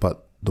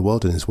 But the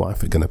World and his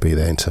wife are going to be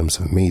there in terms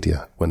of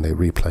media when they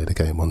replay the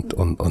game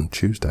on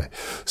Tuesday.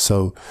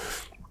 So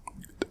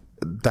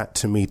that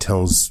to me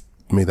tells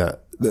me that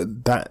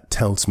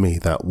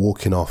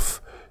walking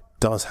off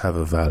does have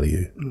a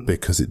value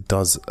because it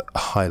does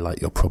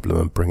highlight your problem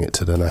and bring it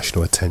to the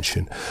national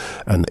attention.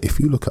 And if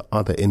you look at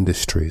other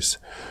industries,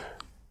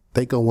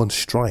 they go on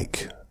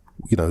strike.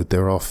 You know,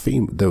 there are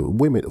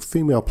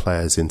female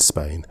players in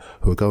Spain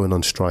who are going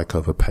on strike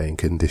over paying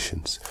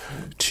conditions.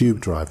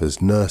 Tube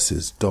drivers,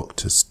 nurses,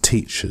 doctors,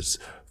 teachers,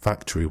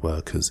 factory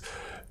workers.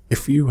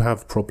 If you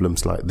have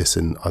problems like this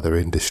in other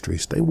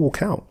industries, they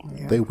walk out.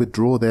 Yeah. They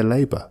withdraw their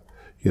labour.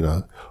 You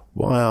know,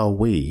 why are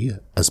we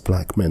as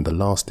black men the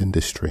last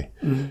industry?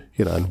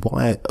 You know, and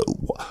why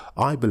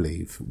I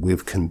believe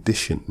we've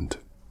conditioned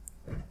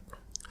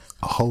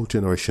a whole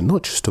generation,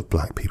 not just of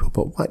black people,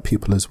 but white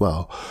people as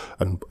well,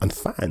 and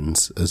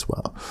fans as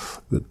well,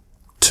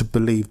 to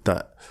believe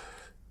that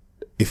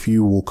if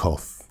you walk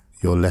off,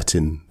 you're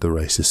letting the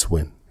racists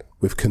win.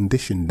 We've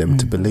conditioned them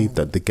to believe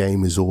that the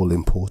game is all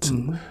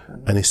important,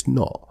 and it's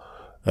not.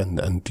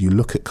 And you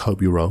look at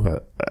Kobe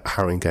Rowe at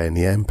Haringey and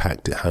the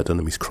impact it had on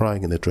him. He's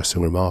crying in the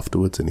dressing room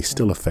afterwards, and he's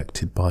still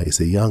affected by it. He's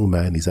a young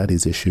man. He's had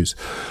his issues.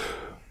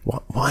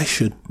 Why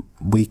should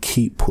we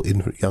keep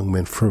putting young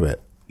men through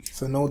it?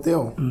 It's an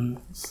ordeal.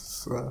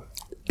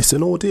 It's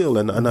an ordeal,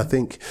 and I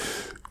think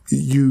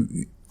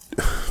if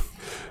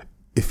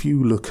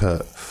you look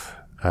at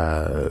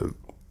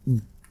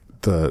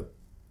the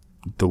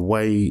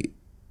way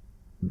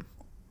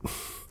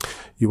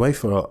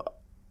UEFA,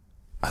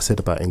 I said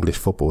about English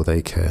football,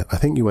 they care. I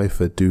think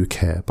UEFA do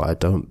care, but I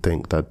don't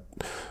think that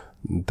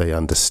they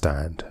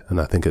understand.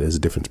 And I think there's a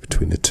difference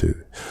between the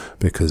two.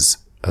 Because,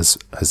 as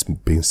has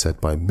been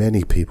said by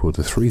many people,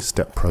 the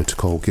 3-step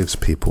protocol gives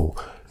people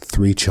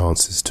 3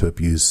 chances to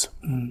abuse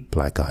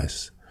black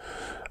guys.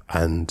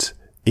 And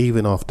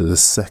even after the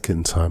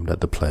second time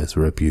that the players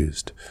were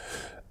abused,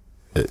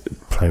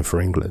 playing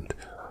for England,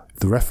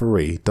 the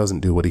referee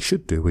doesn't do what he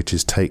should do, which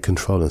is take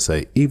control and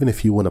say, even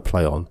if you want to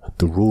play on,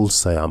 the rules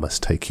say I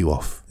must take you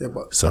off. Yeah,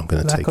 so I'm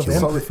going to take you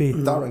off.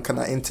 Darren, can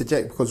I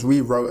interject? Because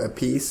we wrote a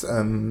piece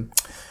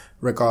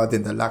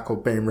regarding the lack of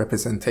BAME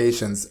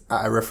representations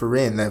at a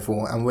refereeing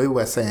level, and we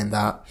were saying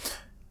that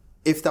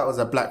if that was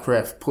a black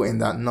ref put in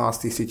that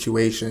nasty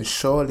situation,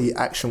 surely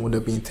action would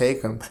have been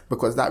taken,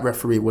 because that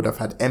referee would have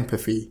had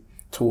empathy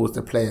towards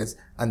the players,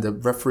 and the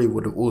referee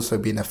would have also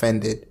been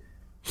offended.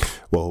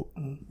 Well,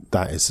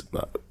 that is...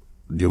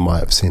 you might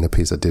have seen a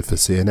piece I did for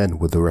CNN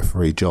with the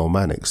referee Joel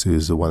Mannix,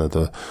 who's one of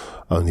the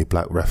only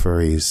black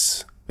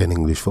referees in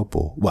English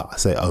football. Well, I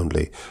say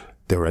only.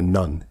 There are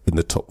none in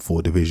the top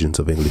 4 divisions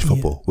of English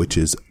football, which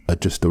is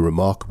just a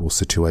remarkable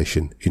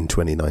situation in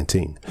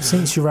 2019.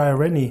 Since Uriah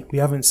Rennie, we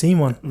haven't seen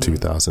one.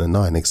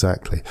 2009,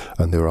 exactly.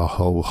 And there are a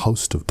whole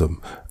host of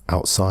them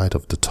outside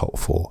of the top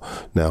 4.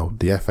 Now,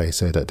 the FA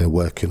say that they're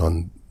working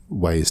on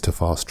ways to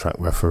fast track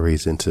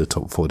referees into the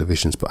top 4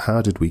 divisions, but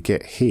how did we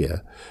get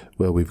here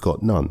where we've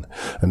got none?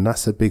 And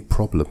that's a big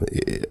problem.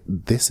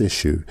 This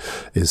issue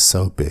is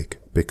so big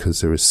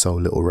because there is so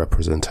little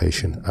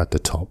representation at the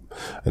top.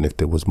 And if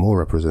there was more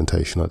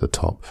representation at the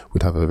top,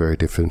 we'd have a very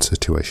different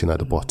situation at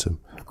the bottom.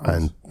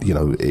 And, you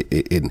know,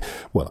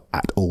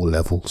 at all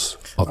levels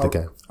of the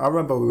game. I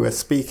remember we were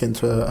speaking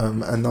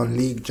to a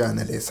non-league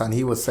journalist, and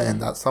he was saying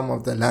that some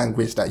of the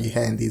language that you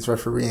hear in these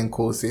refereeing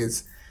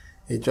courses,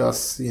 it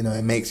just, you know,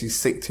 it makes you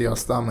sick to your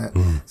stomach.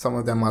 Some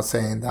of them are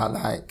saying that,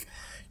 like,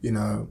 you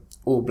know,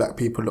 all black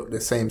people look the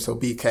same, so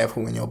be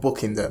careful when you're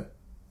booking them.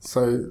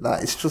 So,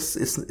 like, it's just,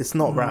 it's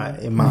not right,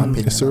 in my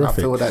opinion. It's horrific.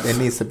 I feel that there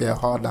needs to be a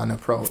hardline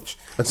approach.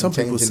 And some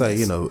people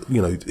say, oh,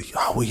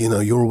 well,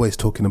 you're always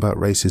talking about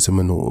racism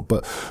and all.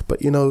 But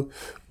you know,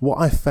 what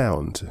I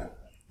found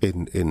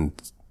in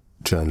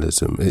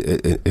journalism,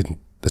 in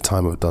the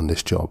time I've done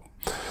this job,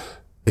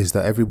 is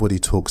that everybody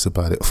talks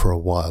about it for a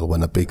while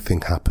when a big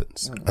thing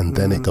happens, and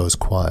then it goes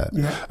quiet.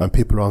 And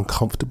people are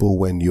uncomfortable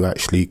when you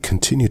actually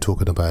continue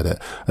talking about it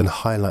and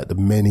highlight the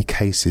many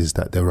cases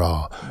that there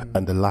are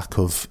and the lack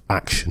of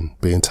action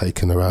being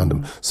taken around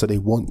them. So they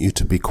want you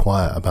to be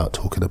quiet about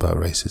talking about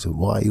racism.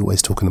 Why are you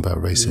always talking about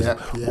racism?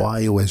 Why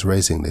are you always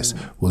raising this?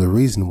 Well, the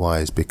reason why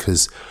is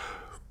because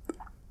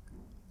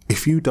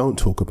if you don't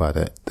talk about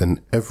it,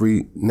 then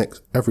every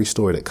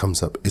story that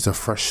comes up is a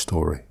fresh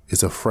story,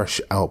 is a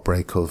fresh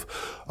outbreak of,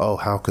 oh,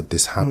 how could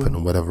this happen,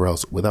 and whatever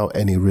else, without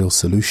any real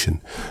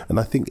solution. And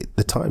I think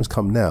the time's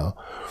come now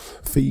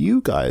for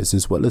you guys,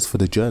 as well as for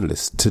the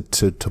journalists,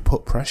 to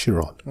put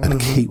pressure on and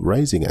keep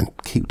raising it and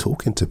keep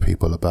talking to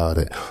people about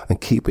it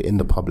and keep it in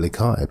the public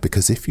eye.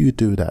 Because if you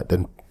do that,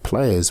 then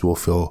players will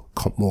feel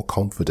more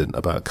confident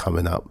about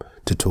coming up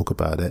to talk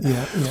about it.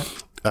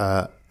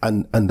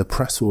 And the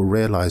press will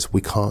realise we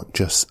can't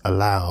just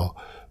allow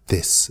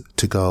this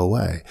to go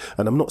away.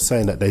 And I'm not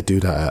saying that they do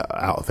that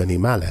out of any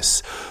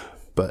malice,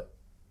 but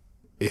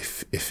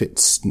if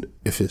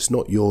it's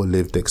not your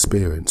lived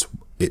experience,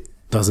 it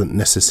doesn't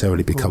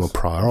necessarily become a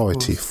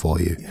priority for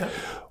you.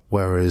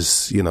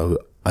 Whereas, you know,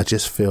 I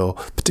just feel,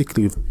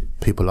 particularly if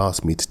people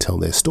ask me to tell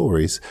their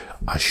stories,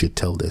 I should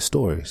tell their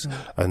stories.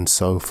 And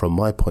so from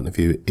my point of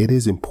view, it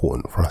is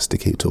important for us to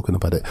keep talking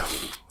about it.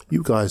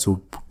 You guys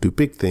will do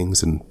big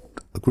things and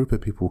a group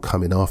of people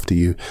coming after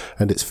you,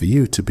 and it's for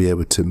you to be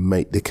able to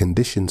make the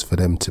conditions for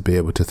them to be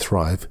able to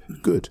thrive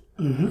good.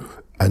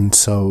 And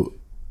so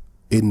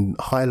in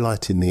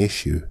highlighting the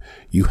issue,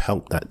 you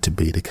help that to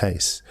be the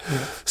case.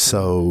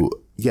 So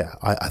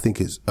I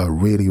think it's a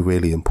really,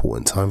 really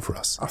important time for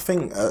us. I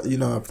think,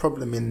 a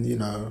problem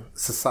in,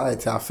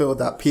 society, I feel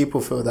that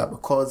people feel that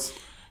because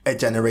a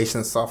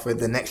generation suffered,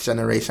 the next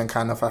generation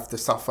kind of have to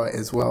suffer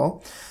as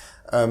well.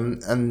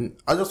 And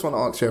I just want to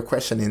ask you a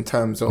question in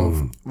terms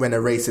of when a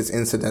racist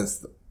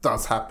incident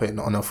does happen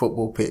on a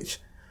football pitch.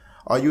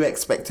 Are you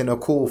expecting a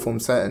call from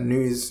certain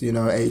news,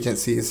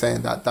 agencies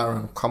saying that,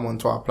 Darren, come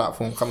onto our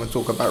platform, come and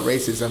talk about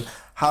racism?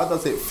 How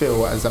does it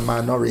feel as a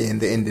minority in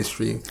the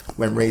industry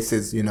when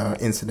racist,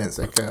 incidents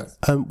occur?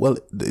 Well,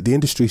 the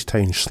industry's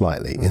changed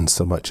slightly in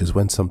so much as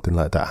when something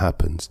like that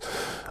happens,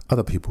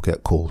 other people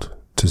get called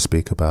to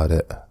speak about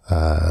it.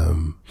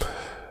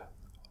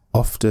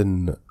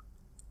 Often...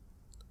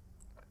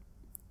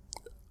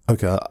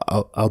 Okay,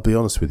 I'll be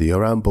honest with you.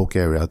 Around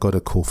Bulgaria, I got a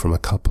call from a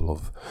couple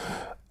of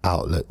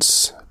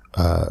outlets,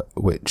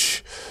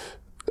 which,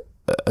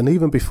 and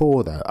even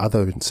before that,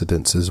 other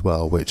incidents as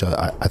well, which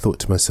I thought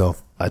to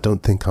myself, I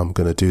don't think I'm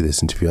going to do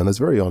this interview. And I was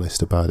very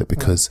honest about it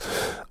because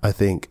I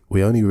think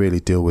we only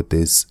really deal with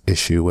this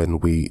issue when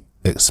we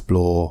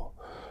explore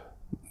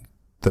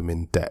them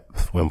in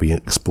depth, when we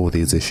explore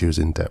these issues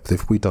in depth.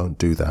 If we don't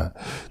do that,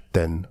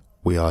 then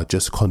we are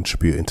just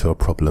contributing to a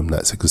problem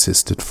that's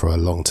existed for a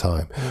long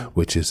time,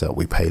 which is that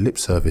we pay lip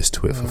service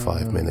to it for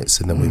 5 minutes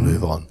and then we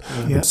move on.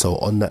 And so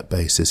on that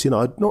basis,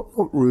 not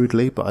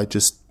rudely, but I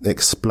just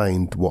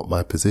explained what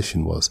my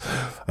position was.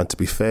 And to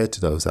be fair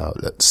to those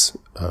outlets,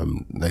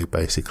 they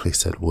basically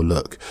said, well,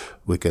 look,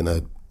 we're going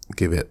to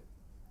give it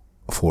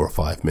 4 or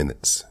 5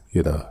 minutes,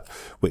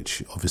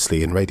 which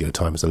obviously in radio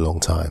time is a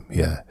long time.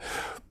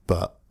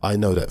 But I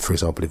know that, for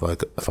example,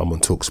 if I'm on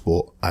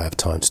TalkSport, I have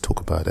time to talk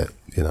about it.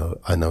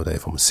 I know that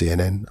if I'm on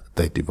CNN,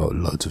 they devote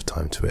loads of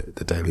time to it.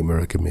 The Daily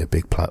Mirror give me a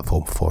big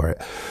platform for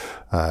it.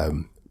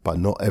 But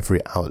not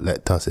every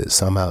outlet does it.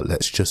 Some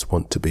outlets just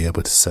want to be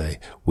able to say,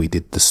 we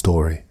did the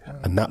story.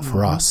 And that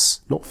for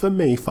us, not for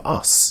me, for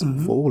us,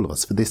 for all of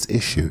us, for this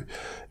issue,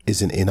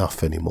 isn't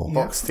enough anymore.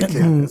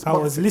 I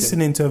was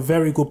listening to a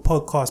very good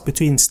podcast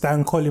between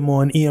Stan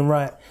Collymore and Ian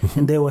Wright,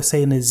 and they were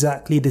saying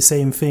exactly the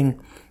same thing.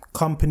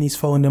 Companies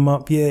phone them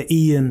up,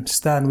 Ian,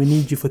 Stan, we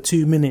need you for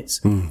 2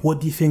 minutes. What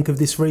do you think of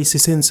this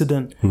racist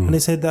incident? And they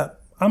said that,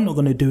 I'm not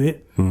going to do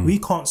it. We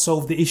can't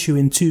solve the issue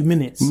in 2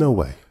 minutes. No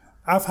way.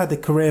 I've had a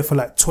career for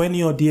like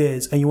 20 odd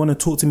years and you want to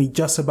talk to me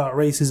just about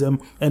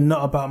racism and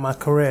not about my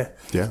career.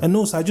 And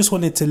also I just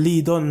wanted to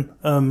lead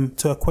on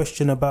to a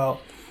question about,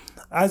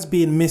 as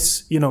being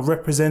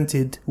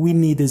represented, we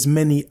need as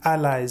many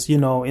allies,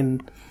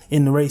 in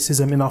in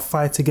racism, in our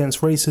fight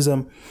against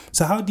racism.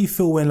 So how do you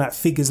feel when like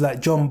figures like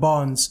John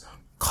Barnes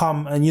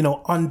come and, you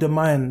know,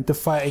 undermine the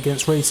fight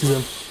against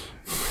racism?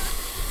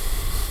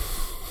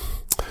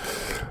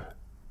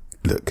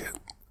 Look,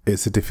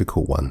 it's a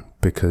difficult one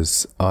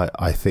because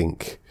I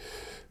think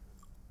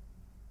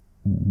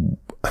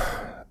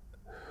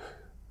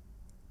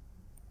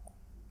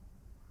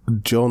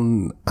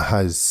John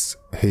has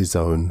his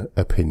own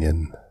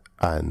opinion,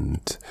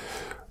 and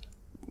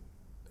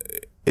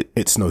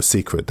it's no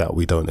secret that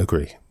we don't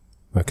agree,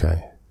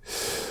 okay?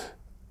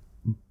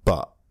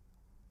 But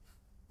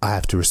I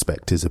have to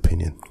respect his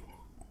opinion.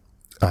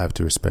 And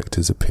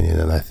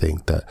I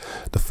think that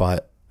the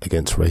fight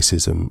against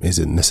racism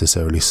isn't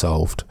necessarily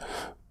solved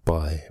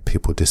by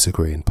people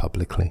disagreeing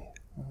publicly.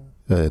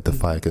 The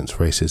fight against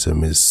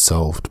racism is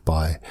solved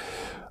by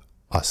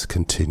us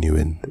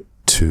continuing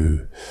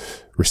to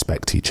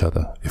respect each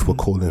other. If we're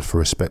calling for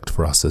respect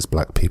for us as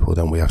black people,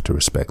 then we have to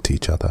respect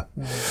each other.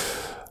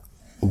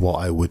 What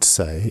I would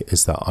say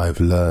is that I've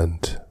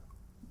learned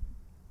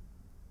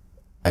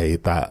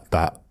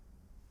that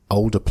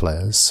older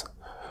players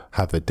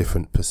have a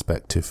different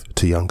perspective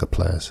to younger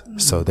players.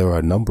 So there are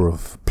a number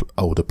of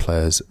older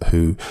players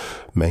who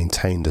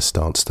maintained a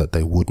stance that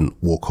they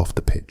wouldn't walk off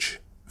the pitch,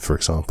 for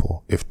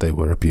example, if they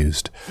were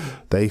abused.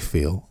 They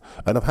feel,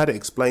 and I've had it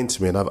explained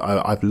to me, and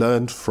I've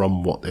learned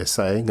from what they're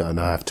saying, and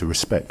I have to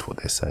respect what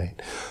they're saying.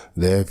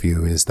 Their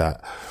view is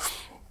that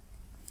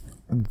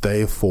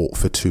they fought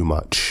for too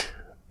much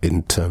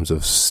in terms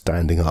of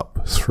standing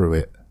up through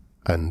it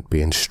and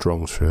being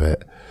strong through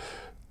it,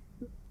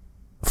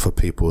 for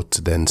people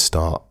to then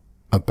start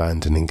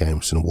abandoning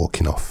games and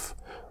walking off.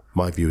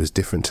 My view is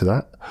different to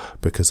that,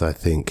 because I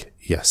think,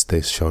 yes,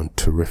 they've shown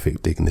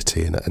terrific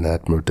dignity and an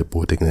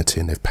admirable dignity,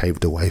 and they've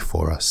paved the way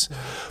for us.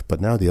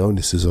 But now the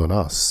onus is on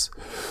us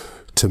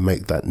to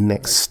make that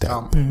next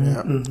step,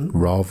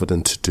 rather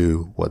than to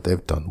do what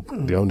they've done.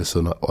 The onus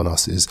on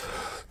us is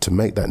to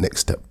make that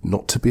next step,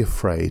 not to be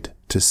afraid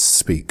to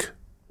speak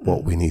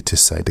what we need to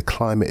say. The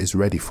climate is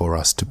ready for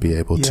us to be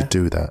able to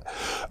do that.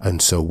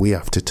 And so we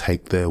have to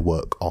take their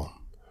work on.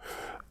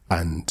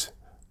 And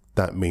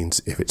that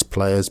means if it's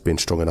players being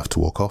strong enough to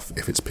walk off,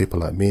 if it's people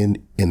like me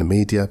in the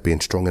media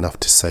being strong enough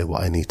to say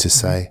what I need to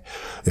say,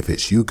 if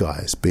it's you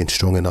guys being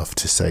strong enough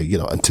to say, you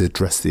know, and to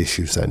address the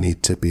issues that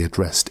need to be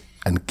addressed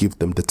and give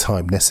them the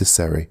time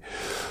necessary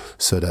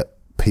so that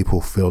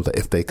people feel that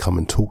if they come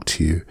and talk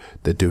to you,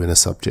 they're doing a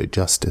subject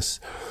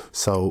justice.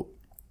 So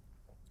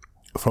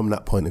from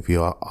that point of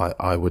view,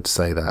 I would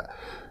say that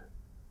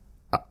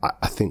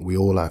I think we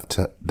all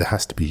there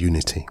has to be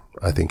unity.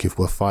 I think if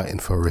we're fighting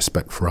for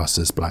respect for us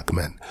as black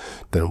men,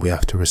 then we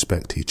have to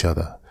respect each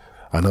other.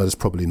 I know that's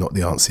probably not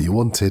the answer you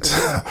wanted,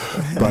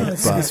 but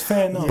it's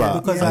fair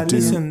enough, because I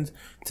listened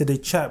to the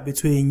chat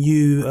between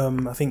you,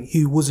 I think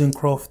Hugh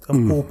Wozencroft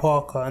and Paul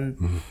Parker,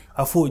 and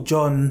I thought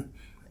John,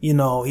 you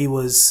know, he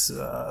was,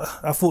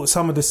 I thought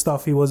some of the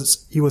stuff he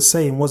was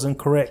saying wasn't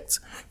correct,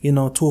 you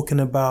know, talking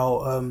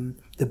about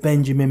the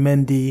Benjamin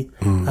Mendy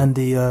and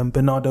the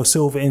Bernardo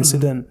Silva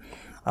incident.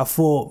 I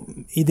thought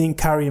he didn't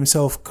carry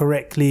himself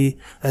correctly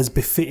as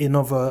befitting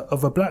of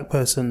a black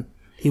person.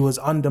 He was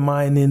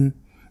undermining,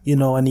 you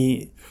know, and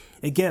he,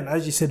 again,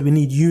 as you said, we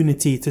need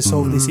unity to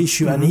solve this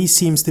issue, and he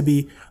seems to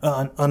be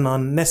an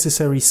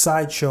unnecessary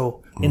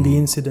sideshow in the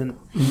incident,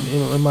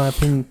 in my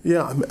opinion.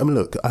 Yeah, I mean,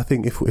 look, I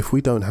think if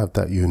we don't have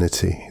that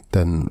unity,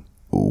 then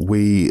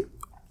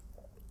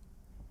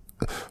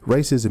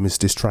racism is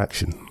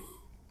distraction.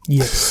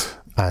 Yes.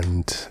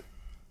 And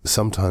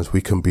sometimes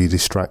we can be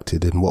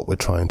distracted in what we're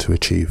trying to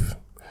achieve.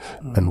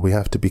 And we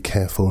have to be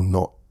careful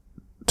not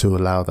to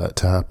allow that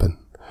to happen.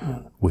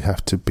 We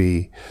have to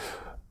be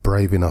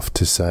brave enough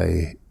to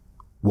say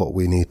what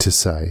we need to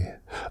say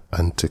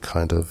and to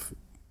kind of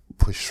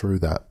push through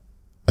that.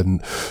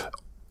 And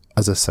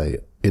as I say,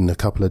 in a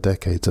couple of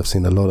decades, I've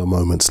seen a lot of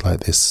moments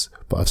like this,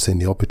 but I've seen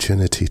the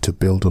opportunity to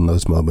build on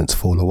those moments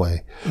fall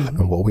away.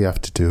 And what we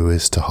have to do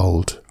is to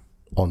hold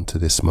onto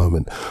this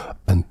moment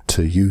and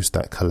to use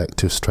that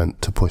collective strength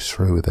to push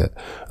through with it.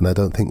 And I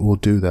don't think we'll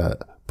do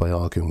that by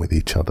arguing with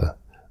each other.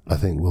 I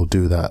think we'll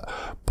do that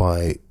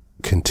by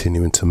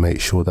continuing to make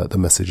sure that the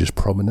message is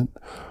prominent,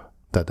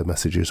 that the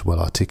message is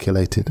well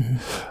articulated,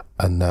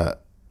 and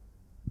that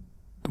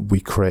we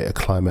create a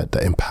climate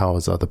that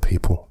empowers other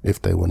people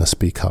if they want to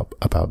speak up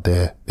about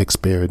their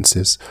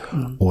experiences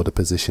or the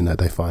position that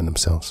they find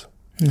themselves.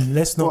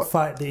 Let's not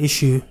fight the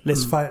issue.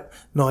 Let's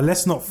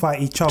not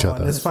fight each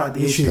other. Let's fight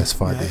the issue. Let's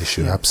fight the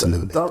issue,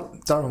 absolutely.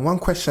 Darren, one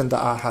question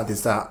that I had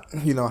is that,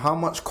 you know, how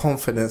much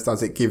confidence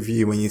does it give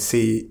you when you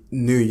see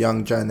new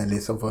young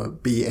journalists of a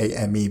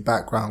BAME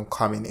background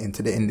coming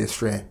into the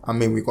industry? I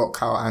mean, we've got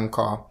Kyle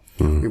Anker,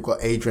 we've got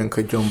Adrian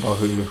Kajumba,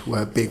 who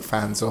we're big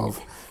fans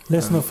of.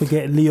 Let's not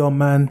forget Leon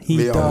Mann.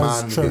 He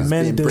does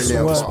tremendous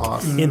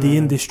work in the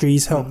industry.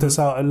 He's helped us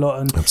out a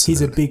lot, and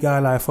he's a big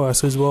ally for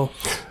us as well.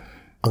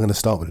 I'm going to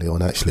start with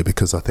Leon, actually,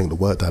 because I think the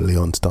work that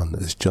Leon's done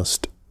is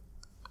just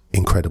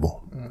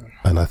incredible.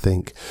 And I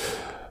think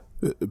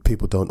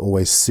people don't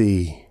always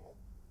see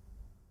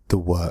the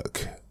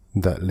work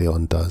that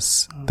Leon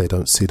does. They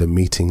don't see the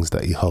meetings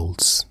that he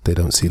holds. They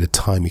don't see the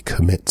time he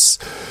commits.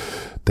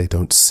 They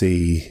don't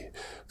see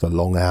the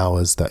long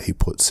hours that he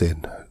puts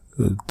in,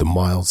 the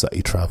miles that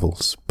he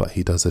travels, but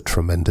he does a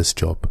tremendous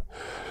job.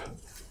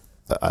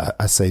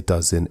 I say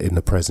does in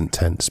the present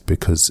tense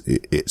because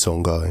it's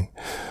ongoing.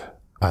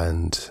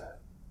 And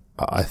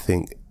I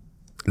think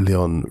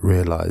Leon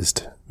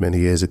realised many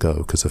years ago,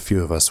 because a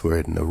few of us were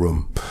in a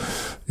room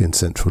in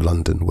central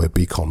London where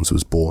Becoms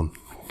was born,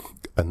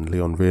 and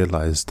Leon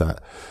realised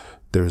that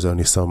there is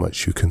only so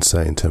much you can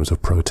say in terms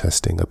of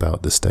protesting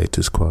about the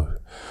status quo.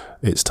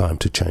 It's time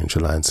to change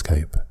the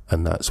landscape,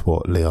 and that's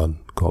what Leon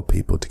got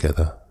people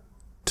together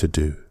to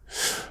do.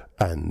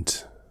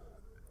 And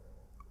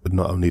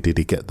not only did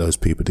he get those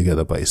people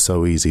together, but it's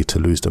so easy to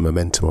lose the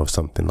momentum of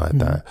something like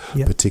that,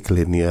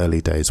 particularly in the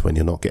early days when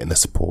you're not getting the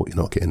support, you're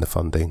not getting the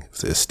funding.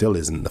 There still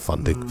isn't the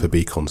funding for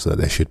Beacons that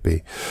there should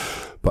be.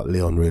 But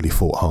Leon really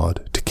fought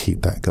hard to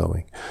keep that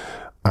going.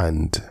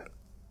 And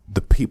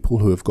the people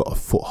who have got a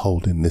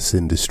foothold in this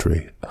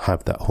industry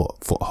have that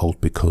foothold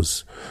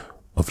because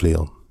of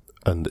Leon.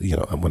 And, you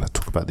know, and when I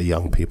talk about the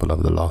young people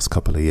over the last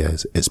couple of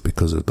years, it's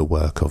because of the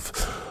work of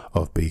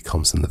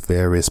Becoms and the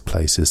various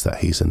places that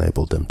he's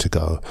enabled them to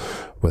go,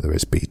 whether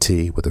it's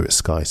BT, whether it's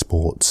Sky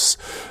Sports,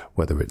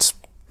 whether it's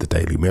the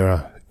Daily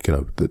Mirror, you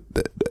know,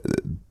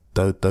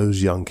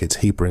 those young kids,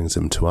 he brings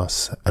them to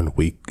us, and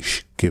we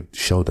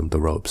show them the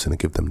ropes and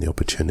give them the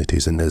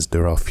opportunities. And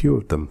there are a few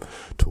of them.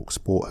 Talk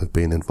Sport have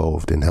been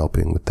involved in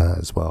helping with that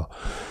as well.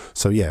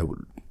 So yeah,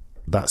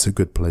 that's a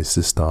good place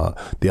to start.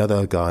 The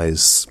other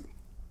guys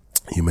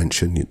you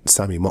mentioned,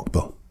 Sammy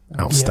Mokbel,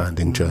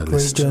 outstanding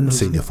journalist,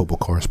 senior football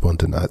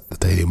correspondent at the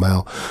Daily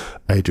Mail.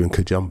 Adrian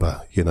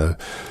Kajumba, you know,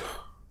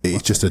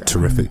 he's just a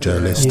terrific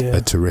journalist,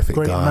 a terrific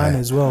great guy. Man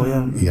as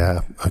well,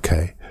 Yeah,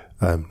 okay.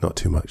 Not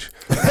too much.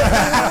 I'm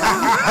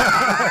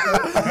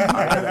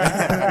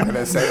going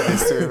to say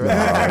this to him.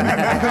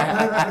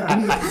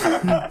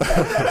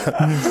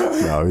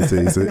 No, he's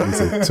a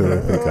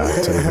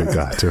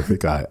terrific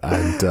guy.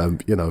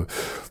 And, you know,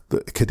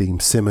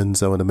 Kadeem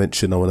Simmons, I want to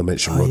mention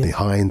Rodney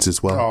Hines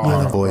as well.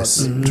 Man of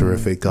Voice,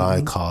 terrific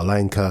guy. Carl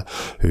Anker,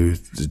 who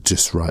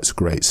just writes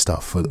great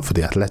stuff for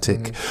The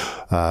Athletic.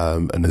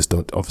 And has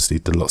obviously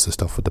done lots of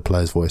stuff with the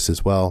Players' Voice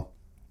as well.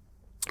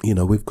 You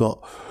know, we've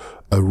got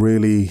a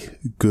really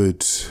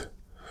good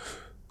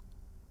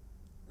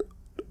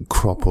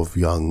crop of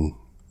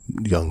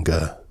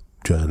younger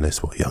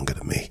journalists, well, younger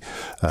than me,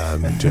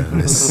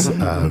 journalists,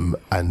 and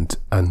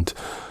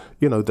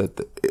you know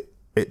that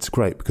it's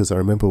great, because I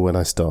remember when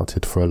I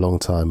started, for a long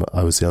time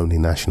I was the only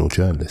national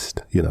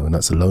journalist, you know, and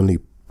that's a lonely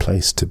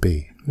place to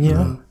be.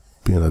 You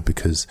know,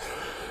 because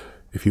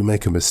if you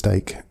make a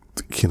mistake,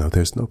 you know,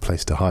 there's no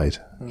place to hide.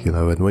 You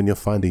know, and when you're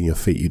finding your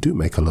feet, you do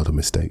make a lot of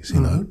mistakes.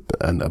 You know,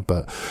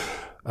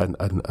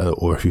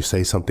 or if you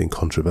say something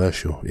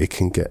controversial, it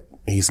can get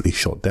easily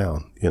shot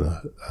down, you know.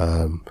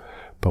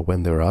 But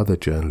when there are other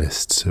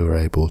journalists who are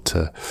able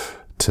to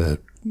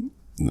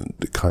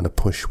kind of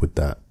push with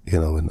that, you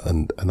know,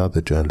 and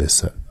other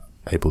journalists are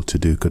able to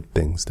do good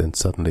things, then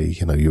suddenly,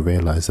 you know, you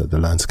realise that the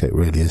landscape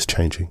really is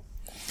changing.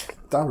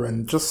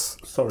 Darren, just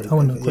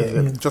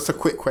a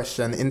quick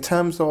question. In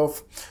terms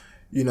of,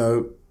 you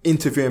know,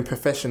 interviewing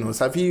professionals,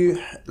 have you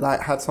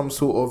had some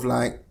sort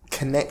of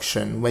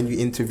connection when you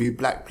interview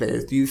black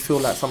players? Do you feel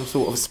like some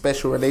sort of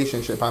special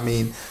relationship? I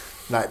mean,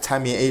 like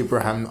Tammy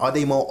Abraham, are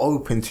they more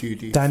open to you?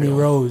 Do you Danny feel?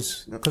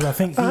 Rose, because I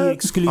think he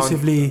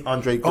exclusively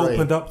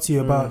opened up to you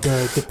about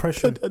the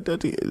depression.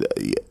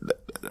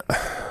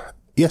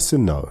 Yes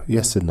and no.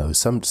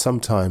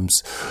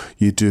 Sometimes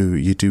you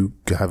do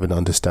have an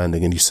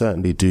understanding, and you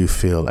certainly do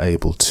feel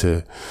able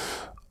to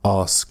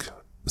ask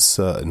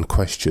certain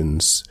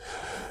questions,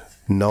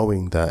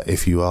 knowing that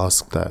if you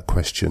ask that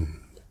question,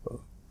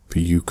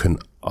 you can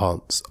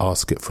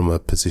ask it from a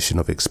position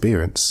of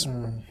experience.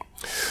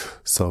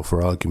 So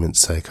for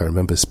argument's sake, I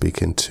remember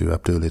speaking to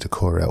Abdullah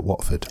Decore at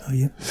Watford.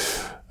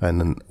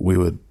 And then we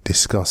were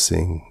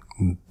discussing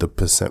the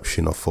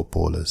perception of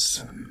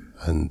footballers.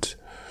 And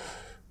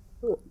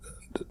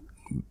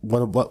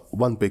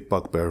one big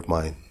bugbear of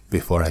mine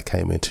before I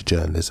came into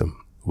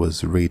journalism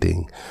was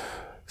reading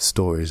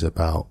stories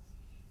about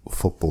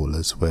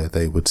footballers where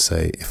they would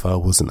say, if I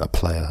wasn't a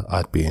player,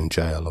 I'd be in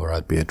jail or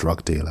I'd be a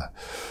drug dealer.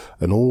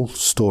 And all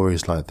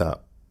stories like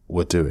that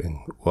were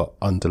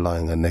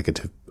underlining a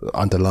negative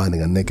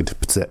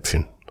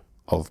perception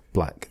of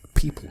black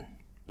people,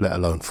 let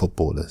alone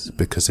footballers,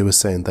 because they were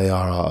saying they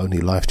are our only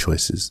life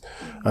choices,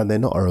 and they're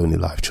not our only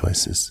life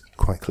choices.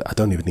 Quite clear. I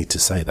don't even need to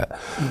say that.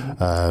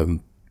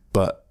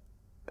 But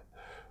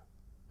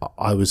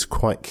I was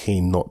quite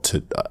keen not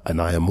to,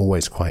 and I am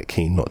always quite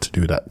keen not to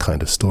do that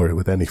kind of story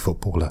with any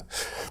footballer.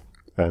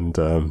 And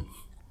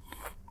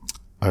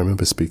I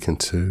remember speaking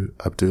to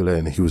Abdullah,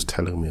 and he was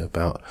telling me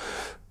about,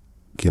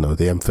 you know,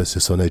 the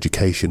emphasis on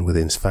education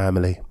within his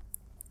family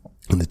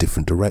and the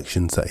different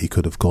directions that he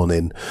could have gone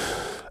in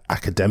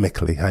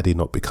academically had he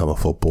not become a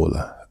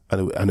footballer.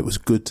 And it was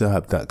good to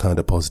have that kind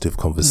of positive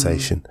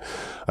conversation.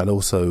 And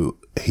also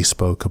he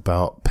spoke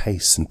about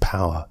pace and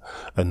power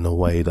and the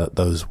way that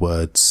those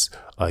words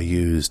are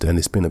used. And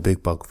it's been a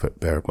big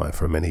bugbear of mine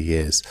for many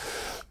years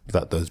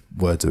that those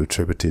words are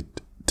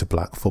attributed to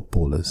black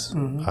footballers.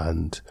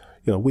 And,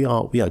 you know, we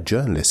are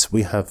journalists.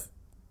 We have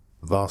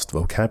vast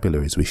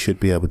vocabularies. We should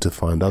be able to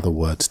find other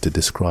words to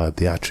describe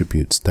the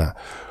attributes that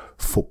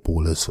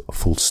footballers,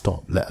 full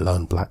stop, let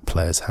alone black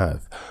players,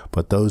 have.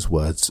 But those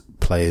words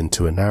play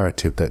into a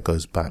narrative that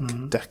goes back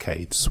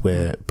decades,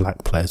 where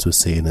black players were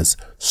seen as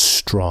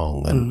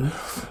strong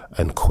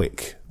and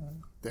quick.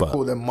 They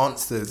call them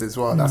monsters as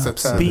well. That's a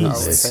term.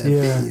 Beasts,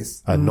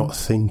 Beasts. And not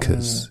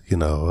thinkers, you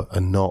know,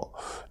 and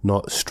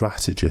not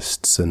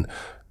strategists. And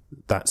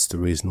that's the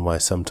reason why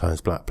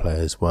sometimes black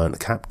players weren't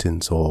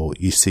captains, or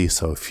you see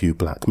so few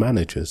black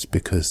managers,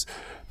 because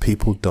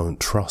people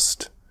don't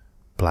trust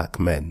black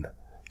men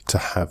to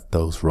have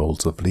those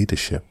roles of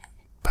leadership.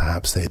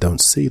 Perhaps they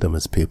don't see them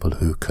as people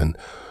who can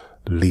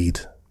lead,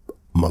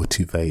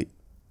 motivate,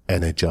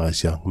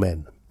 energize young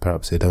men.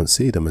 Perhaps they don't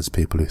see them as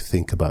people who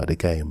think about the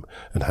game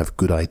and have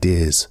good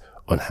ideas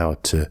on how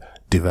to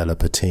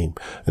develop a team.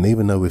 And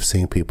even though we've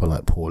seen people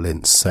like Paul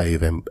Ince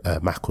save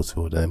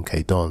Macclesfield and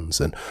MK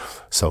Dons and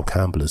Sol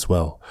Campbell as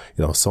well,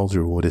 you know, Sol's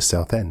reward is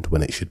Southend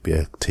when it should be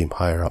a team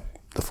higher up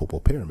the football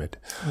pyramid.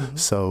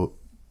 So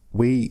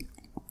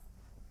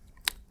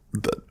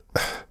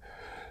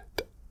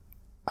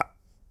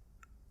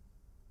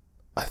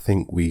I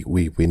think we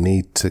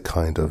need to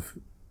kind of,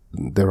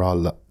 there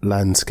are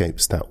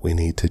landscapes that we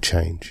need to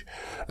change.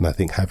 And I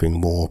think having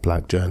more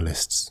black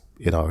journalists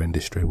in our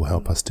industry will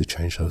help us to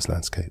change those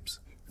landscapes.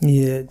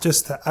 Yeah,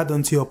 just to add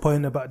on to your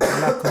point about the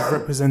lack of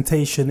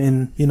representation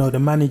in, you know, the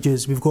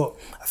managers. We've got,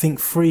 I think,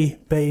 3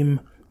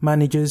 BAME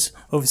managers.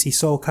 Obviously,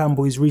 Sol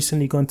Campbell is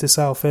recently gone to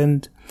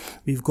Southend.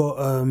 We've got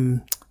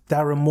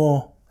Darren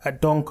Moore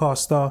at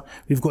Doncaster.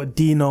 We've got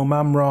Dino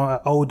Mamra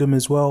at Oldham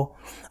as well.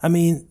 I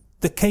mean,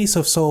 the case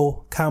of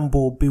Sol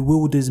Campbell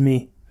bewilders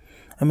me.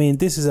 I mean,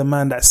 this is a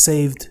man that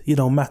saved, you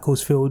know,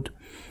 Macclesfield.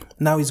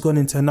 Now he's gone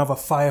into another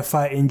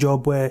firefighting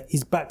job where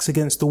his back's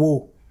against the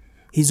wall.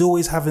 He's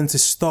always having to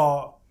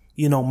start,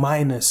 you know,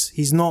 minus.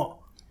 He's not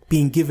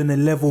being given a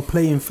level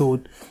playing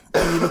field.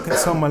 When you look at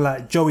someone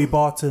like Joey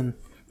Barton,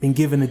 been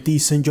given a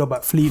decent job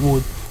at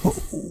Fleetwood.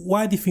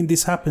 Why do you think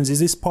this happens? Is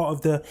this part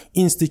of the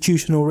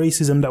institutional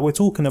racism that we're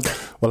talking about?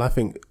 Well, I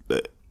think,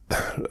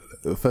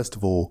 first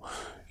of all,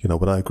 you know,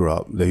 when I grew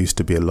up, there used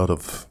to be a lot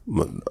of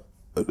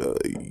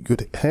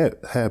good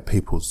hair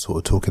people sort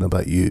of talking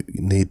about you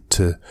need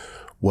to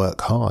work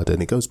hard.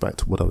 And it goes back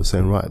to what I was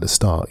saying right at the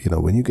start. You know,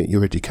 when you get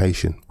your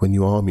education, when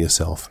you arm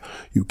yourself,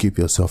 you give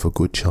yourself a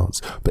good chance.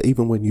 But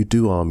even when you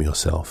do arm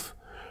yourself,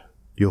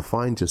 you'll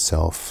find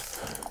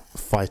yourself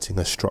fighting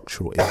a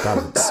structural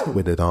imbalance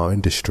within our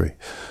industry.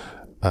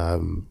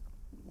 And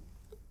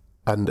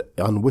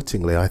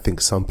unwittingly, I think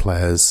some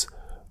players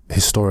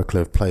historically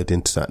have played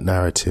into that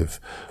narrative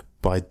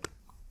by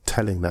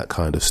telling that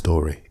kind of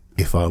story.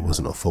 If I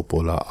wasn't a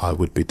footballer, I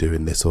would be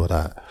doing this or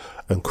that,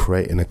 and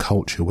creating a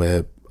culture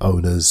where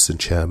owners and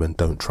chairmen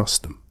don't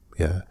trust them.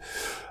 Yeah.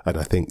 And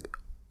I think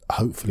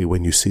hopefully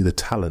when you see the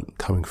talent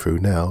coming through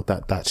now,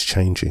 that's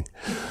changing.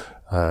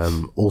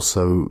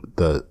 Also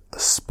the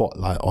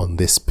spotlight on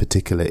this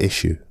particular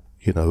issue,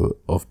 you know,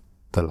 of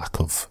the lack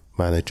of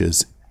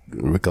managers,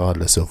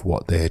 regardless of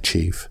what they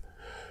achieve,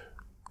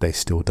 they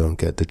still don't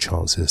get the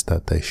chances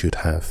that they should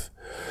have.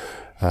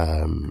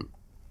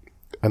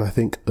 And I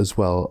think as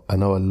well, I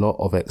know a lot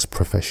of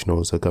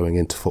ex-professionals are going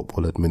into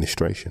football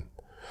administration.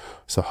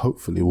 So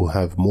hopefully we'll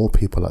have more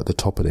people at the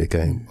top of their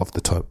game,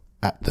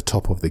 at the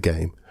top of the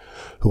game,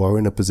 who are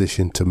in a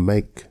position to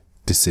make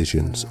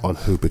decisions on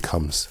who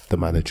becomes the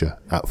manager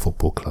at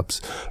football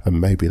clubs.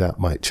 And maybe that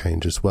might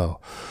change as well.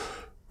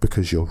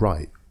 Because you're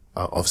right.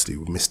 Obviously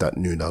we missed out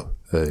Nuno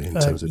in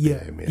terms of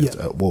being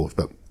at Wolves.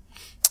 But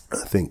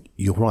I think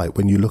you're right.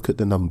 When you look at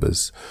the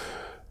numbers,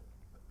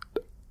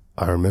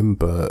 I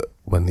remember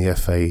when the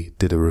FA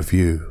did a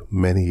review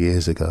many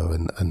years ago,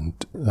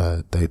 and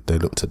they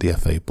looked at the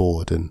FA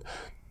board, and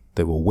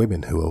there were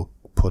women who were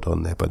put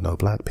on there, but no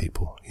black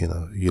people. You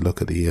know, you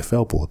look at the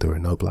EFL board, there are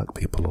no black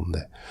people on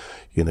there.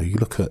 You know, you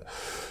look at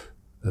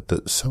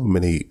so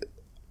many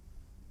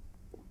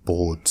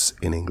boards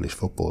in English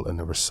football, and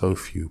there are so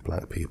few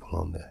black people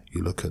on there.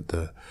 You look at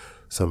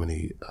so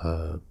many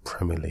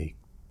Premier League,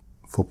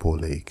 Football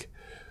League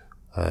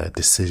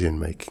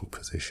decision-making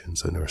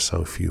positions, and there are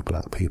so few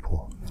black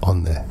people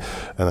on there.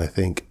 And I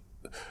think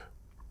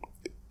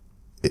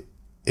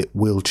it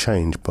will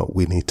change, but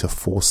we need to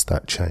force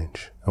that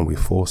change. And we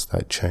force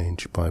that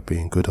change by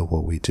being good at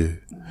what we do.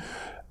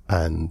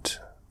 And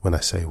when I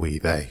say we,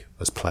 they,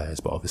 as players,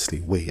 but obviously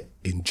we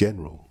in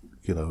general,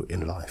 you know,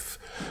 in life,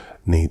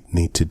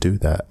 need to do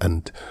that.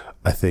 And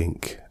I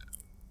think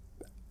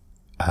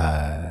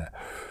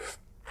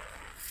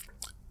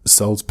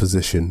Sol's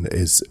position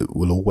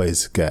will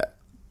always get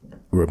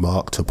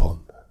remarked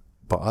upon,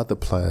 but other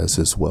players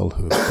as well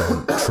who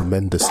have done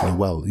tremendously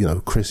well. You know,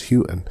 Chris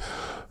Hughton,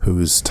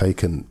 who's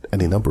taken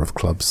any number of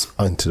clubs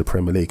into the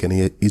Premier League,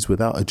 and he's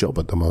without a job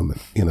at the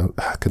moment. You know,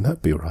 how can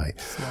that be right?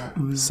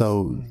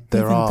 So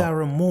there Even are...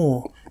 Darren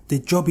Moore, the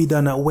job he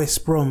done at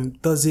West Brom,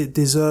 does it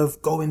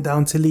deserve going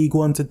down to League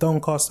One to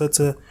Doncaster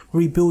to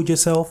rebuild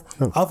yourself?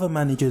 No. Other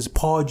managers,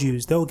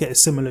 Pardew's, they'll get a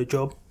similar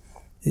job.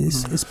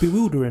 It's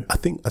bewildering. I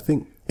think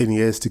in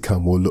years to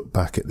come we'll look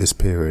back at this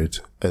period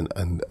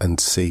and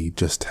see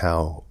just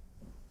how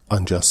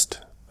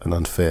unjust and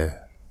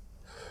unfair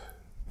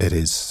it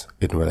is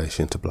in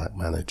relation to black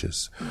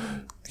managers.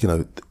 You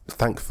know,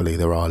 thankfully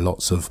there are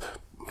lots of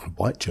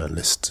white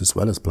journalists as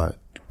well as black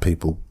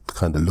people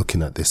kind of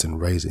looking at this and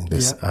raising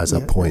this as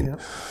a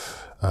point,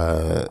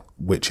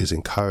 which is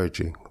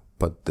encouraging.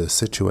 But the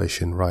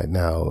situation right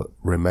now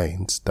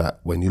remains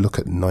that when you look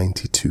at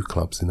 92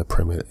 clubs in the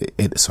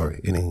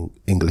in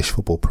English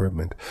football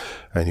pyramid,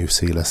 and you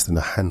see less than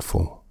a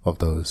handful of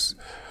those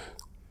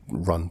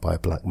run by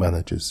black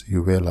managers,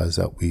 you realise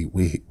that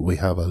we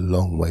have a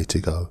long way to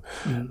go.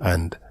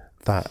 And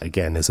that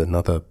again is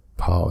another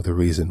part of the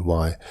reason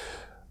why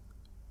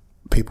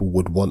people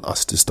would want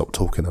us to stop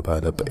talking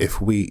about it. But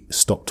if we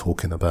stop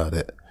talking about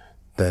it,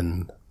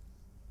 then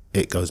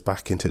it goes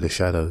back into the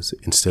shadows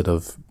instead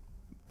of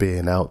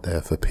being out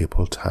there for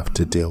people to have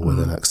to deal with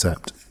and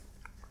accept.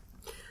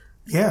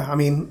 Yeah, I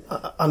mean,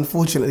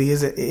 unfortunately,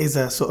 it is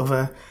a sort of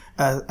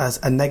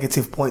a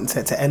negative point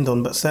to end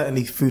on, but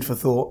certainly food for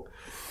thought.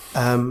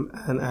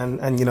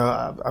 And you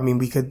know, I mean,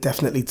 we could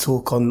definitely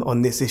talk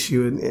on this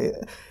issue and.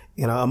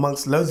 You know,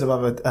 amongst loads of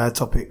other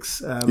topics.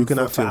 You're going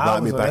to have to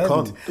invite me back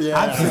on. Yeah,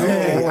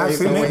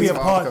 absolutely. Maybe a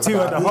part 2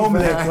 at the home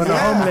leg.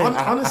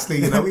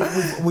 Honestly, you know,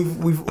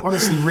 we've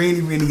honestly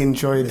really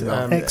enjoyed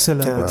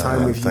excellent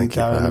time with you,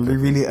 Darren. And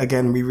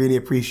we really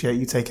appreciate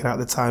you taking out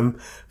the time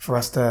for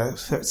us to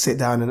sit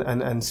down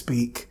and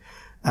speak.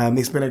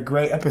 It's been a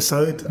great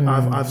episode.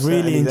 I've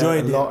really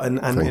enjoyed it a lot, and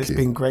it's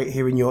been great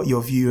hearing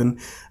your view and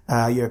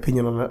your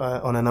opinion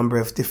on a number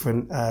of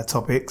different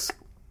topics.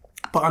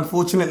 But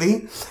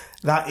unfortunately,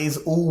 that is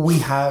all we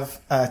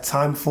have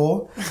time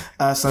for.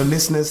 So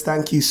listeners,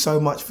 thank you so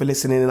much for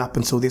listening up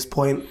until this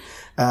point.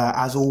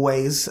 As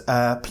always,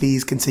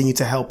 please continue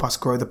to help us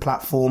grow the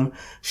platform.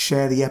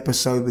 Share the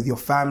episode with your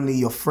family,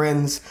 your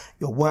friends,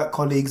 your work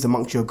colleagues,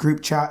 amongst your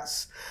group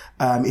chats.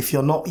 If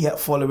you're not yet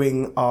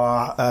following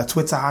our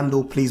Twitter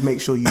handle, please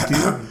make sure you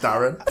do.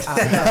 Darren.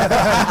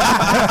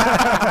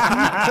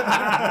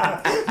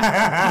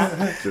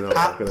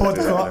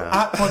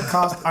 at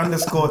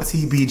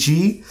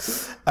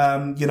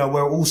podcast_TBG. You know,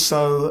 we're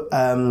also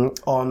on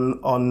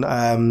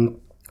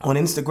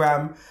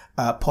Instagram,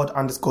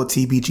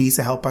 pod_TBG,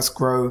 to help us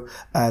grow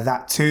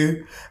that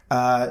too.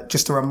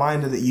 Just a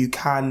reminder that you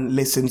can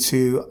listen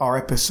to our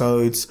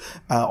episodes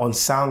on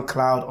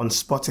SoundCloud, on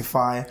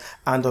Spotify,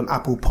 and on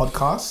Apple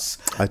Podcasts.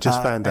 I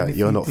just found out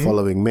you're not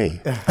following me.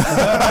 We'll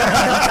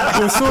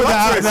sort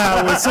that out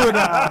now. We'll sort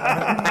that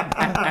out.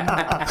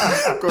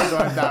 Good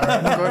one,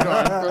 Darren. Good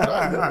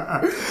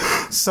one.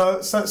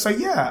 So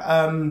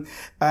yeah.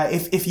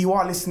 If you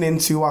are listening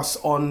to us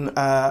on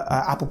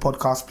Apple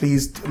Podcasts,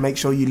 please make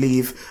sure you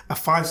leave a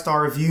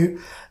 5-star review.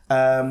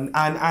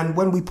 And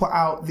when we put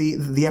out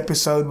the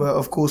episode, well,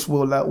 of course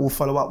we'll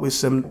follow up with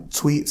some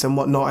tweets and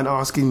whatnot, and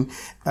asking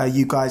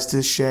you guys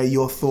to share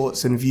your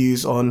thoughts and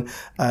views on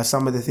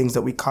some of the things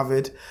that we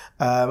covered.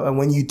 And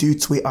when you do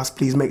tweet us,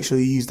 please make sure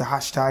you use the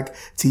hashtag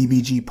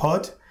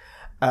TBGPod.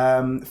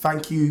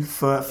 Thank you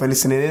for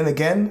listening in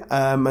again,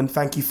 and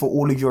thank you for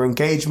all of your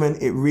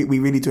engagement. We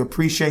really do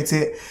appreciate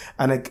it,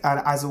 and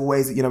as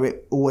always, you know,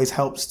 it always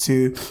helps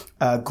to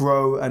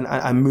grow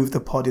and move the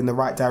pod in the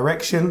right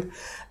direction.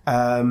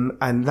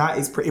 And that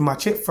is pretty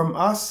much it from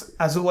us.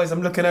 As always,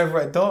 I'm looking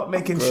over at Dot,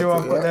 making sure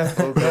I've got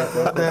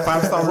the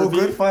 5-star all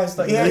good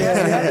 5-star.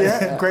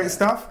 Yeah. Great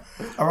stuff.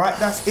 All right,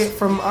 that's it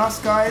from us,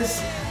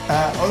 guys.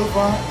 Over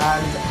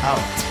and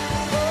out.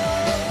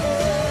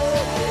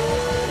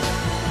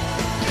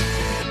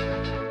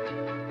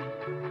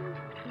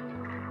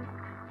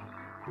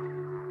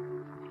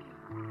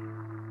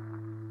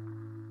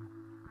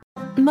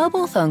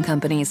 Mobile phone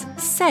companies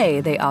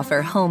say they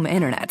offer home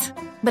internet.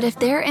 But if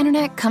their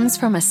internet comes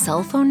from a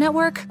cell phone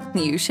network,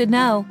 you should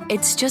know.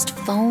 It's just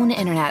phone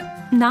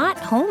internet, not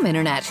home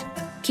internet.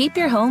 Keep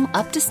your home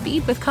up to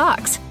speed with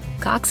Cox.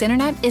 Cox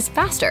internet is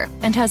faster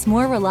and has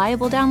more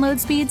reliable download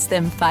speeds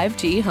than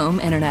 5G home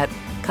internet.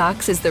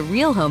 Cox is the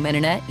real home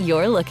internet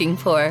you're looking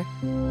for.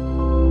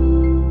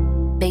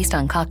 Based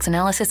on Cox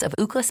analysis of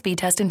Ookla speed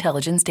test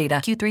intelligence data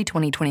Q3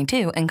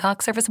 2022 and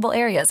Cox serviceable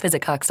areas,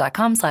 visit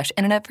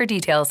cox.com/internet for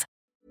details.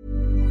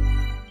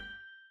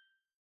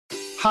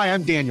 Hi,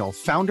 I'm Daniel,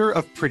 founder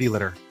of Pretty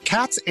Litter.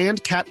 Cats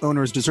and cat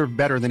owners deserve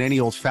better than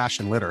any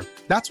old-fashioned litter.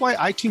 That's why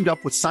I teamed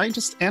up with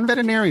scientists and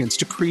veterinarians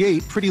to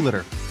create Pretty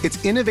Litter.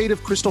 Its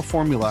innovative crystal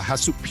formula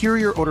has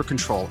superior odor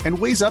control and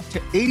weighs up to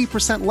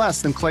 80%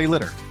 less than clay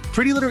litter.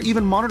 Pretty Litter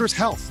even monitors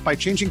health by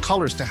changing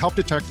colors to help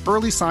detect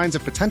early signs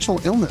of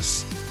potential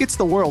illness. It's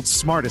the world's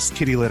smartest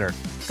kitty litter.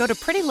 Go to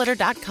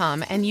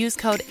prettylitter.com and use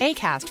code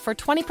ACAST for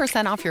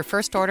 20% off your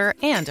first order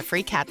and a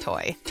free cat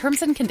toy.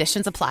 Terms and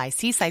conditions apply.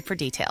 See site for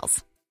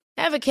details.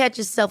 Ever catch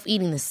yourself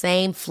eating the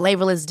same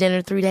flavorless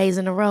dinner 3 days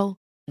in a row?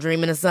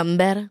 Dreaming of something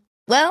better?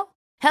 Well,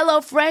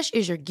 HelloFresh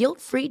is your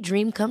guilt-free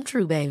dream come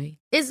true, baby.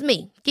 It's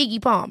me,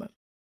 Keke Palmer.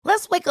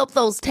 Let's wake up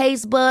those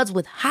taste buds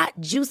with hot,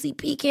 juicy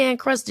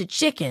pecan-crusted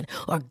chicken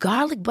or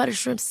garlic butter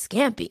shrimp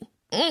scampi.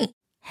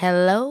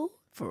 Hello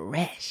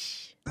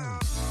Fresh.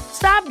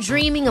 Stop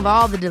dreaming of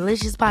all the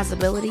delicious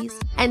possibilities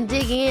and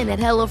dig in at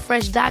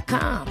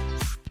HelloFresh.com.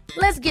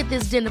 Let's get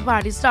this dinner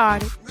party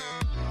started.